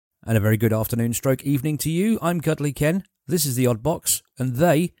And a very good afternoon stroke evening to you. I'm Cuddly Ken. This is The Odd Box, and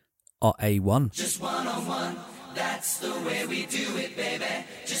they are A1. Just one-on-one, that's the way we do it, baby.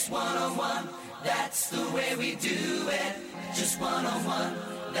 Just one-on-one, that's the way we do it. Just one-on-one,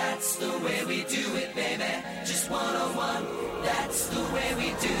 that's the way we do it, baby. Just one-on-one, that's the way we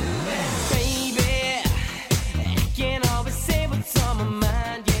do it. Baby, I can't always say what's on my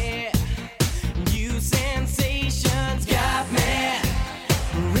mind, yeah. New sensations got me.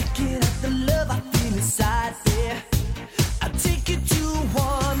 Wicked up the love I feel inside, yeah. I'll take you to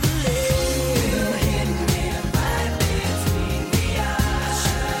Wonderland. We'll hit me right between the eyes.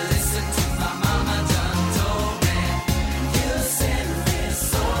 Should've listened to my mama done told me. You'll send me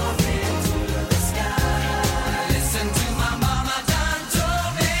soaring to the sky. Listen to my mama done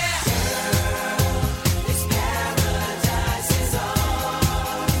told me. Girl, this paradise is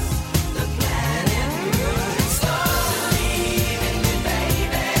ours. The planet moon stars. Believe in me,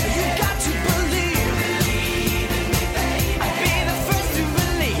 baby. You got to believe. Believe in me, baby. I'll be the first to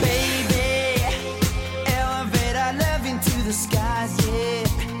believe. Baby, elevate our love into the skies, yeah.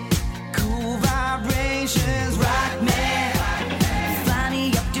 Cool vibrations rock me.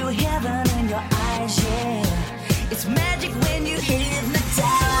 Flying up to heaven in your eyes, yeah. It's magic when you hypnotize.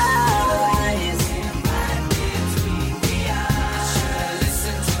 Right between the eyes. Should've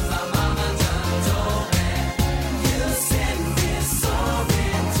listened to my mama done told me. You'll send me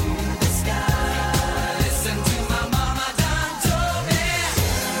soaring to the sky. Listen to my mama done told me.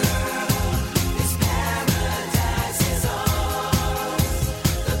 Girl, this paradise is ours.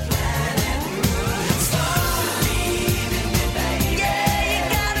 The planet moon stars. Believe in me, baby. Yeah, you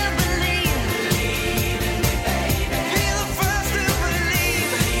gotta believe. Believe in me, baby. Be the first to believe.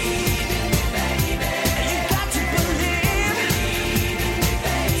 Believe in me, baby. You got to believe. Believe in me,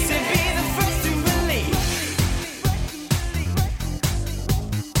 baby. Say be the first to believe.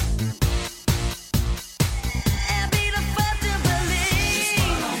 And be the first to believe. Just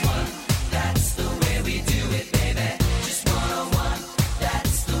one-on-one, that's the way we do it, baby. Just one-on-one,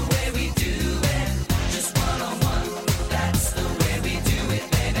 that's the way we do it. Just one-on-one, that's the way we do it,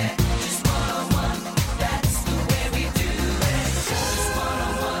 baby. Just one-on-one, that's the way we do it. Just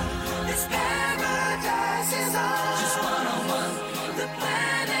one-on-one, this paradise is ours. Just one-on-one, the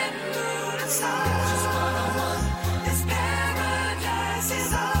planet, moon and stars. Just one-on-one, this paradise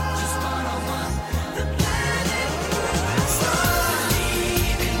is ours. Just one-on-one, the planet, moon and stars.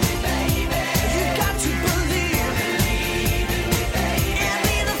 Believe in me, baby. You got to believe. Believe in me, baby. And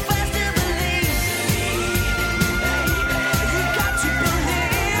be the first to believe. Believe in me, baby. You got to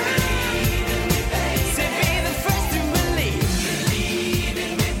believe. Believe in me, baby. Say be the first to believe. Believe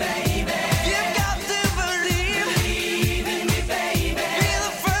in me, baby. You got to believe. Believe in me, baby. Be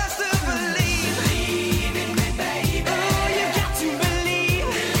the first to believe. Believe in me, baby. Oh, you got to believe.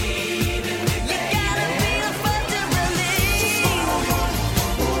 Believe in me, baby. You gotta be the first to believe. Just one-on-one.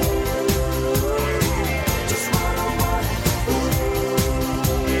 Just one-on-one.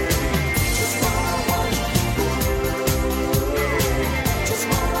 Just one-on-one. Just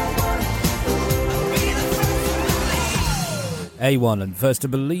one-on-one. Be the first to believe. A1 and First to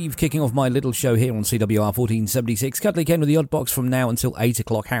Believe, kicking off my little show here on CWR 1476. Cuddly Ken with The Odd Box from now until 8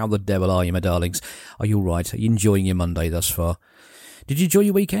 o'clock. How the devil are you, my darlings? Are you all right? Are you enjoying your Monday thus far? Did you enjoy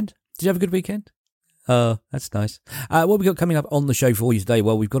your weekend? Did you have a good weekend? That's nice. What we got coming up on the show for you today?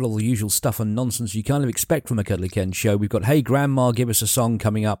 Well, we've got all the usual stuff and nonsense you kind of expect from a Cuddly Ken show. We've got Hey Grandma, Give Us a Song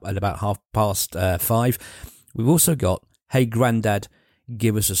coming up at about 5:30. We've also got Hey Grandad,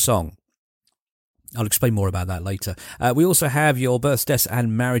 Give Us a Song. I'll explain more about that later. We also have your births, deaths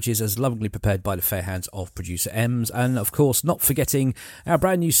and marriages as lovingly prepared by the fair hands of producer Ems. And of course, not forgetting our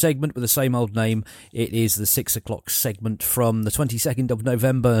brand new segment with the same old name. It is the 6 o'clock segment from the 22nd of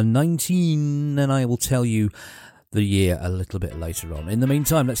November 19. And I will tell you the year a little bit later on. In the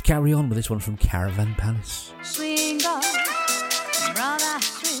meantime, let's carry on with this one from Caravan Palace. Swing on, brother,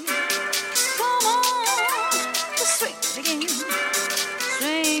 swing. Come on, the swing again.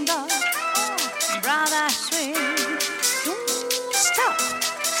 Swing on, brother, swing. Don't stop,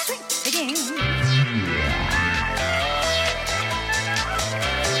 swing again.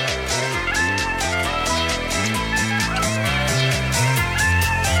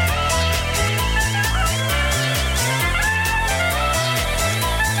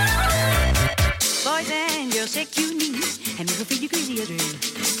 Boys and girls, shake your knees and make a feel you crazy as dream.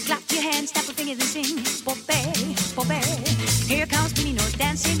 Clap your hands, snap a fingers and sing. Bobby, Bobby. Here comes Beanie Nose,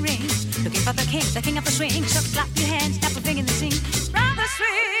 dancing ring. Looking for the king of the swing. So clap your hands, snap a fingers and sing. Brother swing.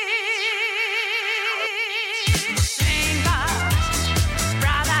 Swing, boys,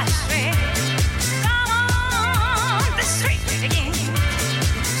 brother swing. Come on, the swing again.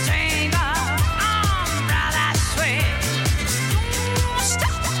 Swing.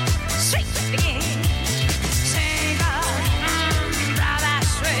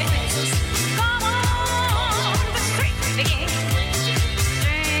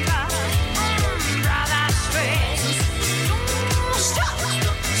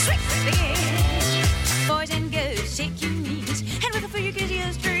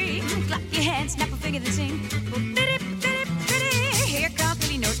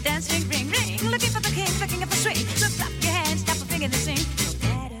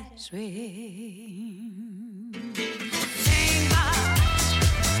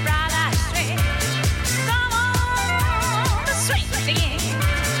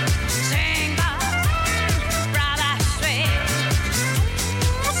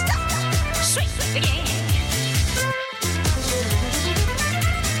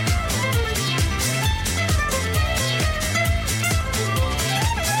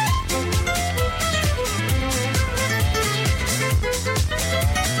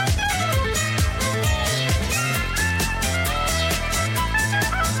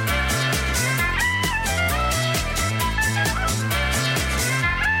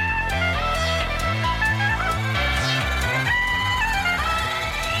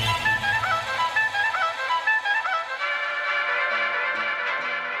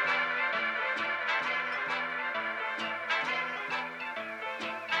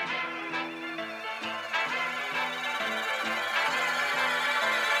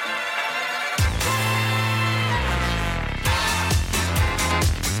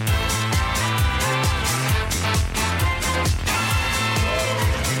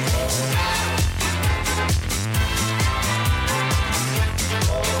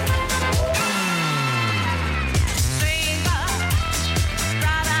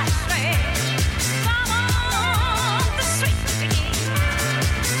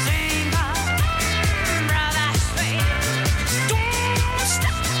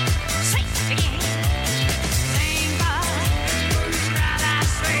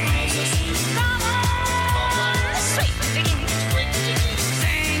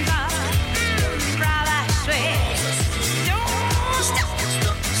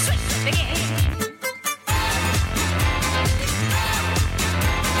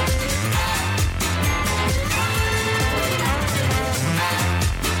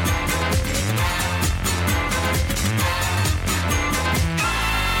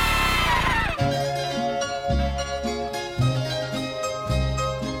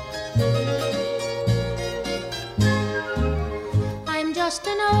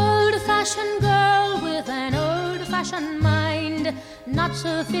 old-fashioned girl with an old-fashioned mind. Not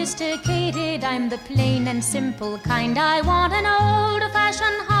sophisticated, I'm the plain and simple kind. I want an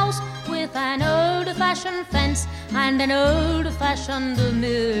old-fashioned house with an old-fashioned fence and an old-fashioned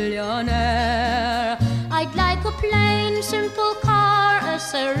millionaire. I'd like a plain, simple car, a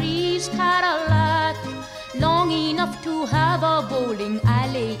Cerise Cadillac, long enough to have a bowling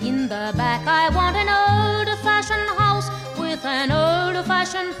alley in the back. I want an old-fashioned house with an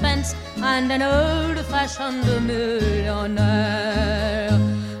old-fashioned fence and an old-fashioned millionaire.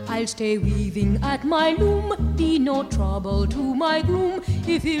 I'll stay weaving at my loom, be no trouble to my groom,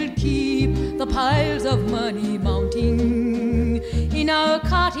 if he'll keep the piles of money mounting. In our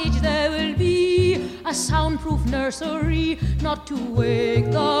cottage there will be a soundproof nursery, not to wake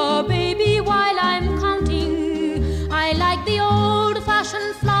the baby while I'm counting. I like the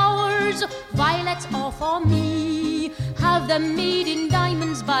old-fashioned flowers, violets are for me. Have them made in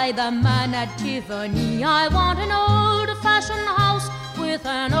diamonds by the man at Tiffany. I want an old-fashioned house with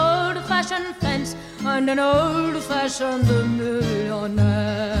an old-fashioned fence and an old-fashioned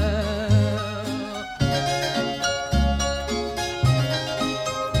millionaire.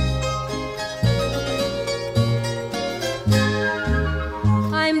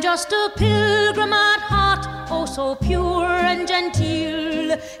 I'm just a pilgrim at heart, oh so pure and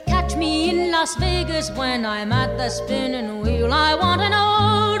genteel. Catch me in Las Vegas when I'm at the spinning wheel. I want an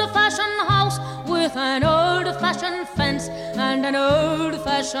old-fashioned house with an old-fashioned fence and an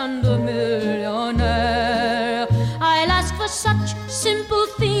old-fashioned millionaire. I'll ask for such simple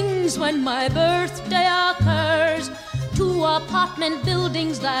things when my birthday occurs. 2 apartment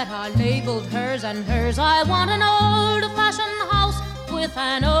buildings that are labeled hers and hers. I want an old-fashioned house with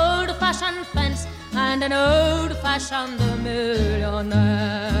an old-fashioned fence and an old-fashioned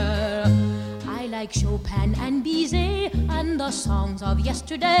millionaire. I like Chopin and Bizet and the songs of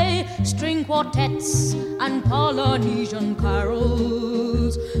yesterday, string quartets and Polynesian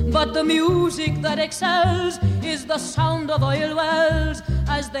carols. But the music that excels is the sound of oil wells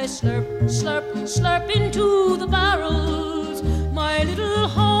as they slurp, slurp, slurp into the barrels. My little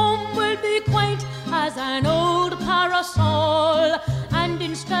home will be quaint as an old parasol, and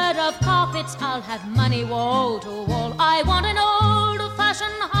instead of carpets I'll have money wall to wall. I want an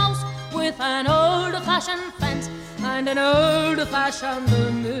old-fashioned house with an old-fashioned fence and an old-fashioned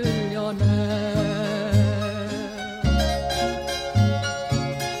millionaire.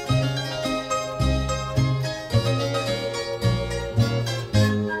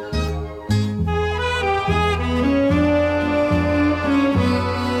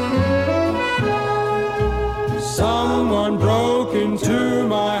 Someone broke into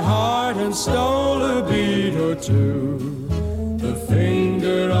my heart and stole a beat or two. The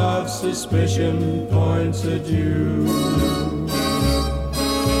finger of suspicion points at you.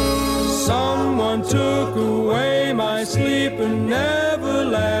 Someone took away my sleep and never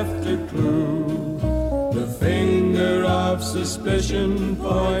left a clue. The finger of suspicion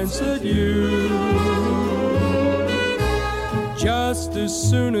points at you. Just as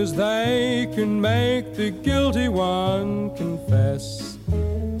soon as they can make the guilty one confess,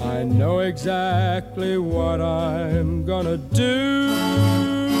 I know exactly what I'm gonna do.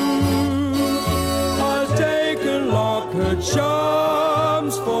 I'll take and lock her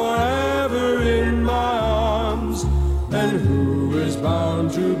charms forever in my arms. And who is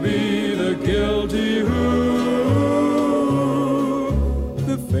bound to be the guilty who?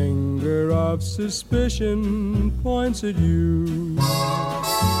 The finger of suspicion points at you.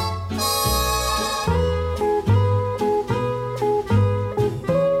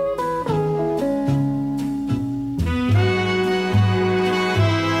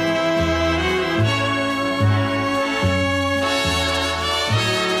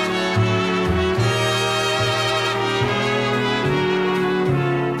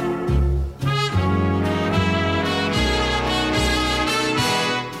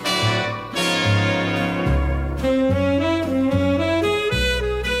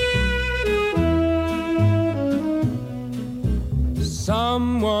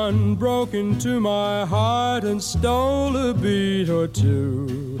 Someone broke into my heart and stole a beat or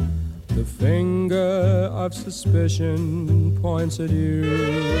two. The finger of suspicion points at you.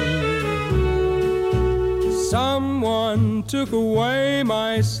 Someone took away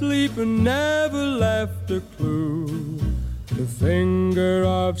my sleep and never left a clue. The finger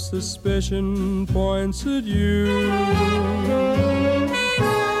of suspicion points at you.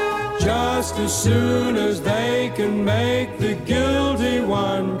 Just as soon as they can make the guilty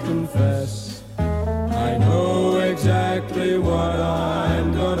one confess, I know exactly what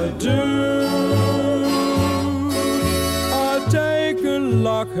I'm gonna do. I'll take and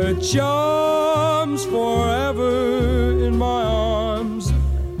lock lock her charms forever in my arms.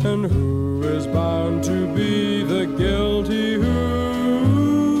 And who is bound to be the guilty who?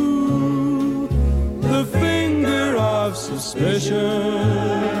 The finger of suspicion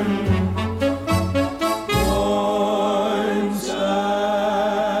points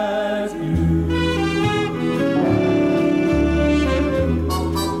at you.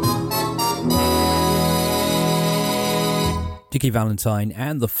 Dickie Valentine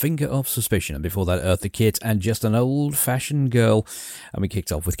and The Finger of Suspicion, and before that Eartha Kitt and Just an Old-Fashioned Girl. And we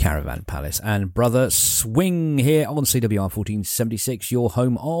kicked off with Caravan Palace and Brother Swing here on CWR 1476, your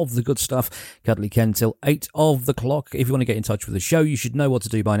home of the good stuff. Cuddly Ken till 8 of the clock. If you want to get in touch with the show, you should know what to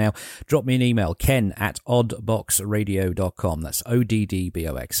do by now. Drop me an email, ken@oddboxradio.com. That's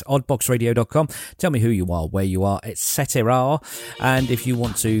ODDBOX, oddboxradio.com. Tell me who you are, where you are, etc. And if you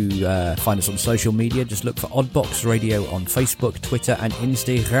want to find us on social media, just look for Oddbox Radio on Facebook, Twitter and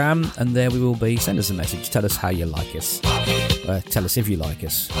Instagram, and there we will be. Send us a message, tell us how you like us, tell us if you like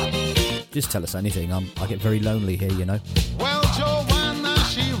us, just tell us anything. I get very lonely here, you know. Well, Joanna,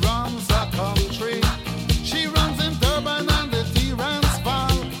 she runs a country. She runs in Durban and the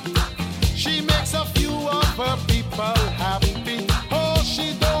Transvaal. She makes a few of her people happy. Oh,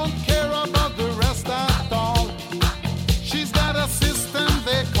 she don't care about the rest at all. She's got a system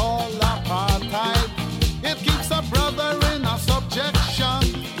they call apartheid. It keeps a brother in a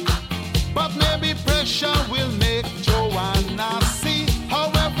subjection, but maybe pressure will make Joanna see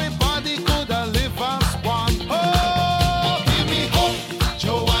how everybody could live as one. Oh, give me hope.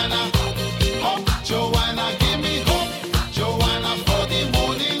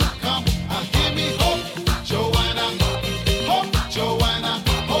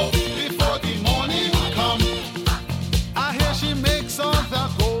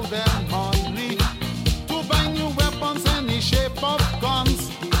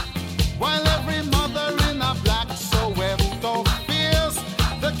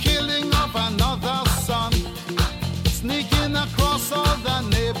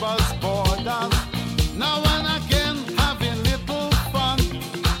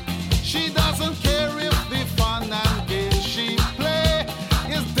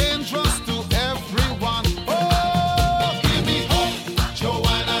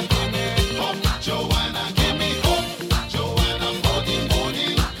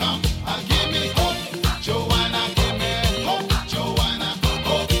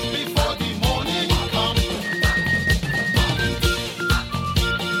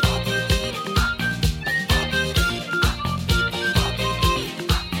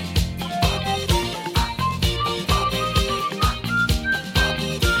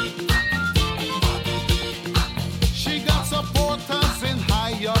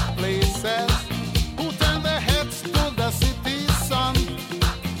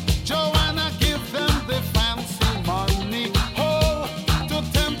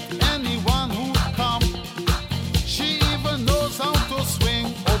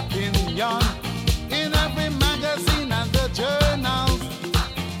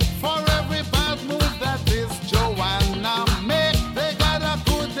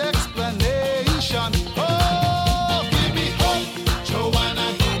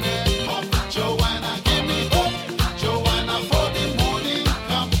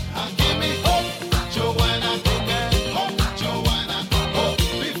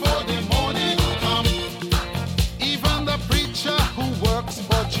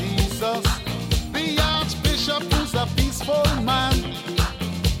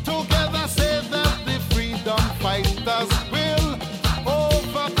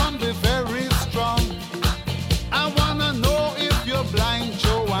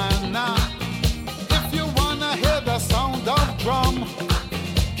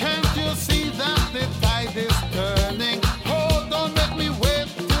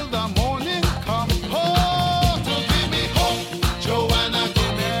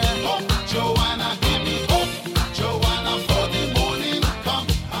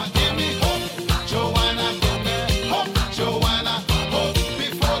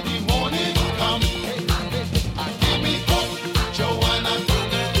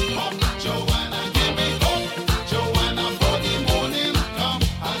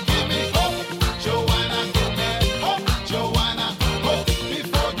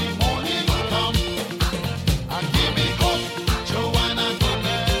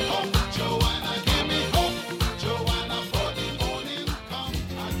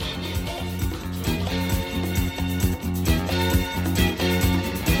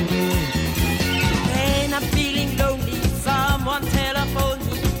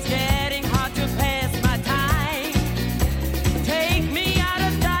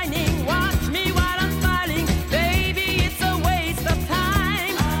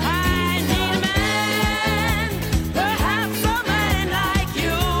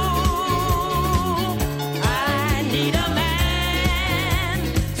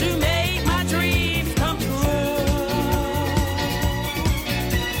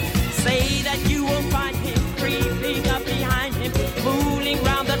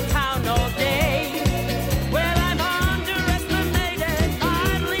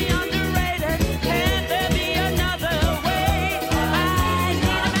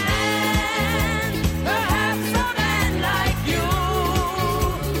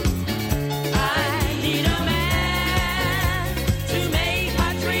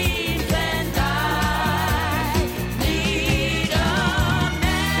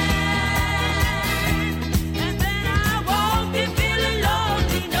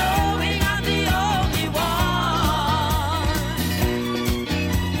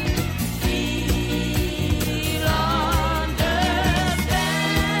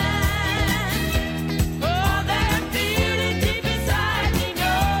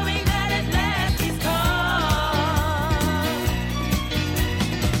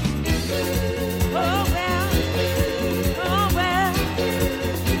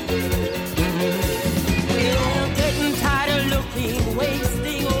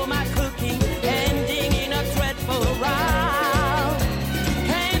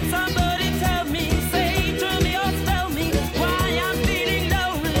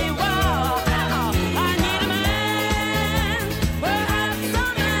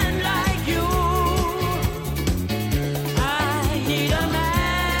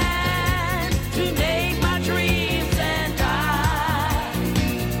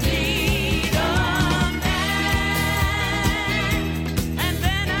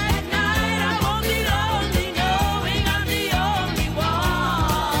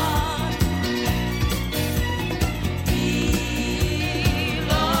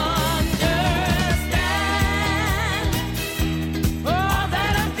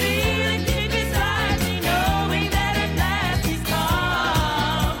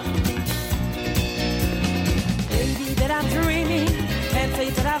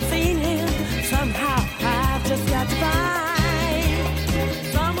 faith that I've seen him. Somehow I've just got to find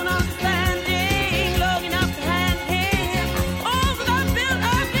someone understanding, long enough to hand him all that I've built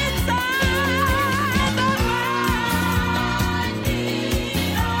up inside. The mind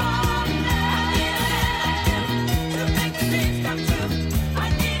need all that. To make the dreams come true. I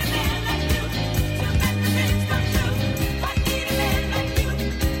need a man like you to make the dreams come true. I need a man like you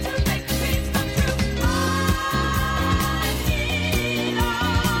to make the dreams come true. I need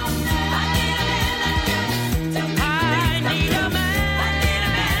all that. I need a man like you to make the dreams come true. I need a man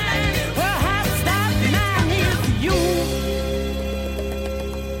like you. Perhaps that man is you.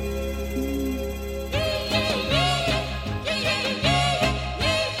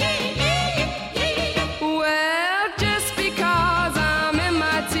 Well, just because I'm in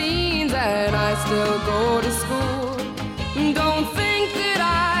my teens and I still go to school, don't think that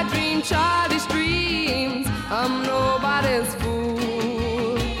I dream childish dreams. I'm nobody's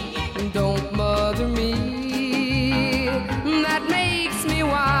fool. Don't bother me. That makes me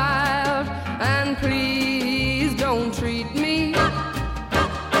wild. And please don't treat me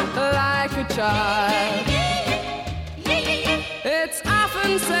like a child. It's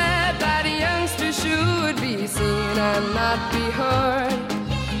often said that youngsters should be seen and not be heard.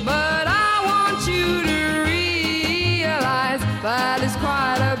 But I want you to realize that is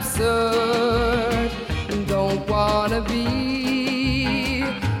quite absurd. Don't wanna be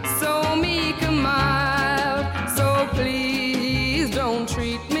so meek and mild. So please don't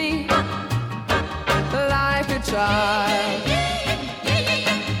treat me like a child.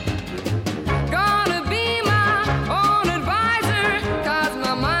 Gonna be my own advisor, 'cause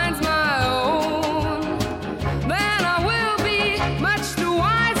my mind's my own. Then I will be much the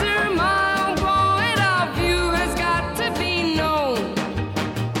wiser. My own point of view has got to be known.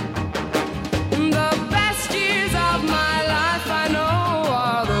 The best years of my life I know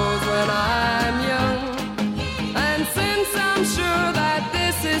are those when I'm young. And since I'm sure that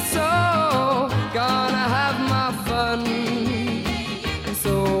this is so, gonna have my fun.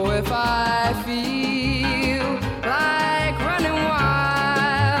 So if I feel like running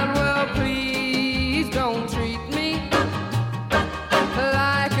wild, well, please don't treat me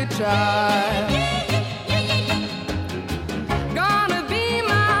like a child. Gonna be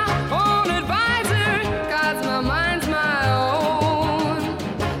my own advisor, 'cause my mind's my own.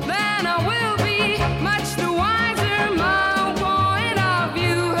 Then I will be much the wiser. My own point of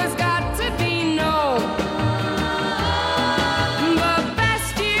view has got to be known. The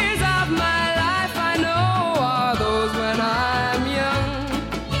best years of my life I know are those when I'm young.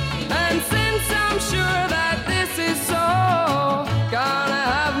 And since I'm sure that this is so, gonna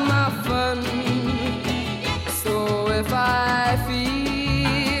have my fun. So if I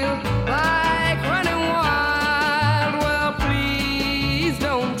feel like running wild, well, please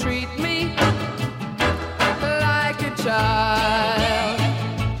don't treat me like a child.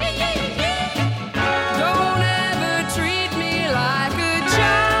 Don't ever treat me like a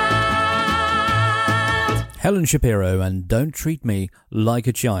child. Helen Shapiro and Don't Treat Me Like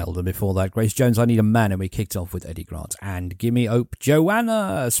a Child. And before that, Grace Jones, I Need a Man. And we kicked off with Eddie Grant and Gimme Hope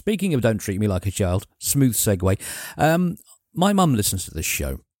Joanna. Speaking of Don't Treat Me Like a Child, smooth segue. My mum listens to this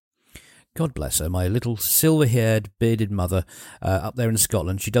show. God bless her, my little silver-haired, bearded mother up there in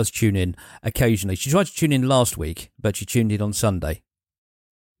Scotland. She does tune in occasionally. She tried to tune in last week, but she tuned in on Sunday.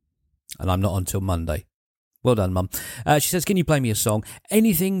 And I'm not on till Monday. Well done, Mum. She says, can you play me a song?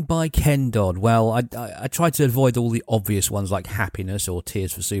 Anything by Ken Dodd. Well, I tried to avoid all the obvious ones like Happiness or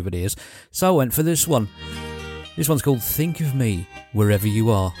Tears for Souvenirs, so I went for this one. This one's called Think of Me Wherever You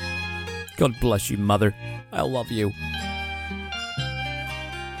Are. God bless you, Mother. I love you.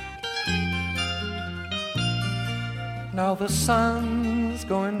 Now the sun's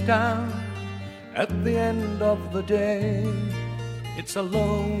going down at the end of the day. It's a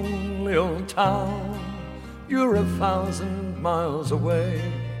lonely old town. You're 1,000 miles away.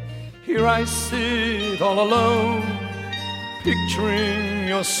 Here I sit all alone, picturing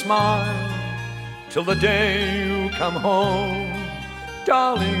your smile, till the day you come home,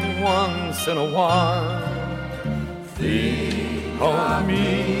 darling, once in a while. Think of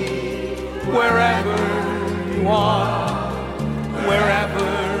me wherever you are, wherever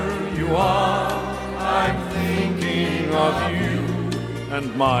you are, I'm thinking of you,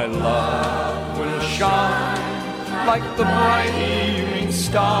 and my love will shine like the bright evening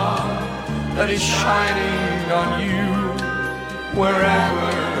star that is shining on you,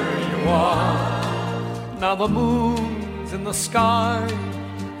 wherever you are. Now the moon's in the sky,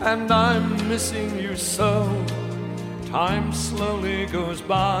 and I'm missing you so. Time slowly goes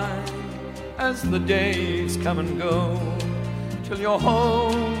by as the days come and go, till you're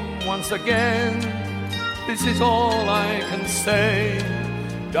home once again. This is all I can say,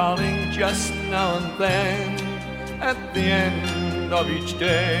 darling, just now and then, at the end of each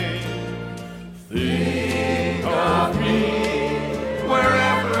day. Think of me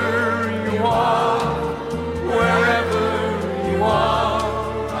wherever you are, wherever you are.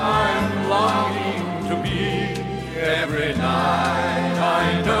 I'm longing to be every night.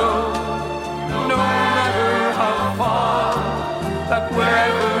 I know, no matter how far, that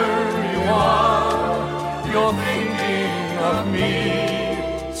wherever you are, you're thinking of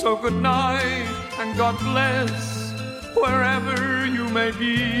me. So good night and God bless wherever you may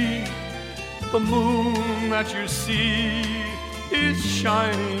be. The moon that you see is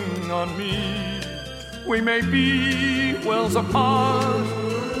shining on me. We may be worlds apart,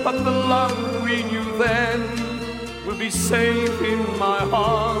 but the love we knew then will be safe in my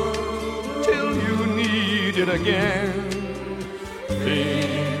heart till you need it again.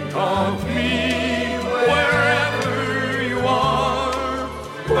 Think of me wherever you are,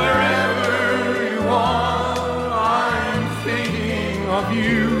 wherever you are. I'm thinking of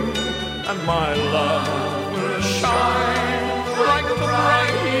you, and my love will shine like the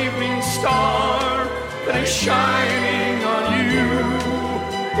bright evening star that is shining on you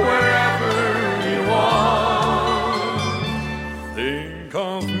wherever you are. Think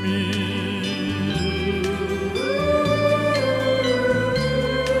of me.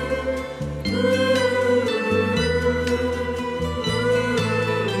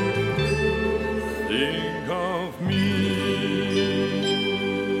 Think of me.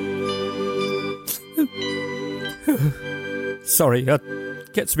 Sorry, that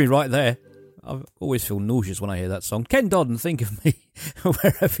gets me right there. I always feel nauseous when I hear that song. Ken Dodden, Think of Me,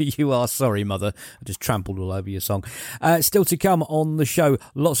 wherever you are. Sorry, mother, I just trampled all over your song. Still to come on the show,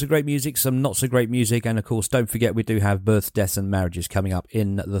 lots of great music, some not so great music, and of course, don't forget we do have births, deaths and marriages coming up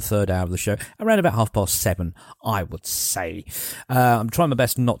in the third hour of the show, around about 7:30, I would say. I'm trying my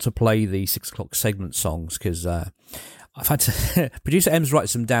best not to play the 6 o'clock segment songs, because I've had to... Producer Ems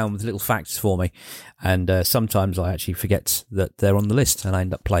writes them down with little facts for me, and sometimes I actually forget that they're on the list, and I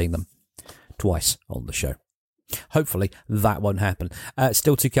end up playing them twice on the show. Hopefully that won't happen.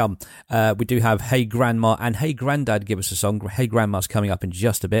 Still to come, we do have Hey Grandma and Hey Grandad give us a song. Hey Grandma's coming up in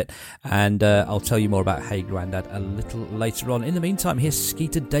just a bit, and I'll tell you more about Hey Grandad a little later on. In the meantime, here's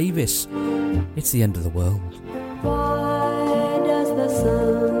Skeeter Davis. It's the end of the world. Why does the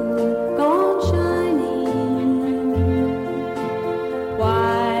sun go shining?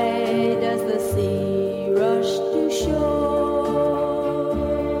 Why does the sea rush to shore?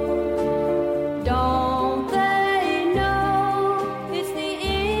 Don't they know it's the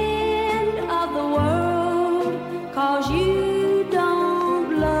end of the world? 'Cause you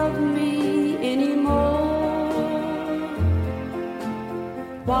don't love me anymore.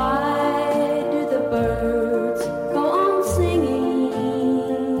 Why do the birds go on singing?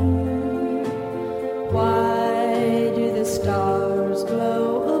 Why do the stars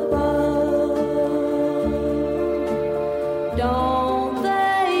glow above? Don't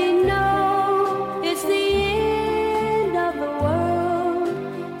they know it's the end of the world?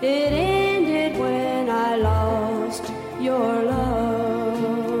 It ended when I lost your love.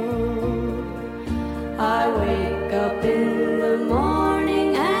 I wake up in the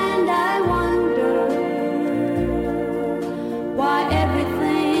morning and I wonder why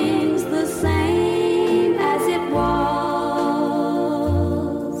everything's the same as it was.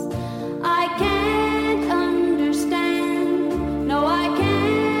 I can't understand, no, I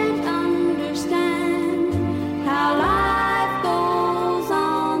can't understand how life goes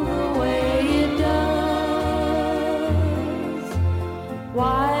on the way it does.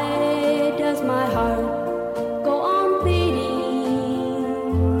 Why does my heart go on beating?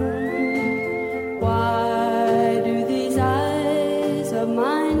 Why do these eyes of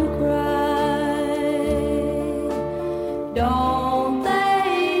mine cry? Don't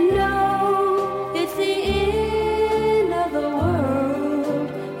they know it's the end of the world?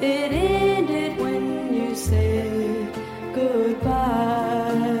 It ended when you said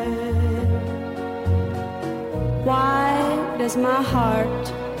goodbye. Why does my heart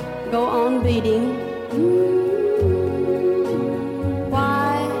go on beating?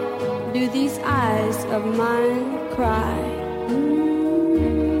 Why do these eyes of mine cry?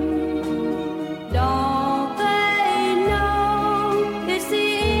 Don't they know it's the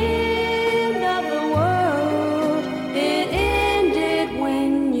end of the world? It ended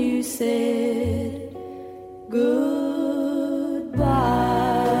when you said goodbye.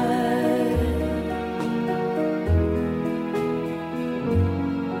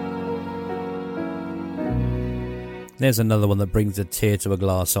 There's another one that brings a tear to a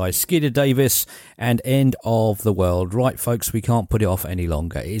glass eye. Skeeter Davis and End of the World. Right, folks, we can't put it off any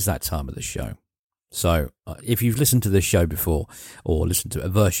longer. It is that time of the show. So, if you've listened to this show before, or listened to a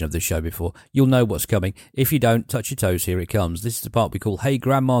version of the show before, you'll know what's coming. If you don't, touch your toes, here it comes. This is the part we call Hey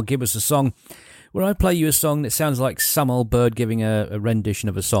Grandma, Give Us a Song, where I play you a song that sounds like some old bird giving a rendition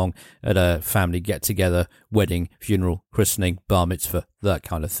of a song at a family get-together, wedding, funeral, christening, bar mitzvah, that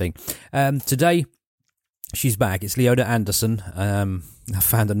kind of thing. Today, she's back. It's Leona Anderson. I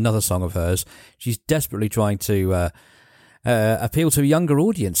found another song of hers. She's desperately trying to appeal to a younger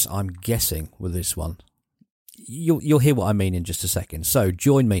audience, I'm guessing, with this one. You'll hear what I mean in just a second. So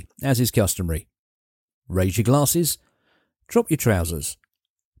join me, as is customary. Raise your glasses, drop your trousers,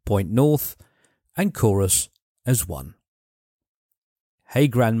 point north, and chorus as one. Hey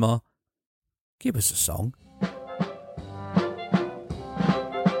Grandma, give us a song.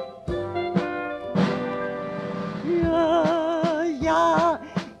 Ja, ja,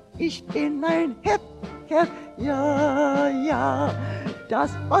 ich bin ein Hepker, ja, ja,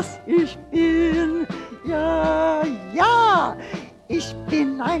 das was ich bin, ja, ja, ich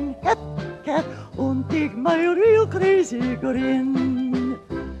bin ein Hepker und ich mein real crazy grin.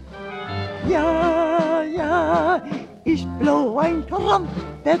 Ja, ja, ich blow ein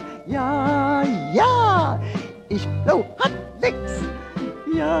Trumpet, ja, ja, ich blow Hatwix,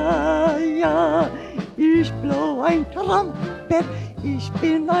 ja, ja, ich blow ein Trumpet, ich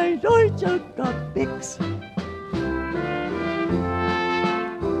bin ein deutscher Gabix.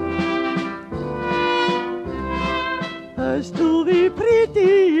 Hörst du, wie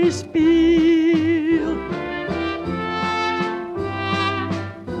pretty ich spiel?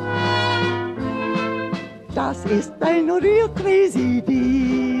 Das ist ein real crazy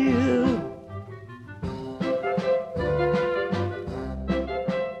deal.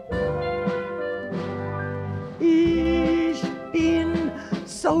 Ich bin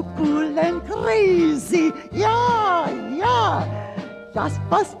so cool and crazy, ja, ja, das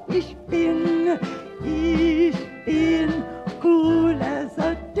was ich bin. Ich bin cool as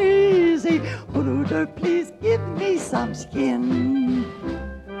a daisy, Bruder, please give me some skin.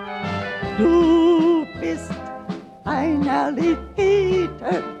 Du bist ein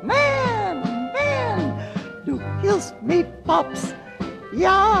Alligator, man, man, du killst me, Pops,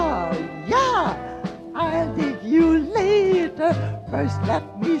 ja, ja, I'll dig you later, first let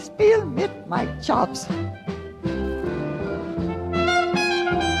me spiel mit my chops.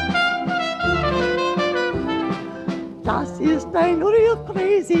 Das ist ein real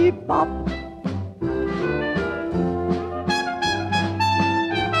crazy Bob.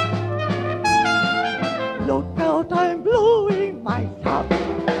 Look out, I'm blowing my top.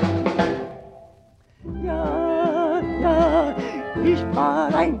 Ja, ja, ich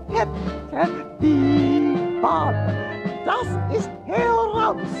war ein Hepker, Big Bob. Das ist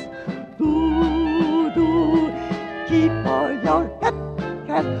heraus. Du, keep all your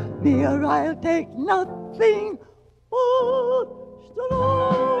Hepker, there I'll take nothing.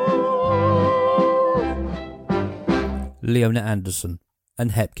 Leona Anderson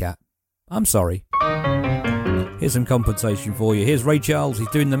and Hepcat. I'm sorry. Here's some compensation for you. Here's Ray Charles. He's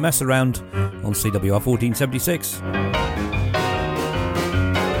doing the mess around on CWR 1476.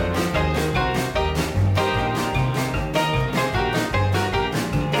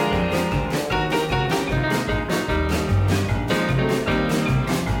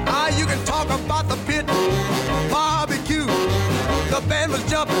 You can talk about the pit barbecue. The band was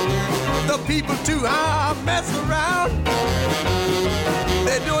jumping, the people too. Mess around.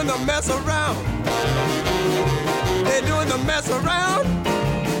 They're doing the mess around. They're doing the mess around.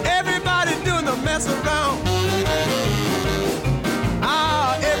 Everybody doing the mess around.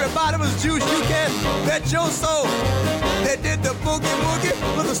 Everybody was juice. You can bet your soul. They did the boogie woogie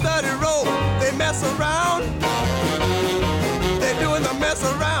with a steady roll. They mess around. They're doing the mess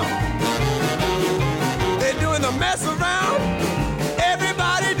around. They're doing the mess around.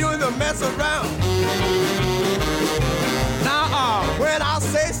 Everybody doing the mess around. Now, when I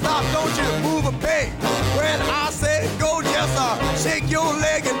say stop, don't you move a peg. When I say go, just shake your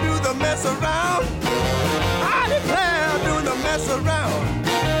leg and do the mess around. I declare, doing the mess around.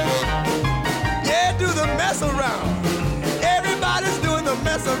 Yeah, do the mess around. Everybody's doing the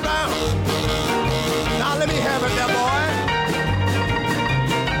mess around. Now let me have it, there, boy.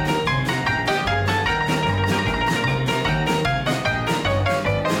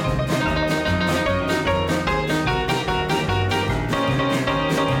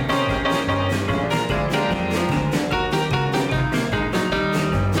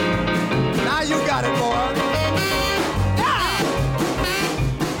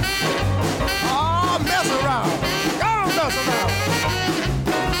 Go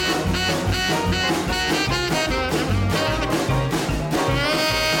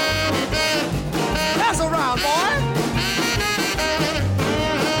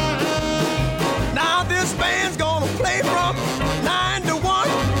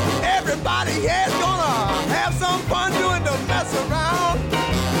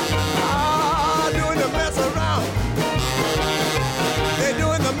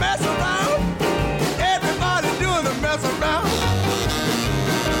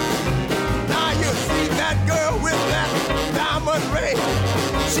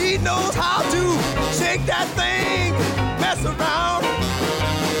mess around.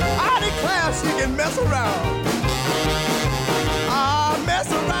 I declare she can mess around. Ah,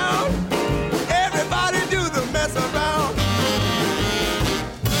 mess around. Everybody do the mess around.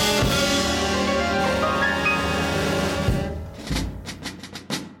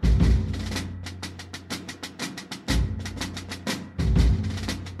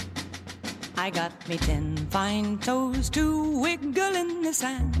 I got me 10 fine toes to wiggle in the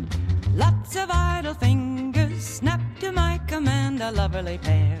sand. Lots of idle fingers snap to my command. A lovely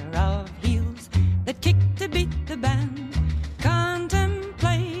pair of heels that kick to beat the band.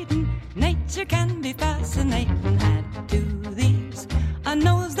 Contemplating nature can be fascinating. Add to these a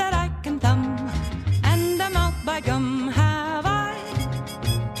nose that I can thumb, and a mouth by gum have I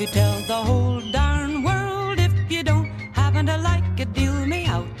to tell the whole darn world. If you don't happen to like it, deal me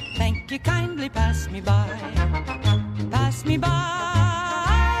out. Thank you, kindly pass me by. Pass me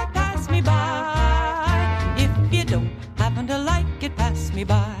by, pass me by. If you don't happen to like it, pass me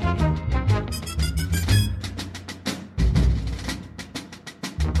by.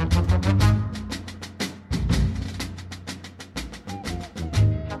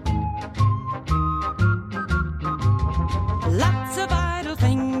 Lots of idle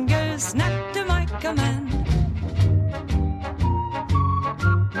fingers snap to my command.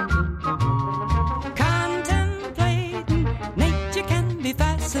 Contemplating nature can be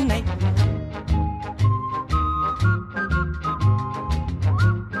fascinating.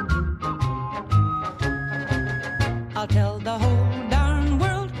 I'll tell the whole darn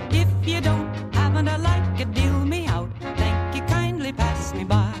world. If you don't happen to like it, deal me out. Thank you, kindly pass me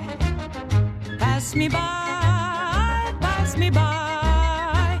by. Pass me by, pass me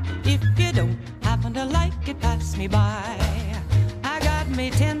by. If you don't happen to like it, pass me by. I got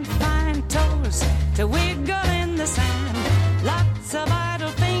me 10 fine toes to wiggle in the sand. Lots of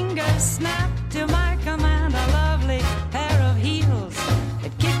idle fingers snap to my command. A lovely pair of heels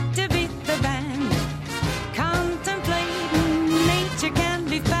that kick to beat the band. Contemplating nature can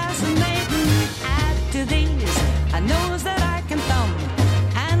be fascinating. Add to these a nose that I can thumb,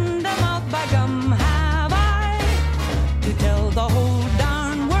 and a mouth by gum have I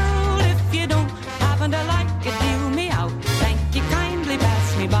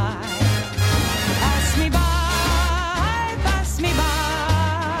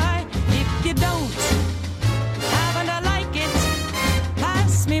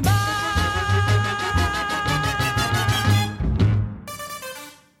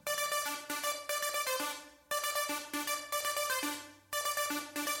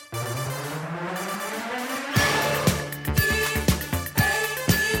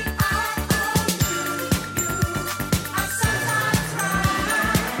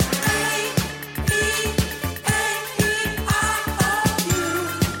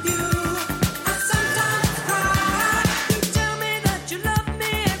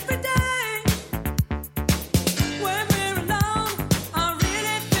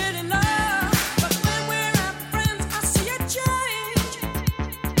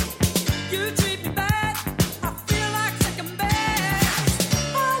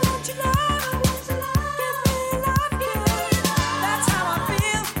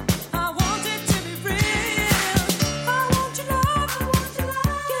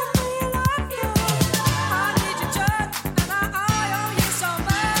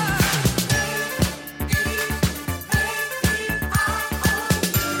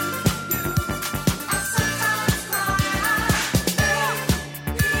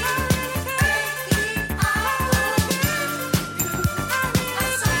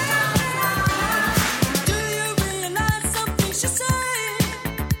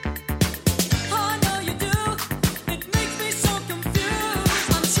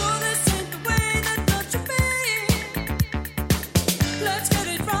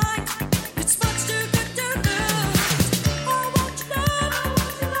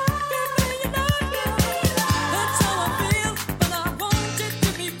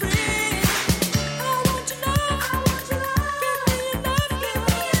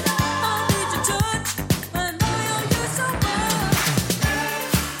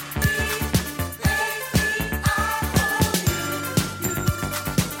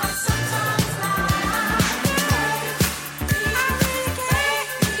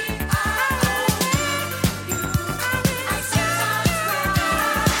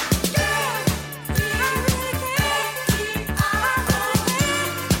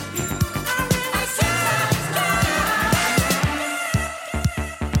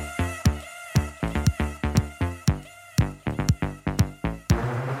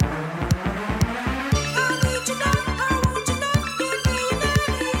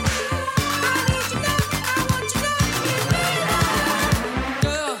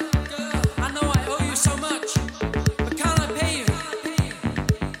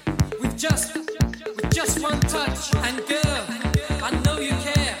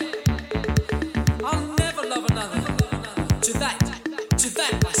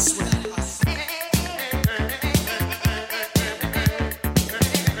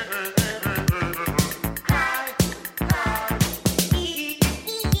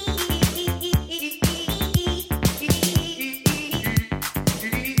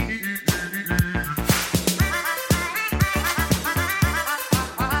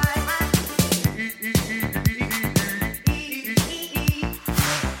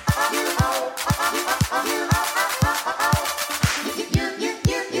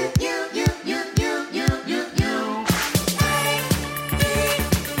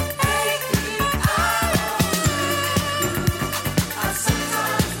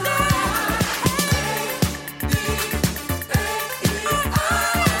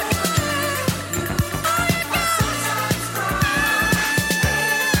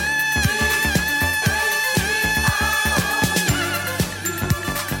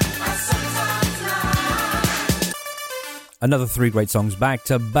Another three great songs back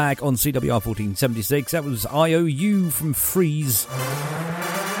to back on CWR 1476. That was IOU from Freeze.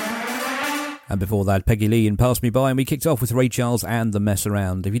 And before that, Peggy Lee and Pass Me By, and we kicked off with Ray Charles and The Mess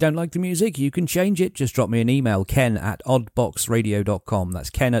Around. If you don't like the music, you can change it. Just drop me an email, ken@oddboxradio.com. That's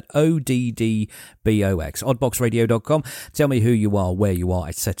ken at ODDBOX, oddboxradio.com. Tell me who you are, where you are,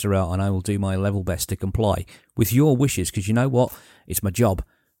 etc., and I will do my level best to comply with your wishes, because you know what? It's my job,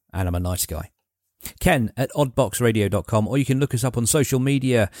 and I'm a nice guy. ken@oddboxradio.com, or you can look us up on social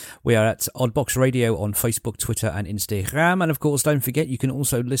media. We are at Oddbox Radio on Facebook, Twitter and Instagram. And of course, don't forget, you can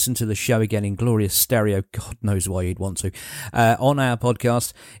also listen to the show again in glorious stereo. God knows why you'd want to. On our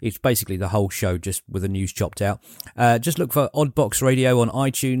podcast, it's basically the whole show, just with the news chopped out. Just look for Oddbox Radio on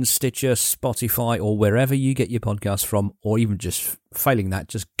iTunes, Stitcher, Spotify, or wherever you get your podcasts from, or even just failing that,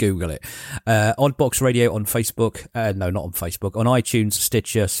 just Google it. Oddbox Radio on Facebook. No, not on Facebook. On iTunes,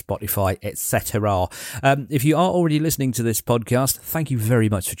 Stitcher, Spotify, etc. If you are already listening to this podcast, thank you very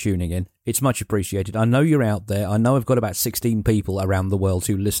much for tuning in. It's much appreciated. I know you're out there. I know I've got about 16 people around the world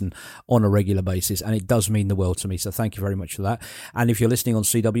who listen on a regular basis, and it does mean the world to me. So thank you very much for that. And if you're listening on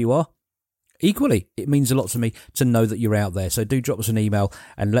CWR, equally, it means a lot to me to know that you're out there. So do drop us an email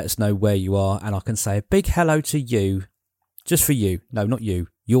and let us know where you are, and I can say a big hello to you. Just for you. No, not you.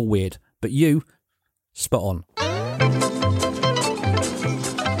 You're weird. But you, spot on.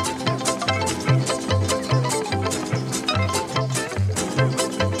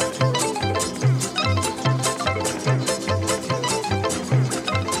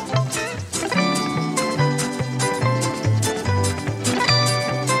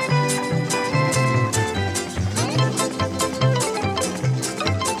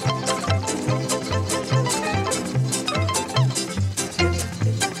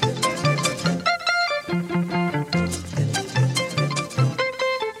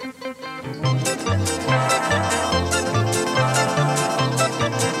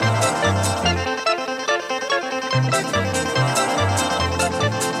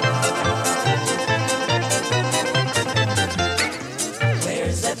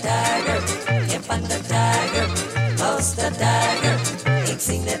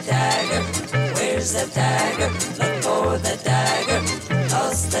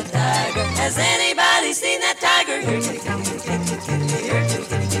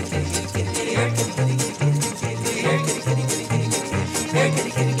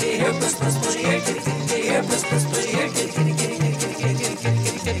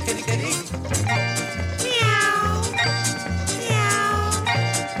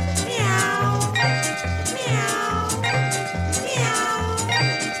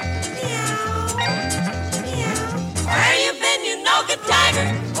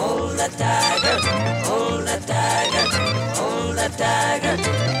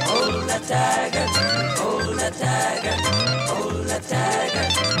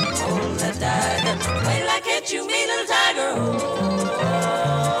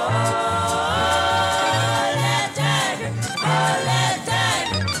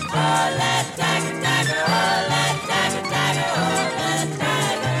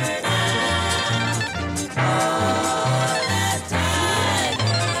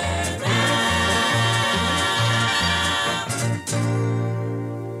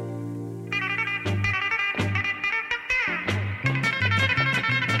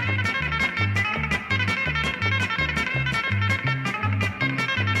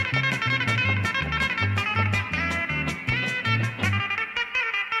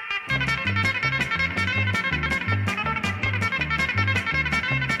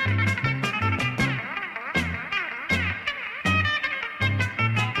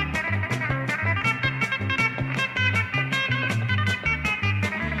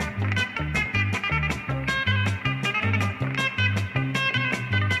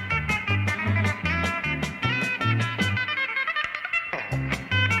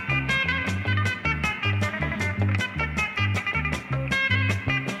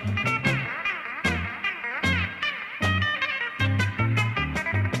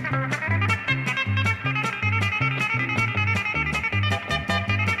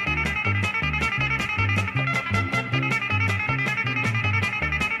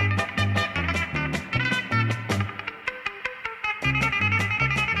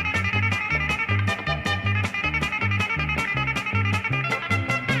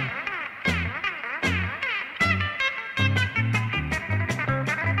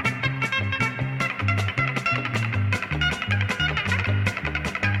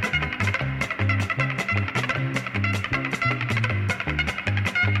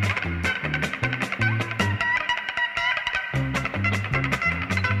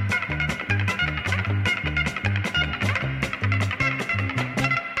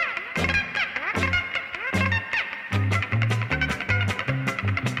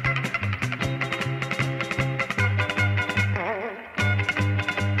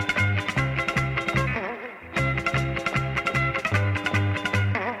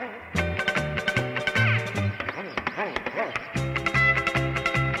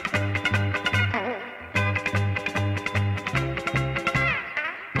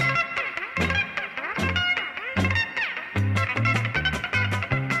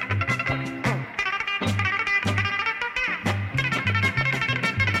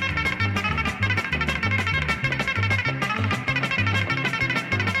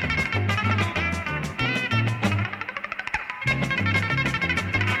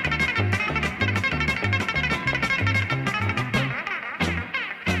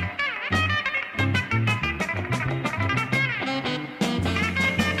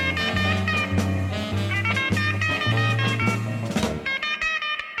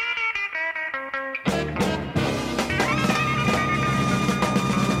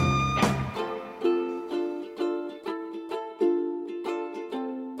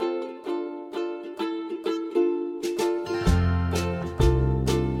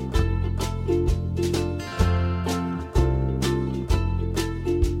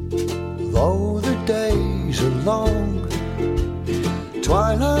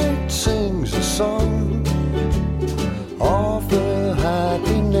 song of the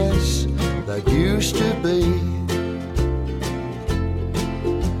happiness that used to be.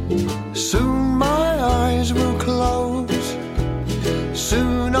 Soon my eyes will close,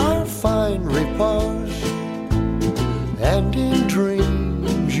 soon I'll find repose, and in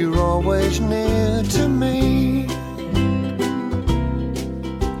dreams you're always near to me.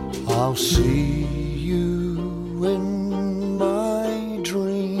 I'll see you in my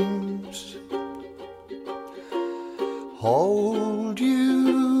dreams, hold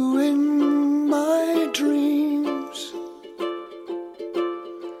you in my dreams.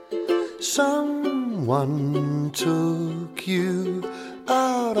 Someone took you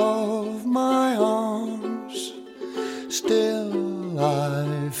out of my arms, still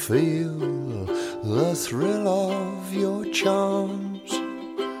I feel the thrill of your charms.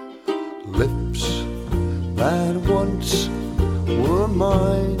 Lips that once were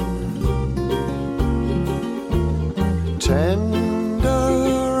mine, tender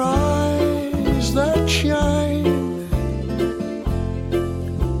eyes that shine,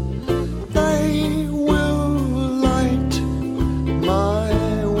 they will light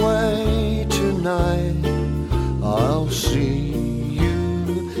my way tonight. I'll see you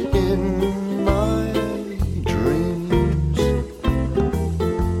in my dreams.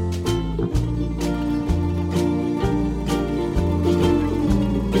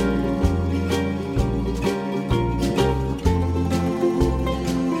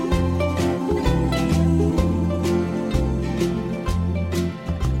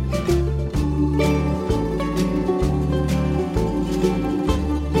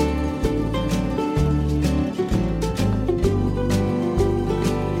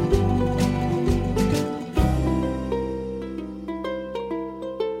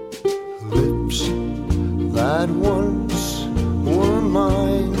 Lips that once were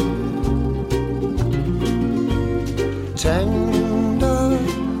mine, tender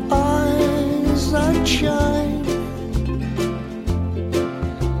eyes that shine,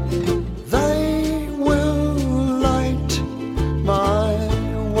 they will light my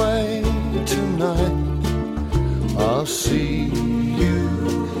way tonight. I'll see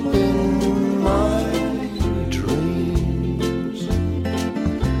you in my dreams.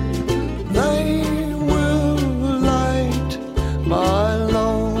 They will light my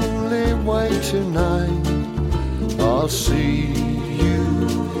lonely way tonight. I'll see you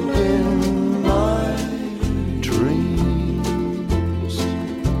in my dreams.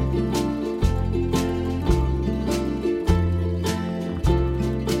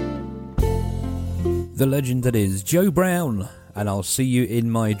 The legend that is Joe Brown, and I'll see you in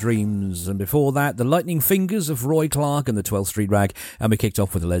my dreams. And before that, the Lightning Fingers of Roy Clark and the 12th Street Rag, and we kicked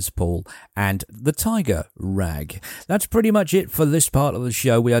off with Les Paul and the Tiger Rag. That's pretty much it for this part of the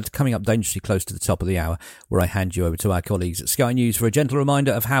show. We are coming up dangerously close to the top of the hour, where I hand you over to our colleagues at Sky News for a gentle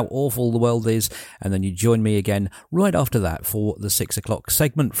reminder of how awful the world is, and then you join me again right after that for the 6 o'clock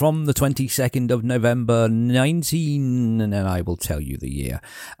segment from the 22nd of November 19, and I will tell you the year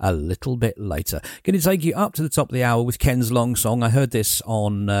a little bit later. Going to take you up to the top of the hour with Ken's Long Song. I heard this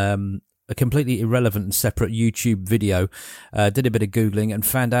on a completely irrelevant and separate YouTube video, did a bit of Googling and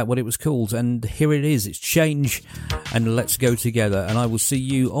found out what it was called, and here it is. It's Change and Let's Go Together, and I will see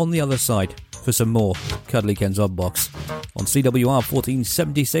you on the other side for some more Cuddly Ken's Odd Box on CWR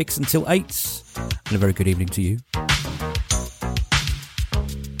 1476 until 8, and a very good evening to you.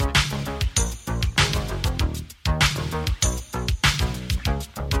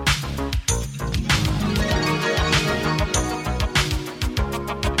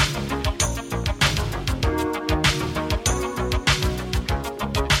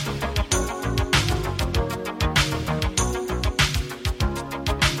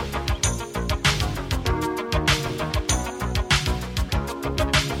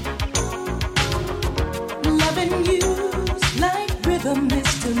 Loving you's like rhythm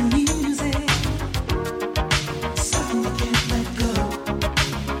is to music. Something you can't let go.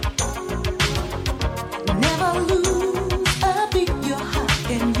 Never lose a beat, your heart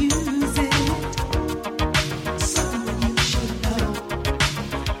can use it. Something that you should know.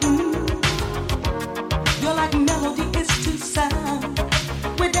 You're like melody is to sound.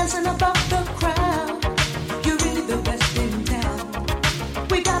 We're dancing above the crowd. You're really the best in town.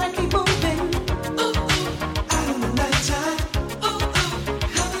 We gotta keep moving.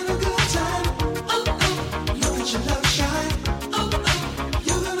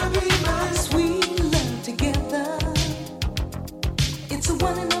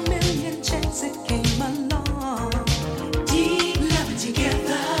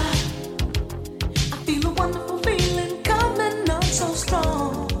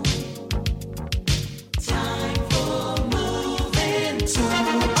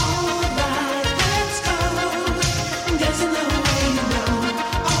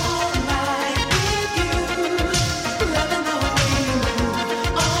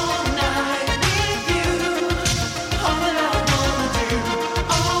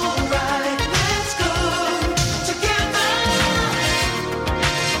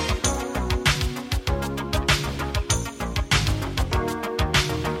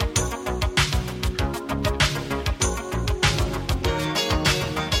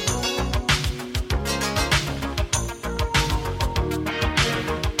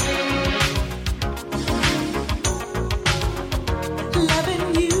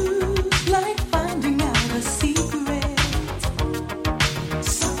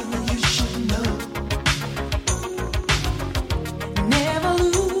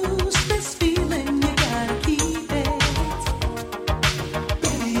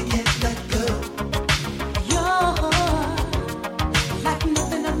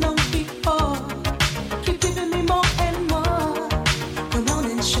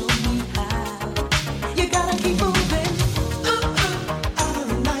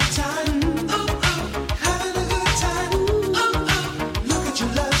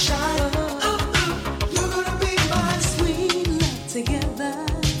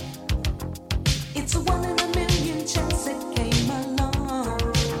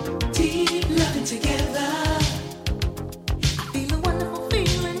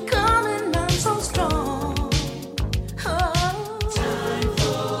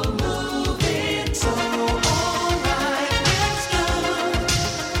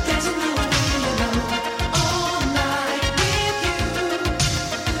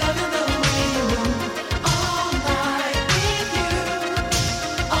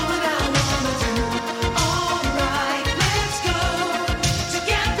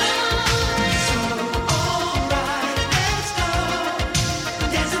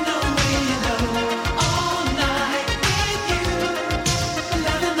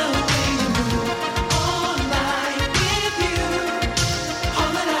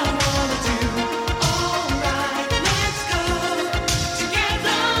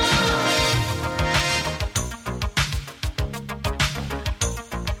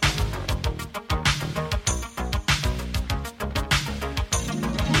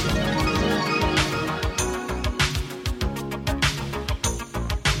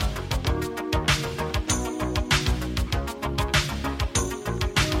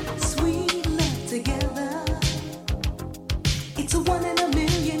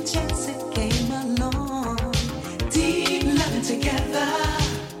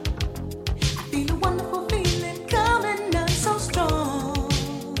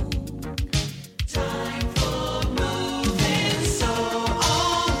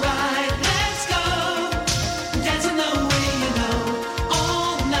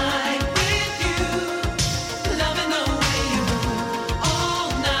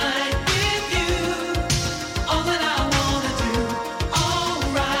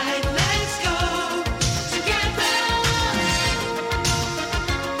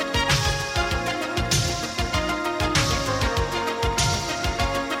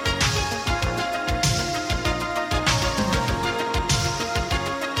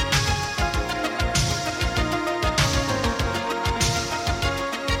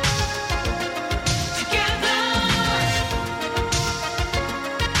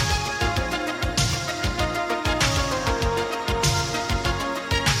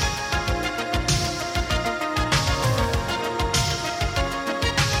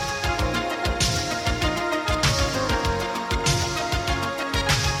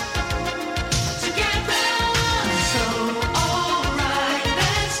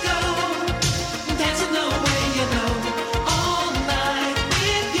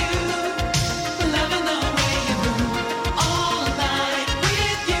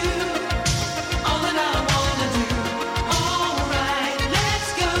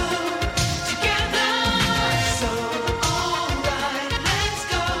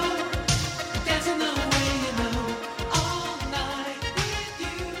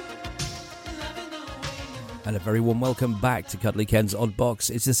 And a very warm welcome back to Cuddly Ken's Odd Box.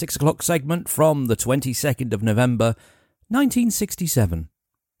 It's the 6 o'clock segment from the 22nd of November, 1967.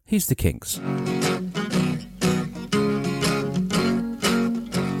 Here's the Kinks. From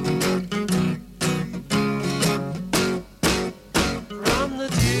the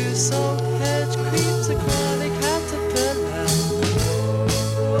dew-soaked hedge creeps a curly caterpillar.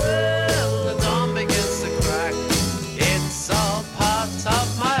 Well, the dawn begins to crack. It's all part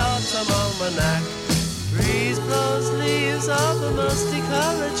of my autumn almanac. Breeze blows leaves of a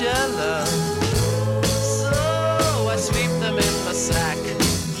musty-colored yellow. So I sweep them in my sack.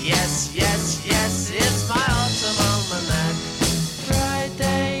 Yes, yes, yes, it's my autumn almanac.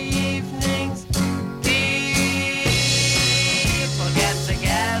 Friday evenings, people get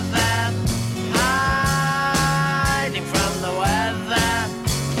together, hiding from the weather.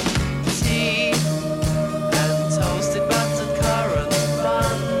 Tea and toasted buttered currant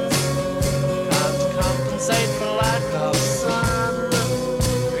buns can't compensate for lack of sun,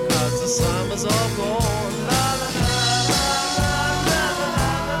 because the summer's all gone. La la la la la la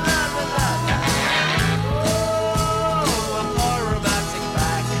la la la la. Oh, a poor romantic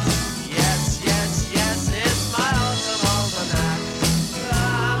back. Yes, yes, yes, it's my autumn almanac. La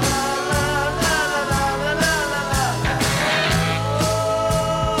la la la la la la la la.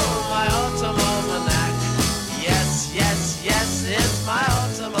 Oh, my autumn almanac. Yes, yes, yes, it's my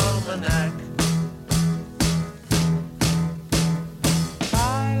autumn almanac. I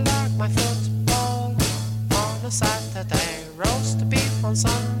like my football on a Saturday, roast beef on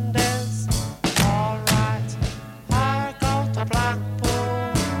Sundays. All right, I go to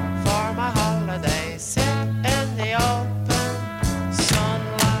Blackpool for my holiday, sit in the open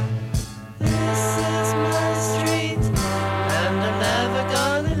sunlight. This is my street, and I'm never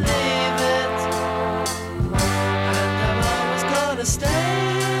gonna leave it, and I'm always gonna stay.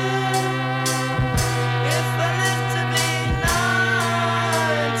 If I live to be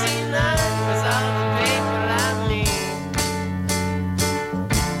 99, 'cause all the people I meet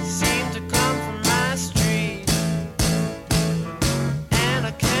seem to come from my street, and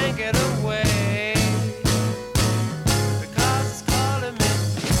I can't get away, because it's calling me.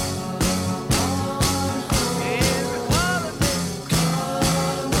 It's calling me.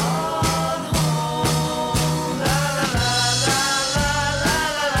 Come on home. La la la la la la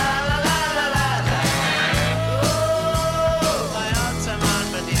la la la la la. Oh, my autumn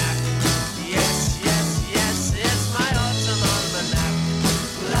almanac. Yes, yes, yes, it's my autumn almanac.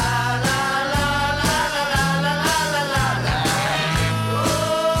 La la la la la la la la la la. Oh,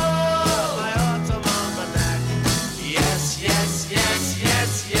 my autumn almanac. Yes, yes, yes,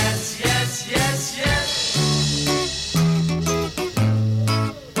 yes, yes, yes, yes, yes.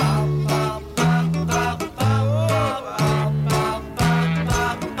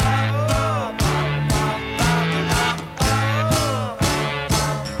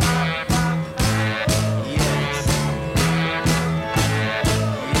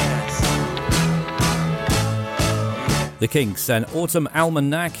 The Kinks and Autumn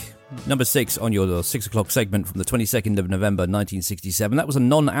Almanac, number 6 on your 6 o'clock segment from the 22nd of November 1967. That was a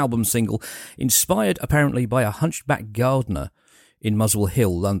non-album single, inspired apparently by a hunchback gardener in Muswell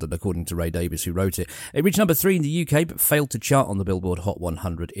Hill, London, according to Ray Davies, who wrote it. It reached number 3 in the UK, but failed to chart on the Billboard Hot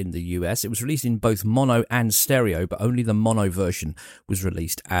 100 in the US. It was released in both mono and stereo, but only the mono version was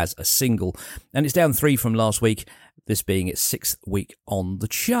released as a single. And it's down 3 from last week, this being its 6th week on the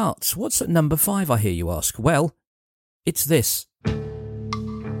charts. What's at number 5, I hear you ask? Well, it's this.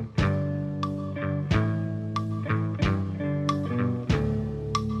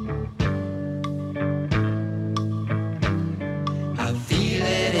 I feel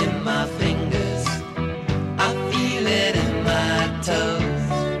it in my fingers, I feel it in my toes.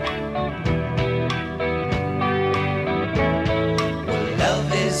 Well,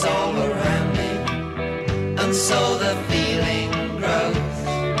 love is all around me, and so the feeling grows.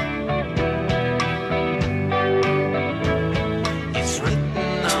 It's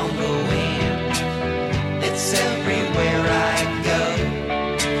written on the wind, it's everywhere I go.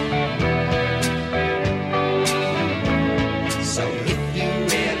 So if you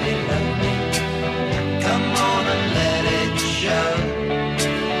really love me, come on and let it show.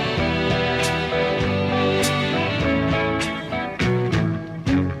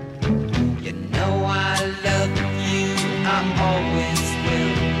 You know I love you, I always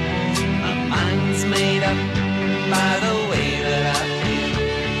will. My mind's made up by the way that I feel.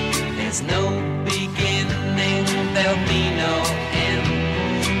 There's no beginning, there'll be no end.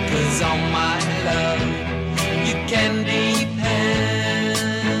 'Cause on my love you can depend.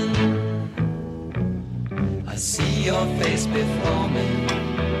 I see your face before me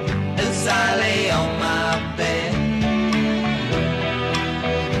as I lay on my bed.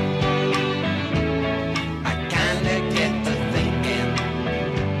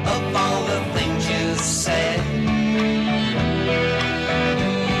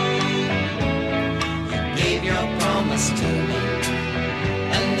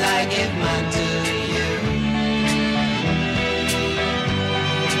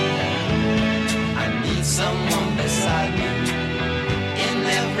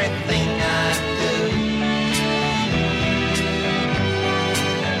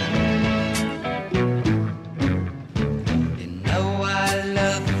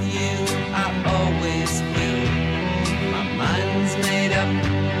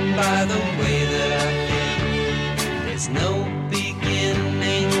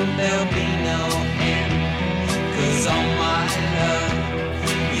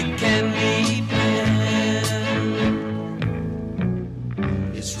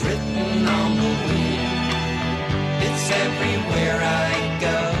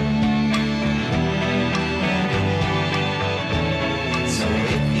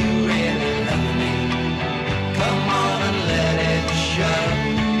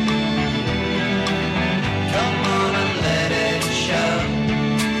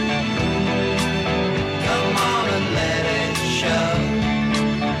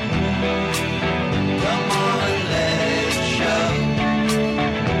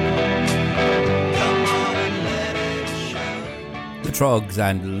 Trogs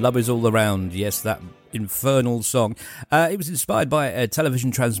and Love Is All Around. Yes, that infernal song. It was inspired by a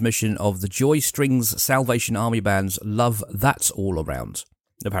television transmission of the Joy Strings Salvation Army Band's Love That's All Around.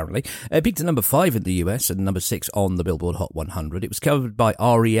 Apparently. It peaked at number 5 in the US and number 6 on the Billboard Hot 100. It was covered by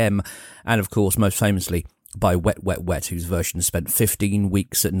R.E.M. and, of course, most famously, by Wet Wet Wet, whose version spent 15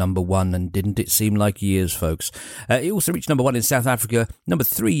 weeks at number 1, and didn't it seem like years, folks? It also reached number 1 in South Africa, number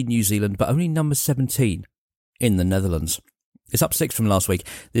 3 in New Zealand, but only number 17 in the Netherlands. It's up 6 from last week,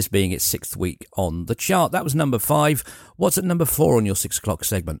 this being its 6th week on the chart. That was number 5. What's at number 4 on your 6 o'clock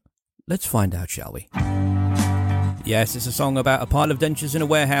segment? Let's find out, shall we? Yes, it's a song about a pile of dentures in a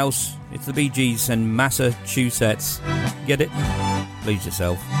warehouse. It's the Bee Gees and Massachusetts. Get it? Please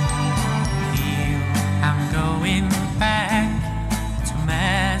yourself. I'm going back to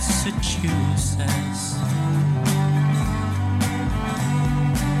Massachusetts.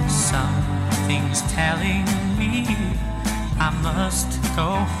 Something's telling me I must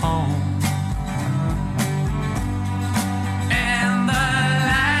go home. And the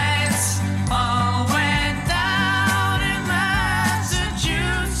lights all went down in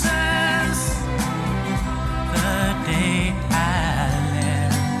Massachusetts the day I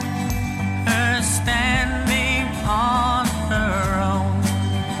left her standing on her own,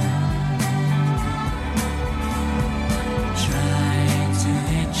 trying to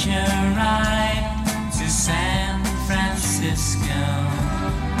hitch a ride to San Francisco.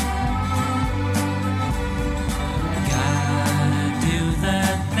 Gotta do the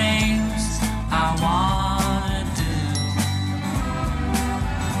things I wanna do.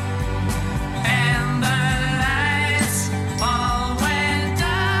 And the lights all went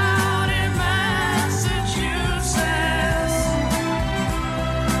down in Massachusetts.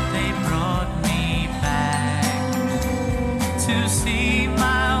 They brought me back to see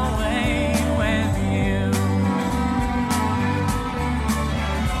my way with you.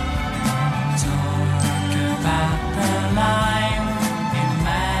 Talk about the life in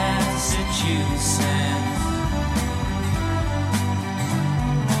Massachusetts.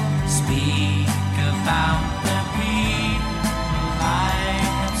 Speak about the people I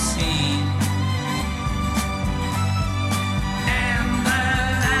have seen. And the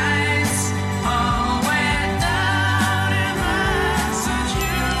lights all went down in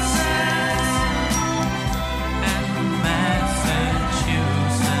Massachusetts. And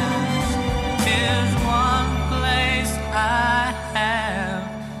Massachusetts is one place I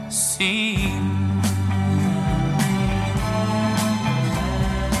have seen.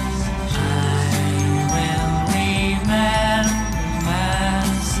 I will remember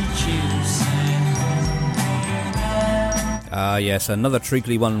Massachusetts. Ah, yes, another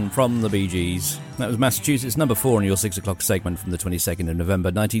treacly one from the Bee Gees. That was Massachusetts, number 4 on your 6 o'clock segment from the 22nd of November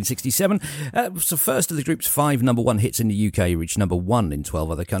 1967. It was the first of the group's 5 number 1 hits in the UK, reached number 1 in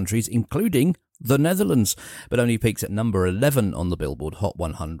 12 other countries, including the Netherlands, but only peaked at number 11 on the Billboard Hot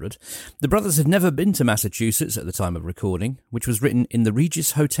 100. The brothers had never been to Massachusetts at the time of recording, which was written in the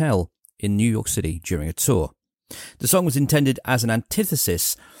Regis Hotel in New York City during a tour. The song was intended as an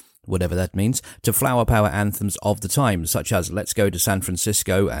antithesis, whatever that means, to flower power anthems of the time, such as Let's Go to San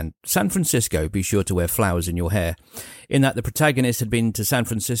Francisco and San Francisco, Be Sure to Wear Flowers in Your Hair, in that the protagonist had been to San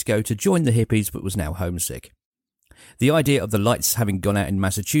Francisco to join the hippies but was now homesick. The idea of the lights having gone out in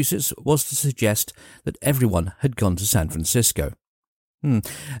Massachusetts was to suggest that everyone had gone to San Francisco.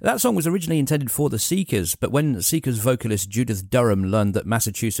 That song was originally intended for the Seekers, but when Seekers vocalist Judith Durham learned that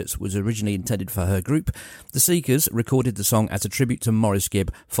Massachusetts was originally intended for her group, the Seekers recorded the song as a tribute to Maurice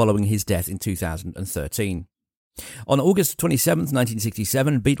Gibb following his death in 2013. On August 27,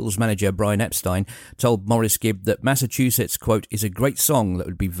 1967, Beatles manager Brian Epstein told Maurice Gibb that Massachusetts, quote, is a great song that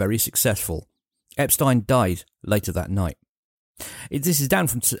would be very successful. Epstein died later that night. This is down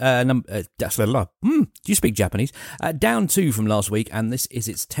from do you speak Japanese? Down 2 from last week, and this is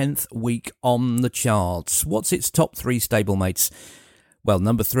its 10th week on the charts. What's its top 3 stablemates? Well,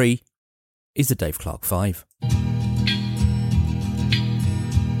 number 3 is the Dave Clark 5.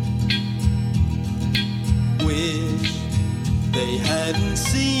 Wish they hadn't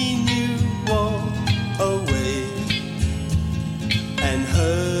seen you walk away and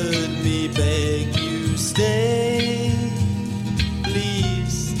heard me beg you stay.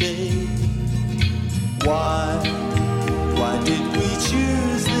 Please stay. Why did we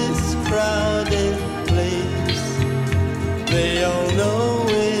choose this crowded place? They all know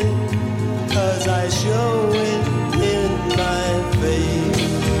it, 'cause I show it in my face.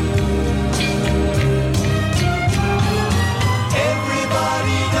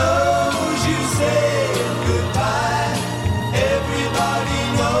 Everybody knows you said goodbye. Everybody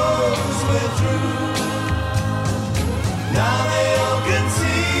knows we're through. Now they all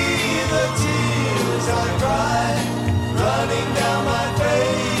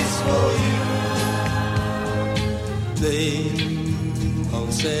They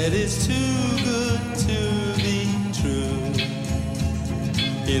all said it's too good to be true.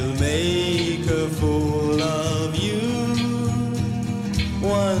 He'll make a fool of you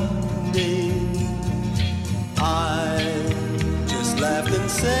one day. I just laughed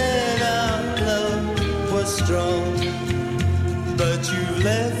and said our love was strong, but you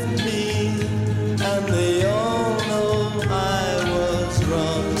left me, and they all know I was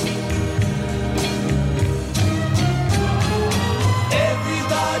wrong.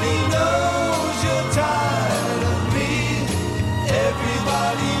 Everybody knows you're tired of me.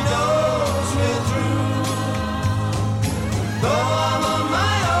 Everybody knows we're through. Though I'm on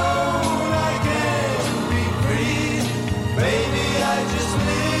my own, I can't be free. Baby, I just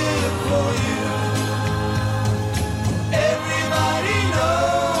live for you. Everybody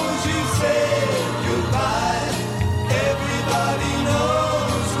knows you said goodbye. Everybody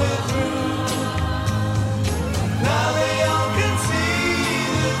knows we're through. Now they all can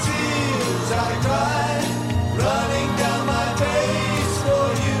see the tears I cry, running down my face for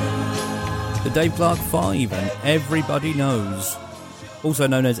you. The Dave Clark 5 and Everybody Knows. Also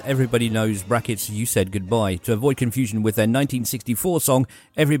known as Everybody Knows brackets You Said Goodbye, to avoid confusion with their 1964 song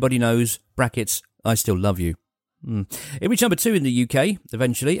Everybody Knows brackets I Still Love You. It reached number 2 in the UK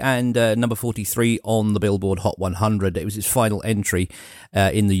eventually, and number 43 on the Billboard Hot 100. It was its final entry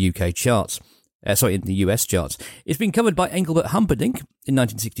in the UK charts. In the US charts. It's been covered by Engelbert Humperdinck in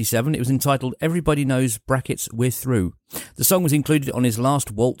 1967. It was entitled Everybody Knows brackets We're Through. The song was included on his Last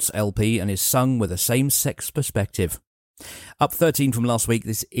Waltz LP and is sung with a same-sex perspective. Up 13 from last week,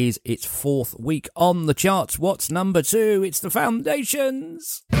 this is its 4th week on the charts. What's number 2? It's the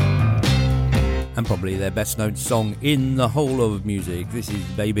Foundations! And probably their best-known song in the whole of music. This is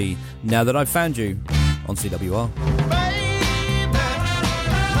Baby, Now That I've Found You on CWR.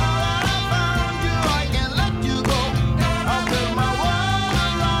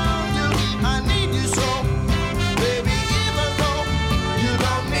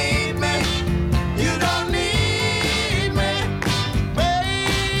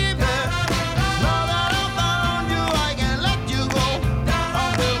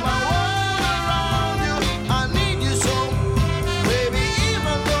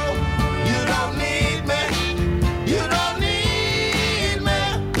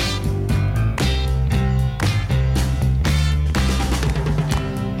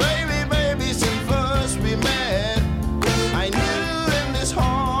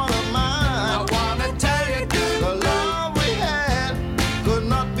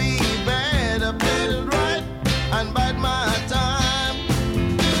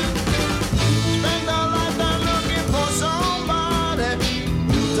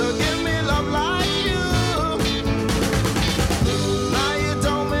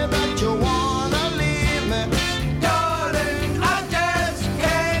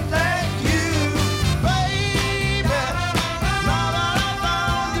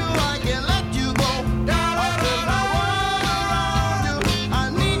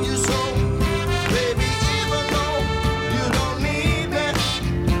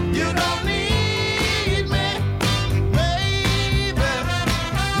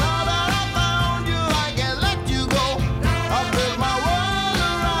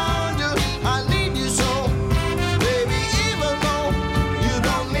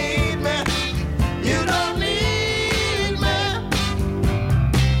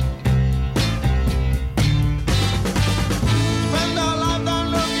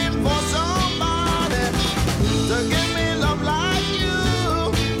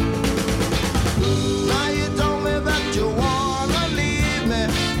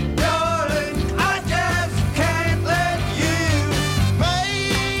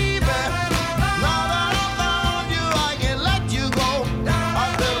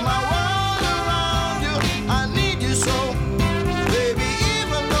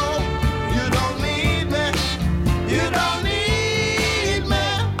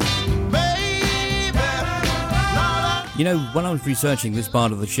 You know, when I was researching this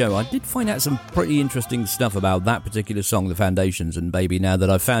part of the show, I did find out some pretty interesting stuff about that particular song, The Foundations, and Baby, Now That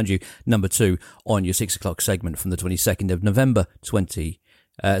I've Found You, number 2 on your 6 o'clock segment from the 22nd of November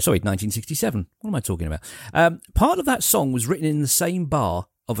 1967. What am I talking about? Part of that song was written in the same bar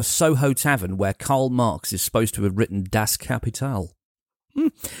of a Soho tavern where Karl Marx is supposed to have written Das Kapital.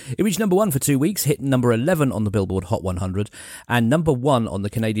 It reached number 1 for 2 weeks, hit number 11 on the Billboard Hot 100, and number 1 on the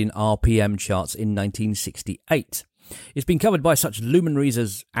Canadian RPM charts in 1968. It's been covered by such luminaries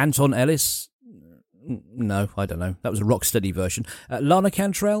as Anton Ellis. No, I don't know. That was a Rocksteady version. Lana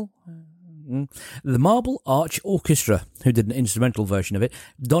Cantrell. The Marble Arch Orchestra, who did an instrumental version of it.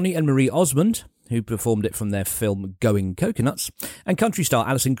 Donny and Marie Osmond, who performed it from their film Going Coconuts, and country star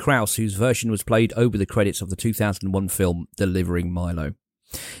Alison Krauss, whose version was played over the credits of the 2001 film Delivering Milo.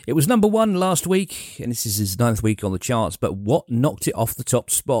 It was number 1 last week, and this is his 9th week on the charts, but what knocked it off the top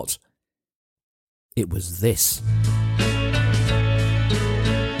spot? It was this.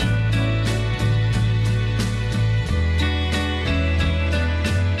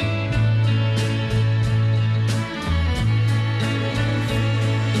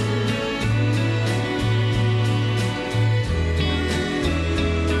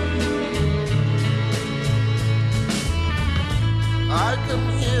 I can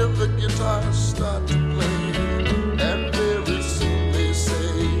hear the guitar start to play, and very soon they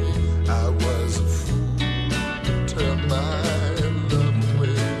say I was a fool to turn my love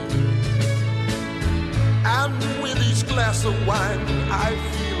away. And with each glass of wine I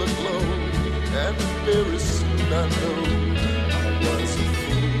feel a glow, and very soon I know I was a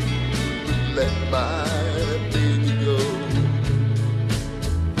fool to let my baby go.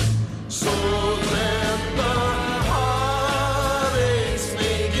 So let the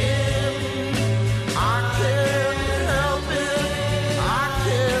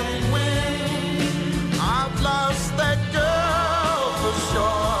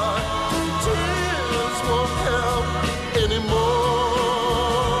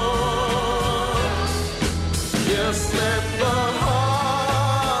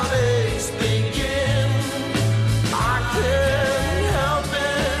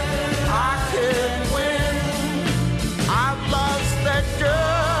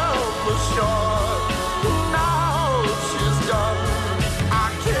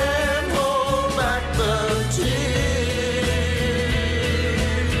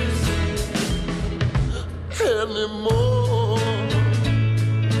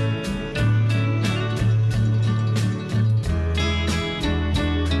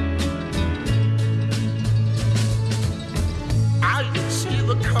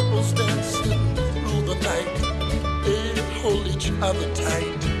other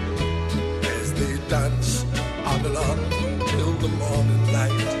tight as they dance on and on till the morning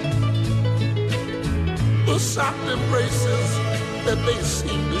light. The soft embraces that they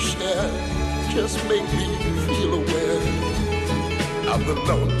seem to share just make me feel aware of the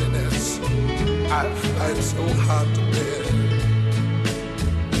loneliness I find so hard to bear.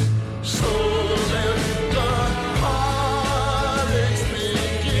 So let the heartaches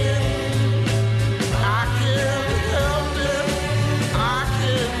begin. I can't help it. I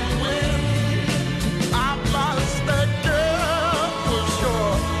can win. I've lost that girl for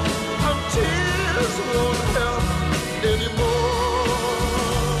sure. Her tears won't help anymore.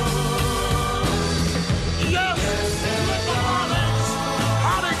 Yes, let the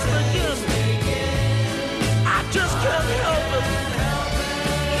heartaches begin. I just can't help it.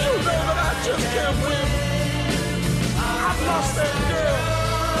 You know that I just can't win. I've lost that girl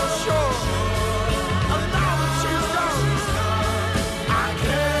for sure. And now that she's gone, I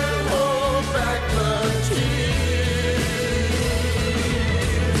can't hold back the tears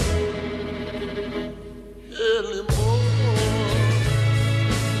anymore.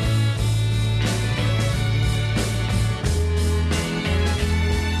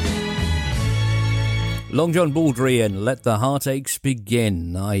 Long John Baldry and Let the Heartaches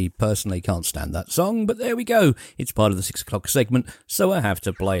Begin. I personally can't stand that song, but there we go. It's part of the 6 o'clock segment, so I have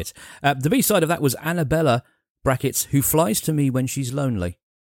to play it. The B-side of that was Annabella, brackets, Who Flies to Me When She's Lonely.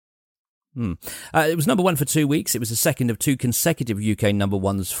 It was number 1 for 2 weeks. It was the second of 2 consecutive UK number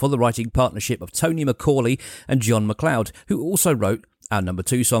 1s for the writing partnership of Tony McCauley and John McLeod, who also wrote our number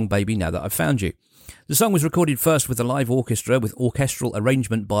 2 song, Baby Now That I've Found You. The song was recorded first with a live orchestra with orchestral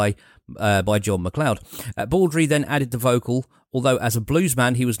arrangement by John McLeod. Baldry then added the vocal, although as a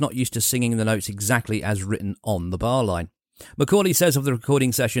bluesman he was not used to singing the notes exactly as written on the bar line. McCauley says of the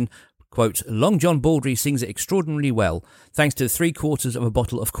recording session, quote, Long John Baldry sings it extraordinarily well, thanks to 3/4 of a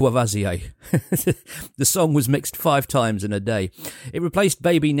bottle of Courvoisier. The song was mixed 5 times in a day. It replaced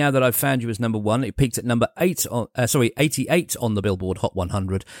Baby Now That I've Found You as number 1. It peaked at number 88 on the Billboard Hot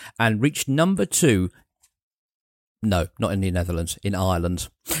 100 and reached number 2. No, not in the Netherlands, in Ireland.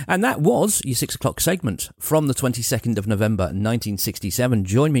 And that was your 6 o'clock segment from the 22nd of November 1967.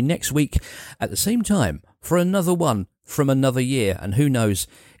 Join me next week at the same time for another one from another year, and who knows,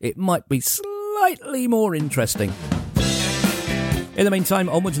 it might be slightly more interesting. In the meantime,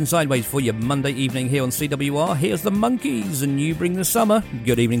 onwards and sideways for your Monday evening here on CWR. Here's the Monkees, and you bring the summer.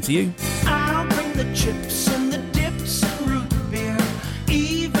 Good evening to you. I'll bring the chips and the dips and root beer,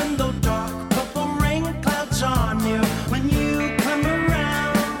 even though dark purple rain clouds are near. When you come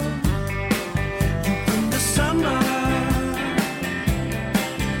around, you bring the summer.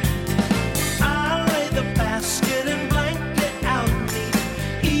 I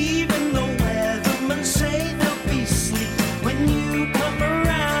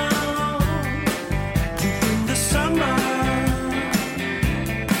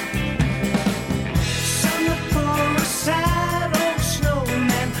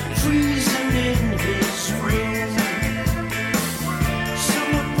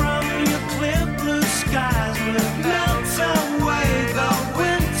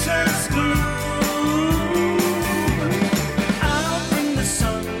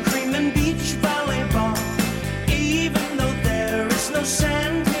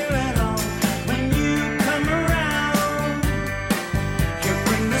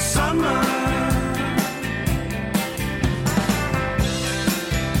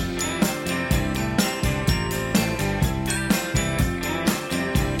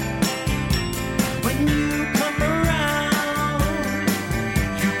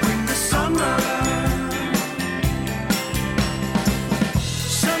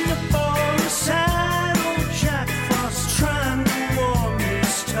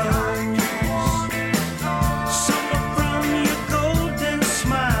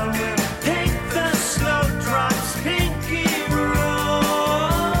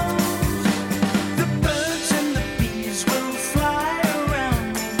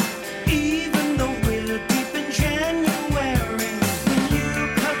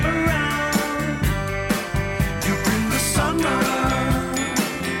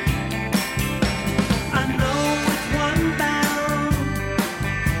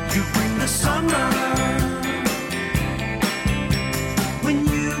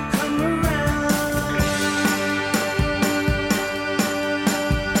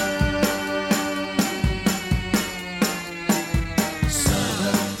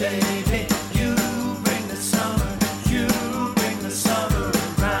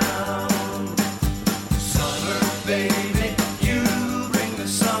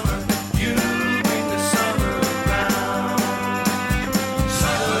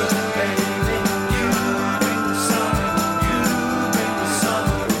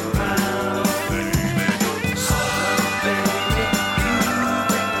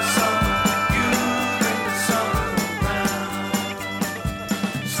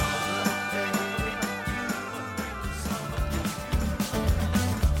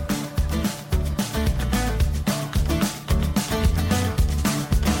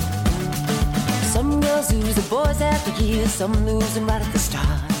lose the boys after years, some lose them right at the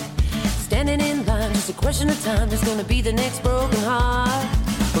start. Standing in line, just a question of time, who's gonna be the next broken heart?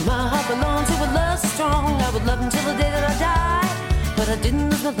 But my heart belongs to a love so strong, I would love him till the day that I die. But I didn't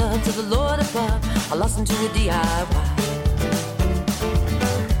lose my love to the Lord above, I lost him to a DIY.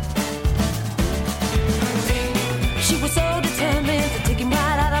 She was so determined to take him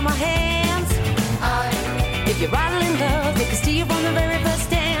right out of my hands. If you're idle in love, they can steal from the very first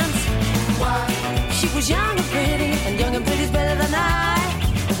dance. She was young and pretty, and young and pretty's better than I.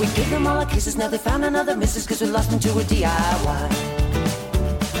 And we gave them all our kisses, now they found another missus, cause we lost them to a DIY.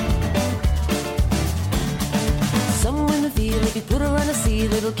 Somewhere in the field, if you put her on a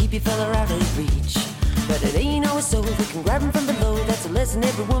seal, it'll keep your fella out of reach. But it ain't always so, if you can grab him from below, that's a lesson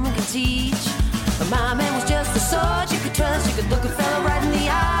every woman can teach. But my man was just a sword you could trust, you could look a fella right in the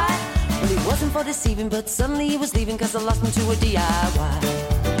eye. Well, he wasn't for deceiving, but suddenly he was leaving, cause I lost him to a DIY.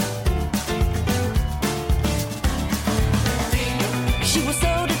 She was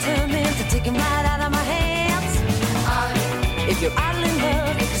so determined to take him right out of my hands. If you're idle in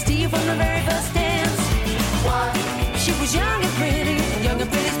love, you can steal from the very first dance. She was young and pretty, and young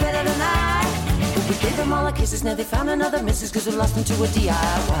and pretty's better than I. But we gave them all our kisses, now they found another missus, cause we lost them to a DIY.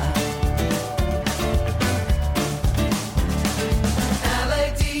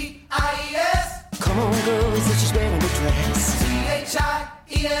 L-A-D-I-E-S. Come on, girls, that she's wearing a dress.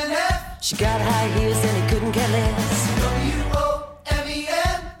 T-H-I-E-N-F. She got high heels and he couldn't care less.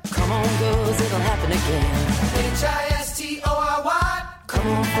 W-O-M-E-N. Come on, girls, it'll happen again. H-I-S-T-O-R-Y. Come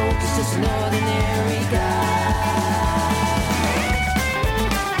on, folks, it's just an ordinary guy.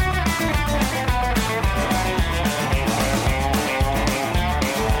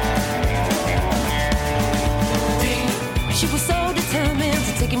 She was so determined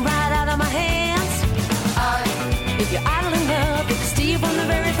to take him right out of my hands. If you're idle in love, you can steal from the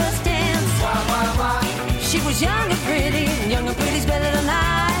very first dance. She was young and pretty, and young and pretty's better than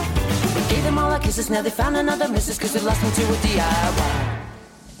I. We gave them all our kisses, now they found another missus, cause we lost them to a DIY.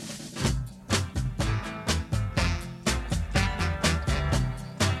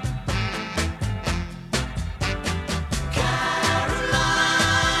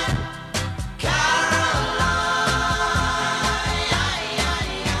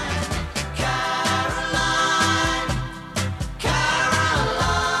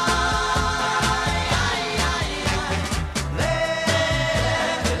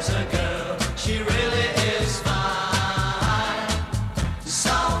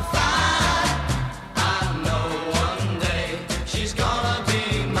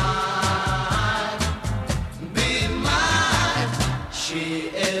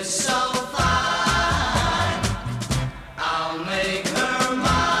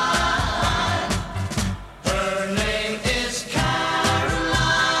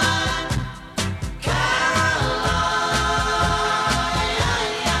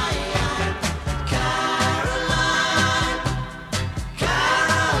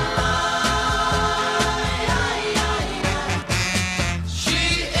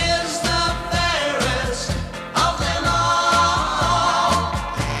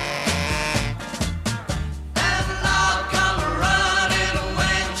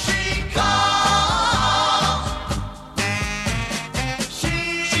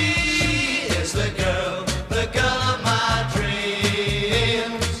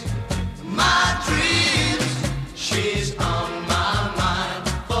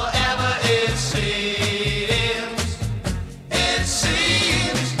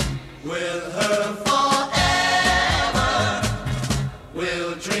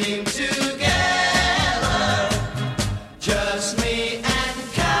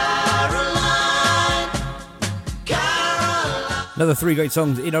 Another three great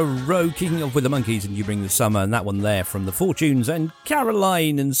songs in a row, kicking off with the Monkees and You Bring the Summer, and that one there from the Fortunes and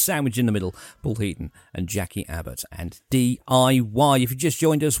Caroline, and sandwich in the middle, Paul Heaton and Jackie Abbott and DIY. If you just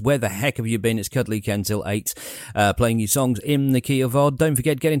joined us, where the heck have you been? It's Cuddly Ken till 8, playing you songs in the key of odd. Don't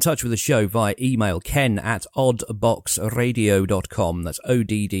forget, get in touch with the show via email, ken@oddboxradio.com. That's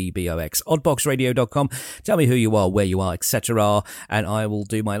ODDBOX, oddboxradio.com. Tell me who you are, where you are, etc. And I will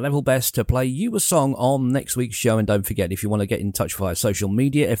do my level best to play you a song on next week's show. And don't forget, if you want to get in touch via social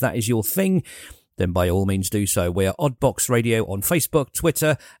media, if that is your thing, then by all means do so. We are Oddbox Radio on Facebook,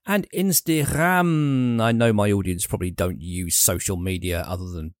 Twitter and Instagram. I know my audience probably don't use social media other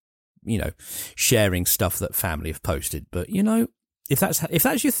than, sharing stuff that family have posted. But, if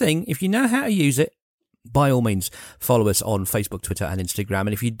that's your thing, if you know how to use it, by all means, follow us on Facebook, Twitter and Instagram.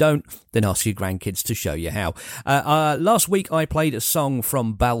 And if you don't, then ask your grandkids to show you how. Last week I played a song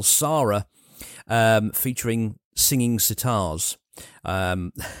from Balsara featuring singing sitars.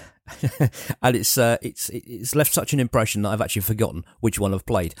 And it's left such an impression that I've actually forgotten which one I've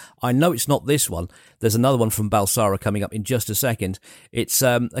played. I know it's not this one. There's another one from Balsara coming up in just a second. It's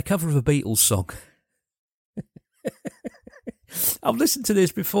a cover of a Beatles song. I've listened to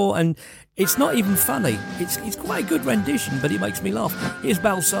this before and it's not even funny. It's quite a good rendition, but it makes me laugh. Here's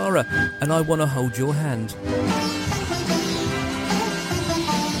Balsara and I Want to Hold Your Hand.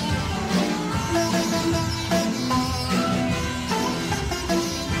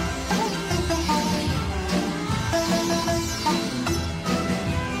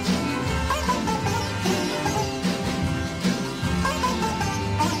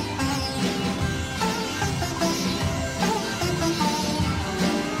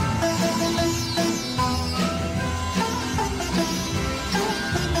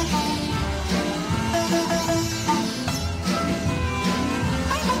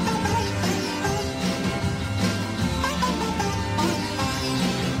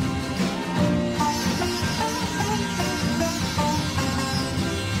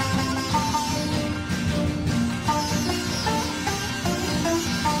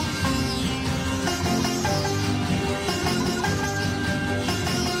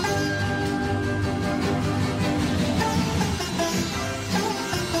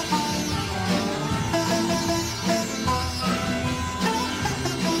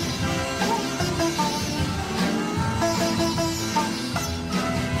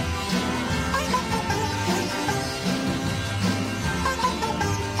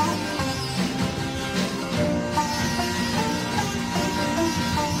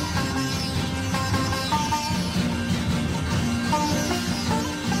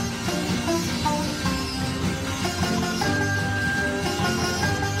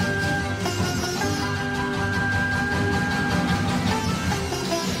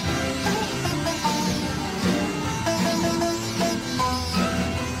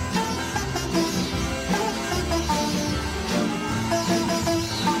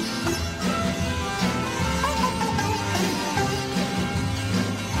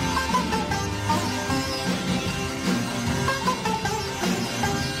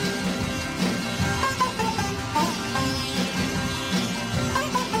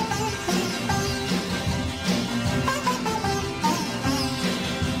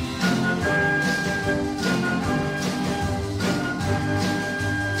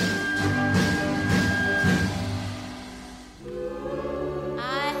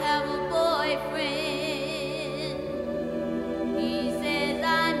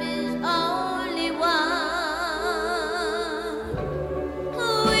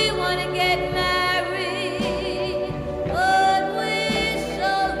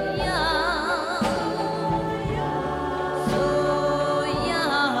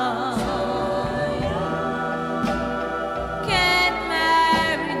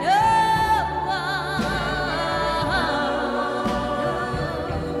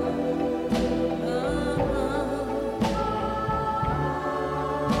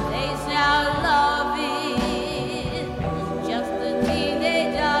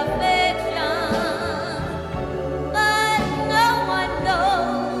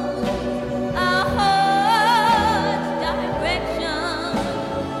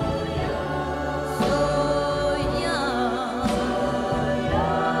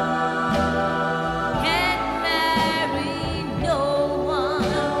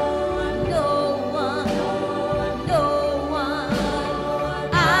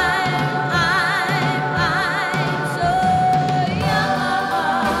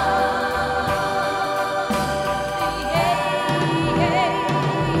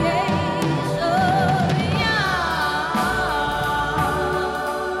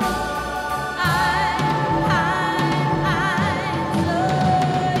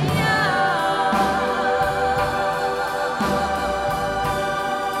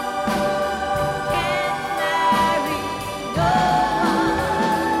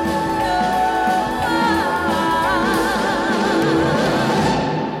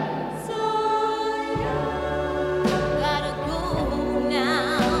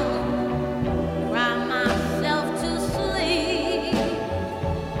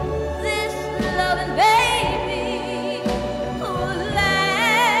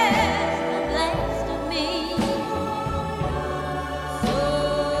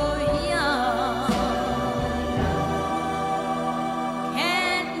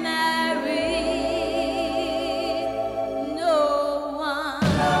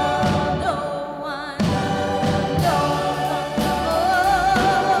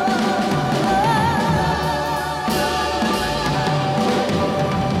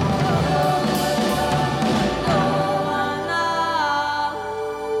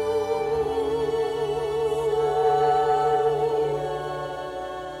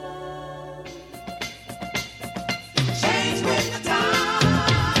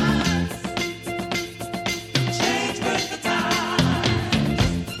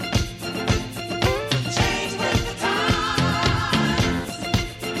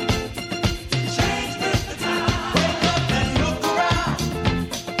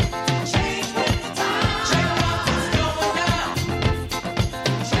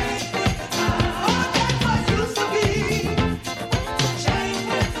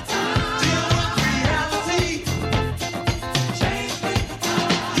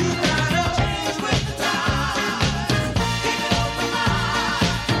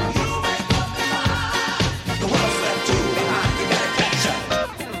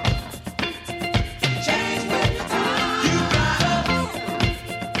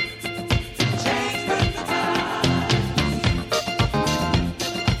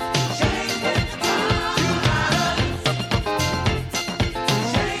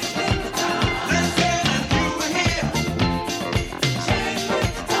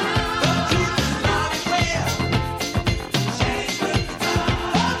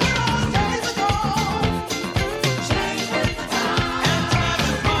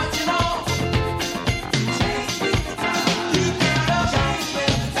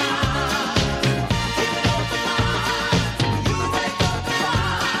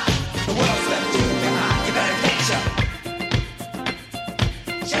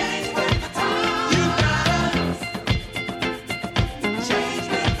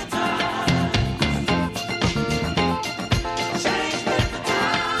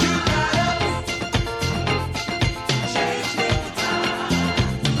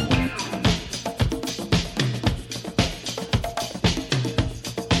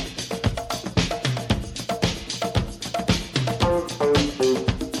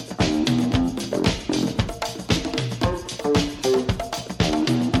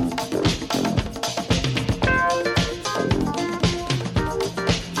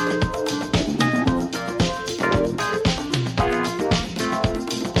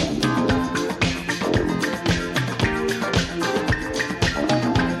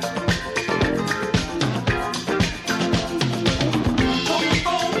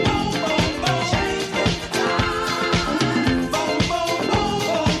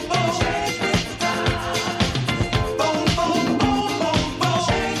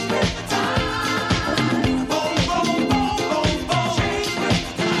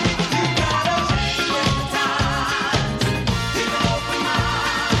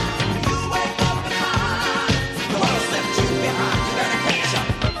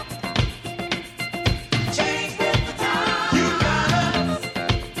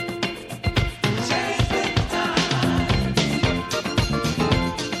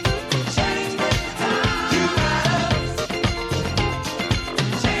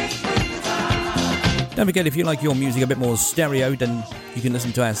 Don't forget, if you like your music a bit more stereo, then you can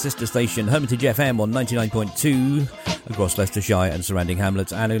listen to our sister station, Hermitage FM, on 99.2 across Leicestershire and surrounding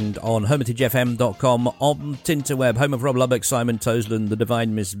hamlets, and on hermitagefm.com, on Tinterweb, home of Rob Lubbock, Simon Tosland, the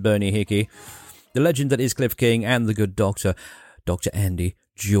divine Miss Bernie Hickey, the legend that is Cliff King, and the good doctor, Dr. Andy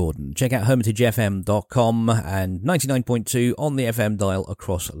Jordan. Check out hermitagefm.com and 99.2 on the FM dial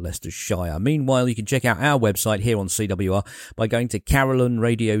across Leicestershire. Meanwhile, you can check out our website here on CWR by going to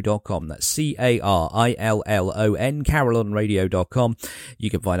carillonradio.com. That's CARILLON, carillonradio.com. You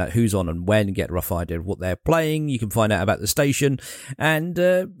can find out who's on and when, get a rough idea of what they're playing. You can find out about the station and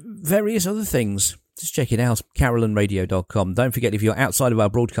various other things. Just check it out, carillonradio.com. Don't forget, if you're outside of our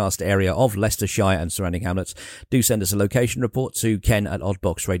broadcast area of Leicestershire and surrounding hamlets, do send us a location report to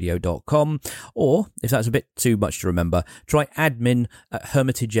ken@oddboxradio.com. Or, if that's a bit too much to remember, try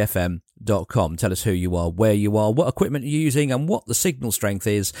admin@hermitagefm.com. Tell us who you are, where you are, what equipment you're using, and what the signal strength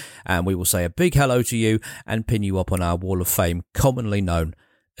is, and we will say a big hello to you and pin you up on our wall of fame, commonly known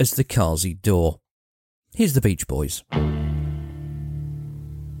as the Carsey Door. Here's the Beach Boys.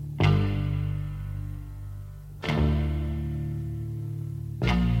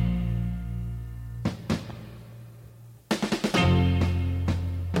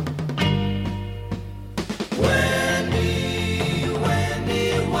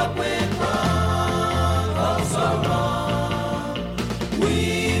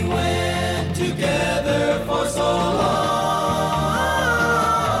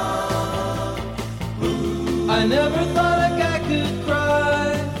 I never thought a guy could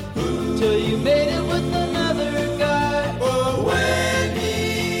cry till you made it with another guy. Oh, when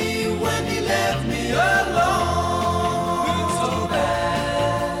he left me alone, it's so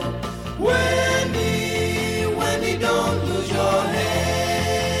bad. When he don't lose your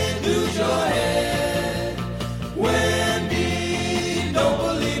head, When he don't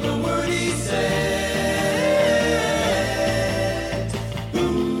believe a word he said.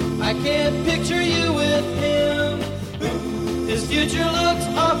 I can't picture you with him. His future looks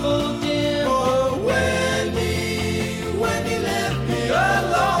awful dim. Oh, when he left me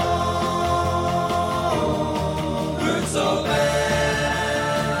alone, hurt so bad.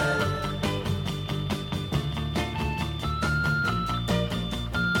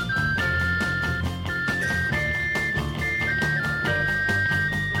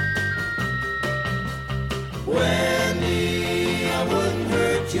 Wendy, I wouldn't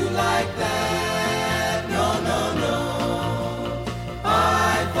hurt you like that. No, no, no.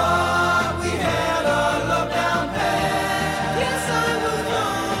 I thought we had our love down pat. Yes, I would.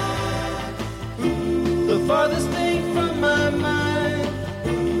 The farthest thing from my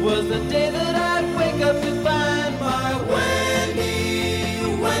mind was the day that I'd wake up to find my Wendy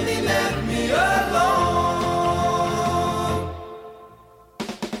left me alone.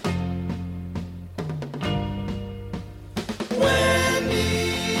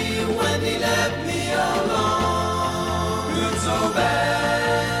 Wendy left me alone. Hurt so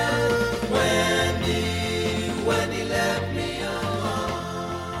bad. Wendy left me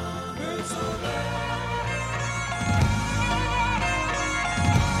alone. Hurt so bad.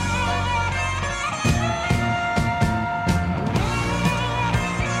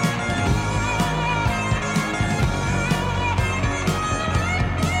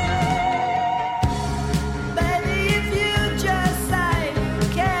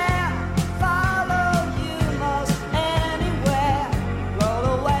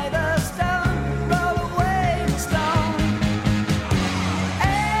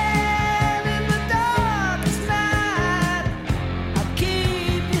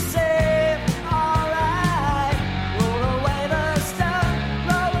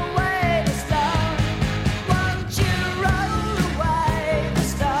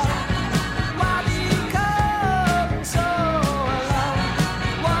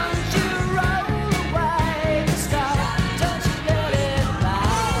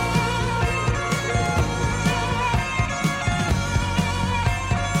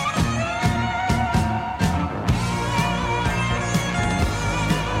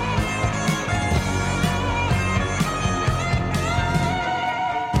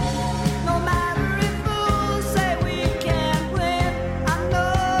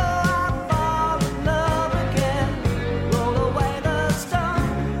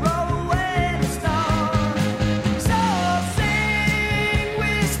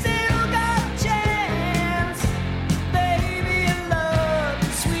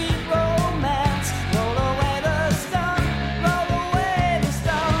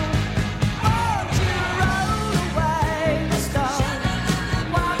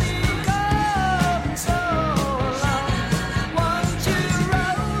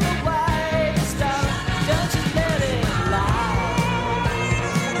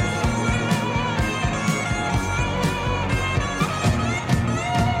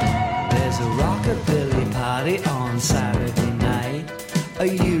 party on Saturday night. Are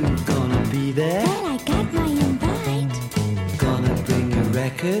you gonna be there? Well, I got my invite. Gonna bring your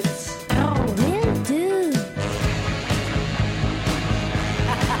records? Oh, will do.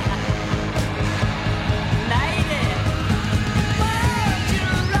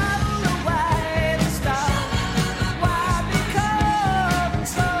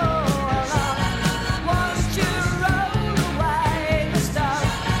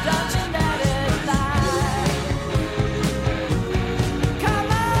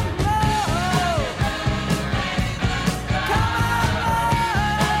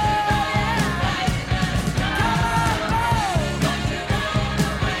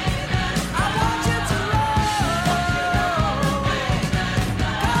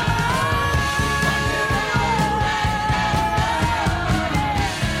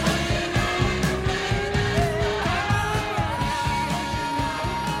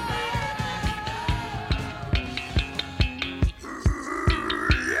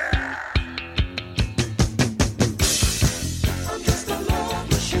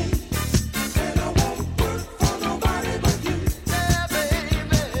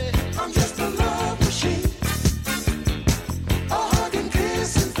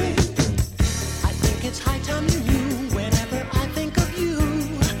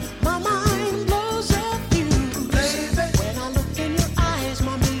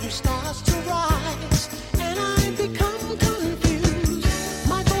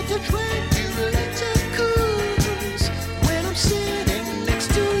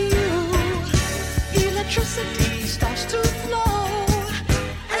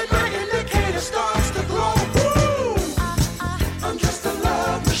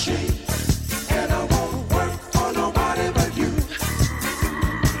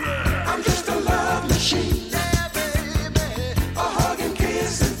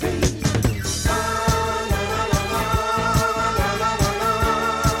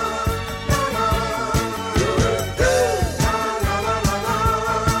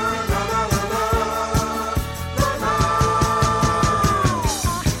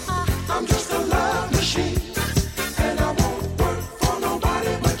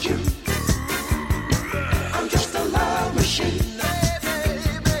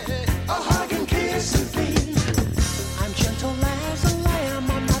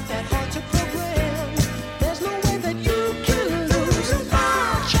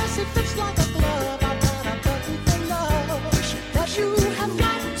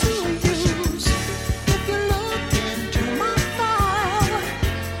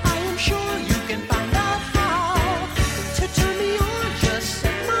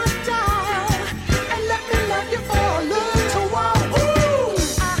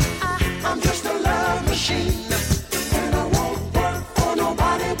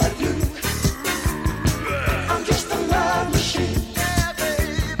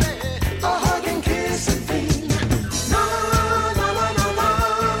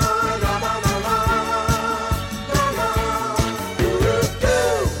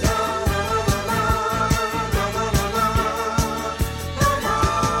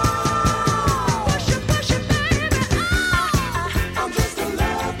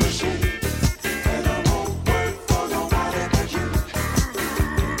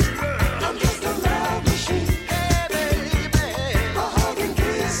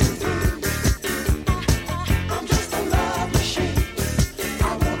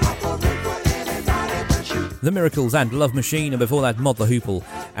 The Miracles and Love Machine, and before that Mod the Hoople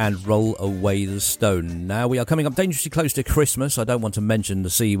and Roll Away the Stone. Now we are coming up dangerously close to Christmas. I don't want to mention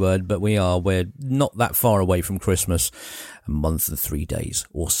the C word, but we're not that far away from Christmas. A month and 3 days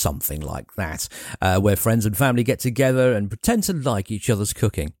or something like that, where friends and family get together and pretend to like each other's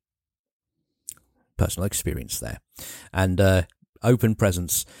cooking. Personal experience there. And open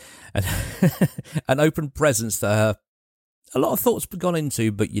presents. And an open presents that a lot of thought's gone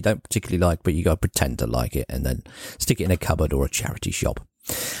into, but you don't particularly like, but you got to pretend to like it and then stick it in a cupboard or a charity shop.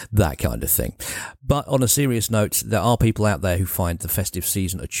 That kind of thing. But on a serious note, there are people out there who find the festive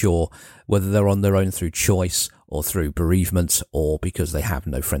season a chore, whether they're on their own through choice or through bereavement or because they have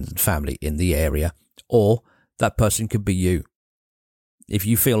no friends and family in the area, or that person could be you. If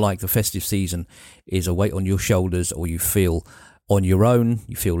you feel like the festive season is a weight on your shoulders, or you feel on your own,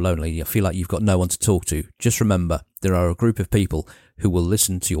 you feel lonely, you feel like you've got no one to talk to, just remember there are a group of people who will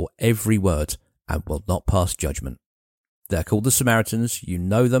listen to your every word and will not pass judgment. They're called the Samaritans. You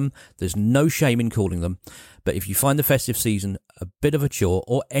know them. There's no shame in calling them. But if you find the festive season a bit of a chore,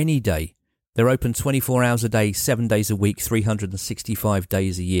 or any day, they're open 24 hours a day, 7 days a week, 365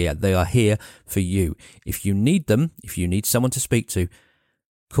 days a year. They are here for you. If you need them, if you need someone to speak to,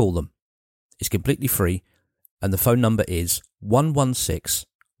 call them. It's completely free. and the phone number is 116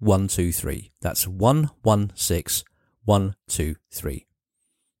 123. That's 116 123.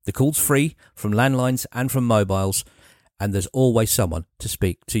 The call's free from landlines and from mobiles, and there's always someone to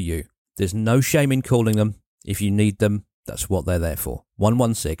speak to you. There's no shame in calling them. If you need them, that's what they're there for.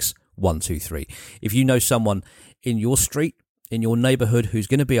 116 123. If you know someone in your street, in your neighbourhood who's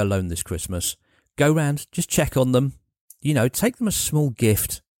going to be alone this Christmas, go round, just check on them. You know, take them a small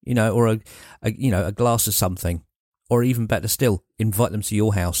gift, you know, or a glass of something, or even better still, invite them to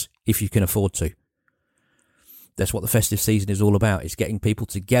your house if you can afford to. That's what the festive season is all about. It's getting people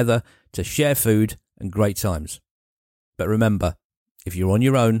together to share food and great times. But remember, if you're on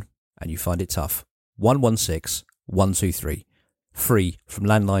your own and you find it tough, 116 123. Free from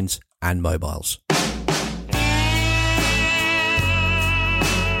landlines and mobiles.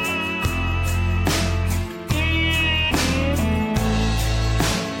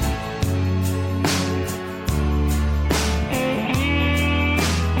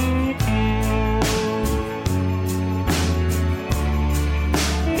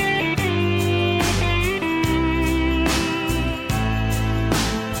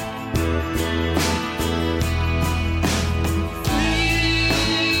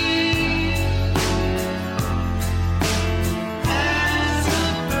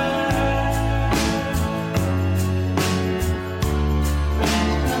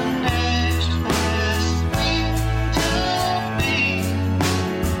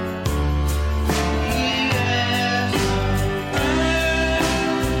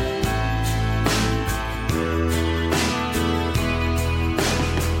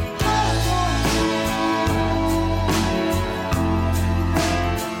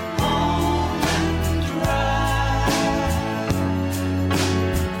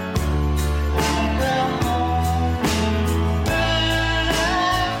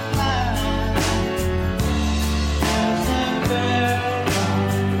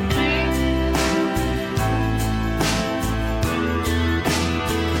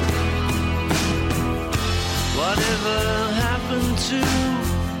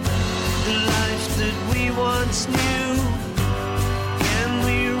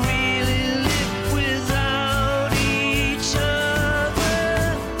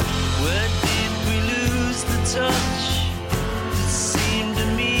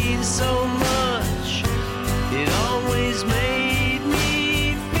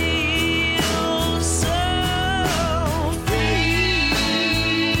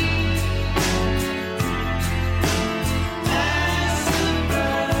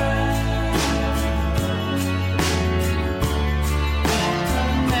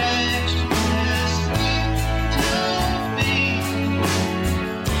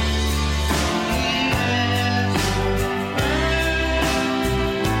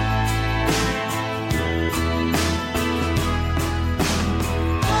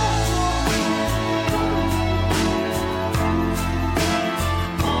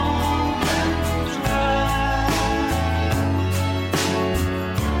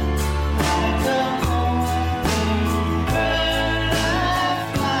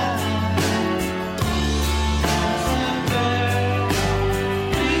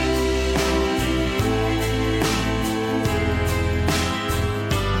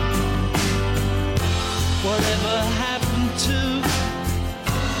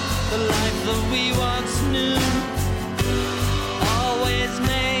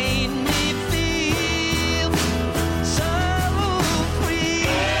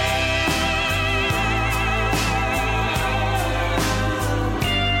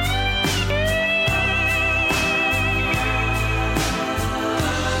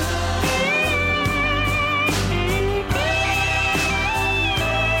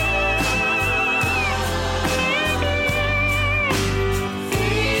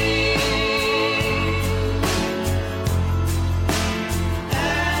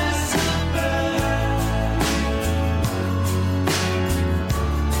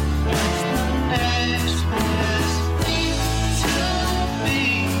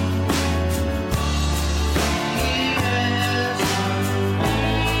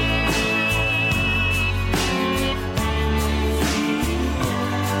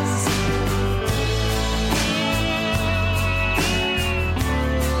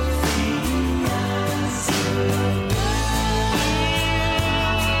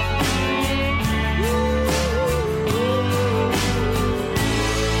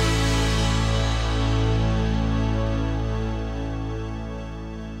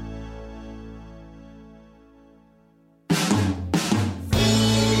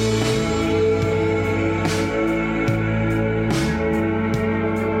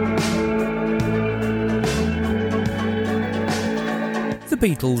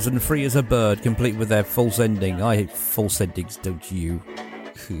 Beatles and Free as a Bird, complete with their false ending. I hate false endings, don't you?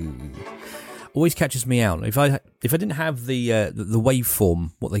 Always catches me out. If I didn't have the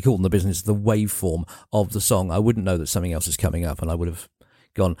waveform, what they call in the business, the waveform of the song, I wouldn't know that something else is coming up, and I would have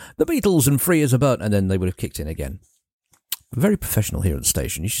gone, the Beatles and Free as a Bird, and then they would have kicked in again. Very professional here at the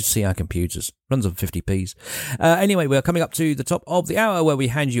station. You should see our computers. Runs on 50p's. Anyway, we're coming up to the top of the hour where we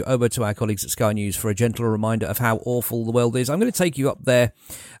hand you over to our colleagues at Sky News for a gentle reminder of how awful the world is. I'm going to take you up there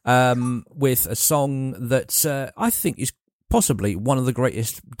with a song that I think is possibly one of the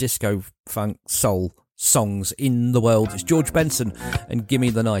greatest disco, funk, soul songs in the world. It's George Benson and Gimme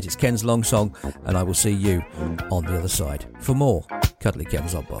the Night. It's Ken's long song, and I will see you on the other side for more Cuddly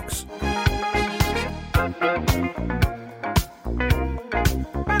Ken's Odd Box.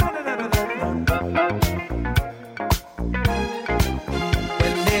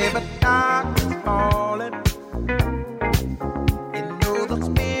 Whenever dark is falling, you know the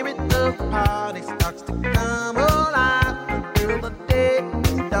spirit of the party starts to come alive until the day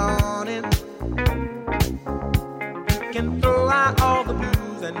is dawning. You can throw out all the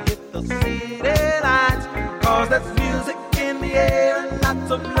blues and hit the city lights, 'cause there's music in the air and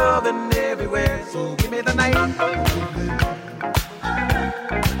lots of loving everywhere. So give me the night.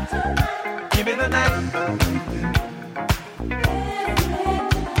 Give me the night.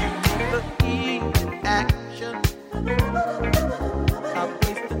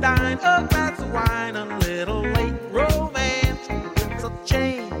 Dine, a glass of wine, a little late romance. It's a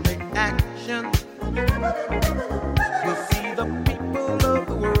chain reaction. You'll see the people of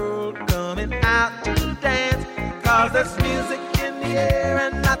the world coming out to dance, 'cause there's music in the air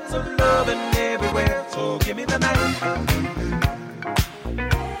and lots of loving everywhere. So give me the night.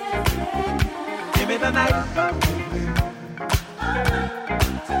 Give me the night.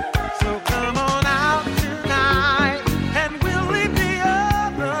 So come on out tonight, and we'll leave the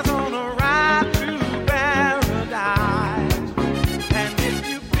others on a ride through paradise. And if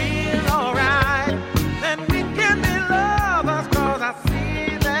you feel alright, then we can be lovers, 'cause I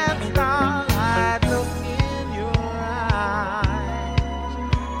see that starlight look in your eyes.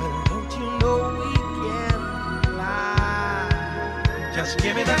 But don't you know we can fly? Just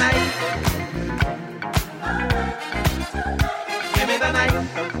give me the night. Give me the night.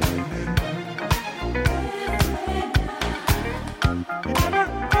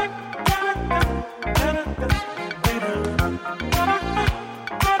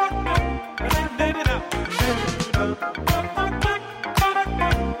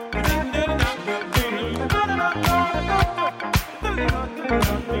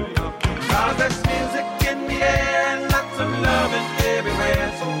 Cause there's music in the air and lots of loving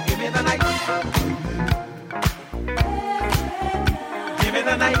everywhere. So give me the night. Give me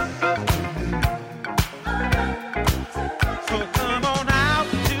the night. So come on out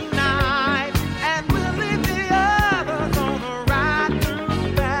tonight, and we'll leave the others on a ride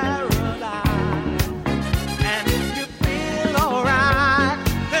through paradise. And if you feel alright,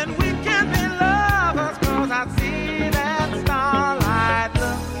 then we can be lovers, 'cause I see that starlight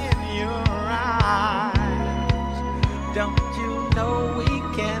look in your eyes. Don't you know we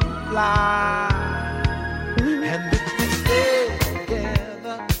can fly? And if we stay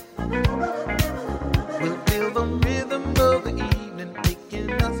together, we'll feel the rhythm of the evening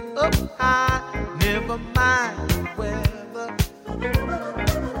taking us up high. Never mind the weather,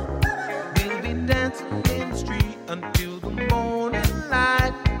 we'll be dancing in the street until the morning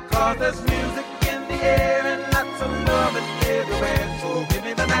light. 'Cause there's music in the air and lots of loving everywhere. So give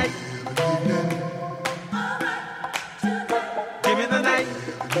me the night. Give me the night.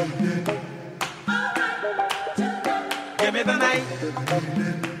 Give me the night.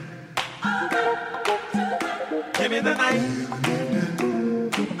 Give me the night.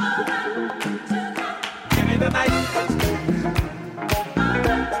 Give me the night.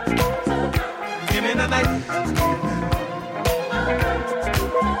 Give me the night.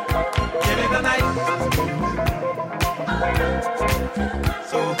 Give me the night.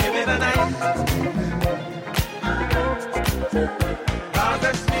 So give me the night. 'Cause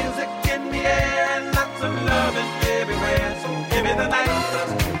there's music in the air and lots of loving everywhere. So give me the night.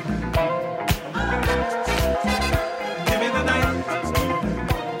 Give me the night.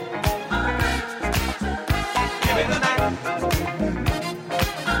 Give me the night.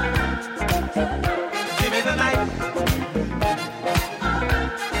 Give me the night.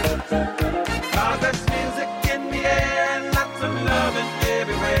 'Cause there's music in the air and lots of loving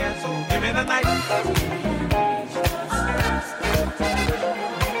everywhere. So give me the night.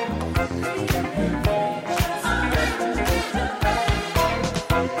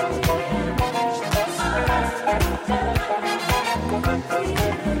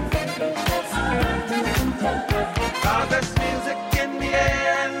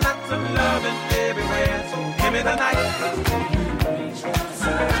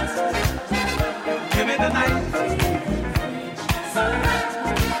 Give me the night.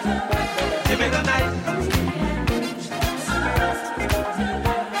 Give me the night.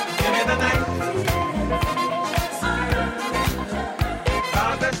 Give me the night.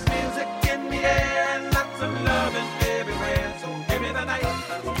 Oh, there's music in the air and lots of loving everywhere. So give me the night.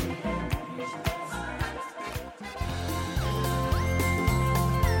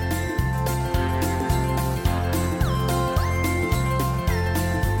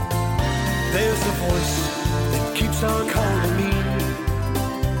 There's a voice that keeps on calling me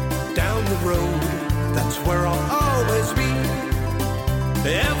down the road. That's where I'll always be.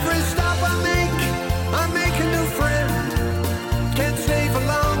 Every stop I make a new friend. Can't stay for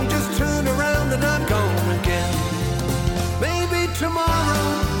long, just turn around and I'm gone again. Maybe tomorrow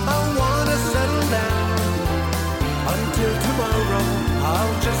I'll wanna settle down. Until tomorrow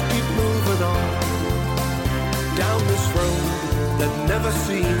I'll just keep moving on down this road that never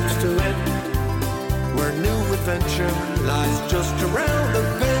seems to end, where new adventure lies just around the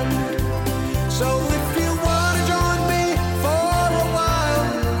bend. So if you wanna join me for a while,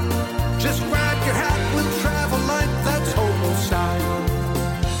 just grab your hat, we'll travel like that's hobo style.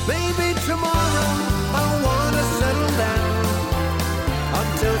 Maybe tomorrow I'll wanna settle down.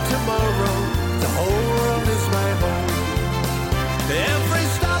 Until tomorrow, the whole world is my home. Every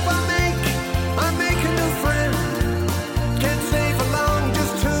stop I make a new friend. Can't stay for long,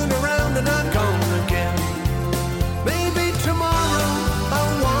 just turn around and I'm gone again. Maybe tomorrow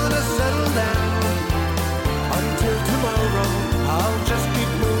I'll wanna settle down. Until tomorrow, I'll just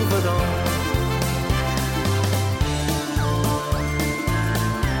keep moving on.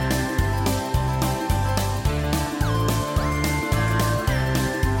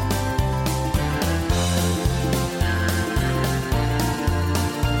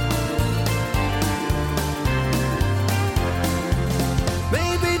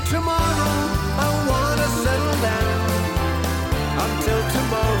 Maybe tomorrow I'll wanna settle down. Until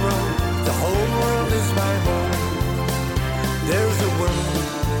tomorrow, the whole world is my home. There's a world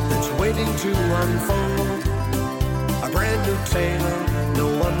that's waiting to unfold, a brand new tale no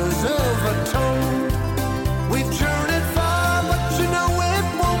one has ever told. We've journeyed far, but you know it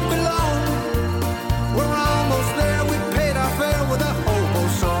won't be long. We're almost there, we paid our fare with a hobo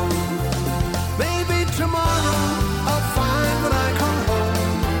song. Maybe tomorrow I'll find when I come home.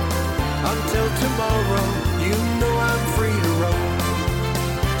 Until tomorrow, you know I'm free to roam.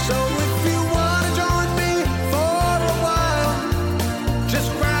 So if you wanna join me for a while, just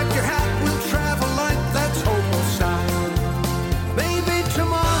grab your hat, we'll travel like that's hobo style. Maybe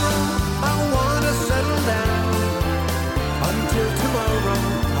tomorrow I'll wanna settle down. Until tomorrow,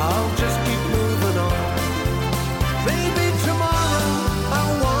 I'll just keep moving on. Maybe tomorrow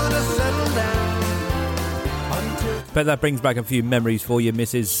I'll wanna settle down. Bet that brings back a few memories for you,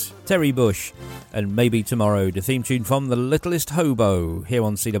 Mrs. Terry Bush. And maybe tomorrow, the theme tune from The Littlest Hobo, here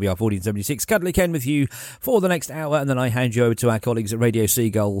on CWR 1476. Cuddly Ken with you for the next hour, and then I hand you over to our colleagues at Radio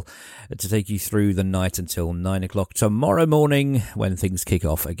Seagull to take you through the night until 9 o'clock tomorrow morning, when things kick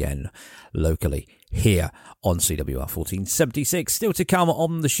off again locally here on CWR 1476. Still to come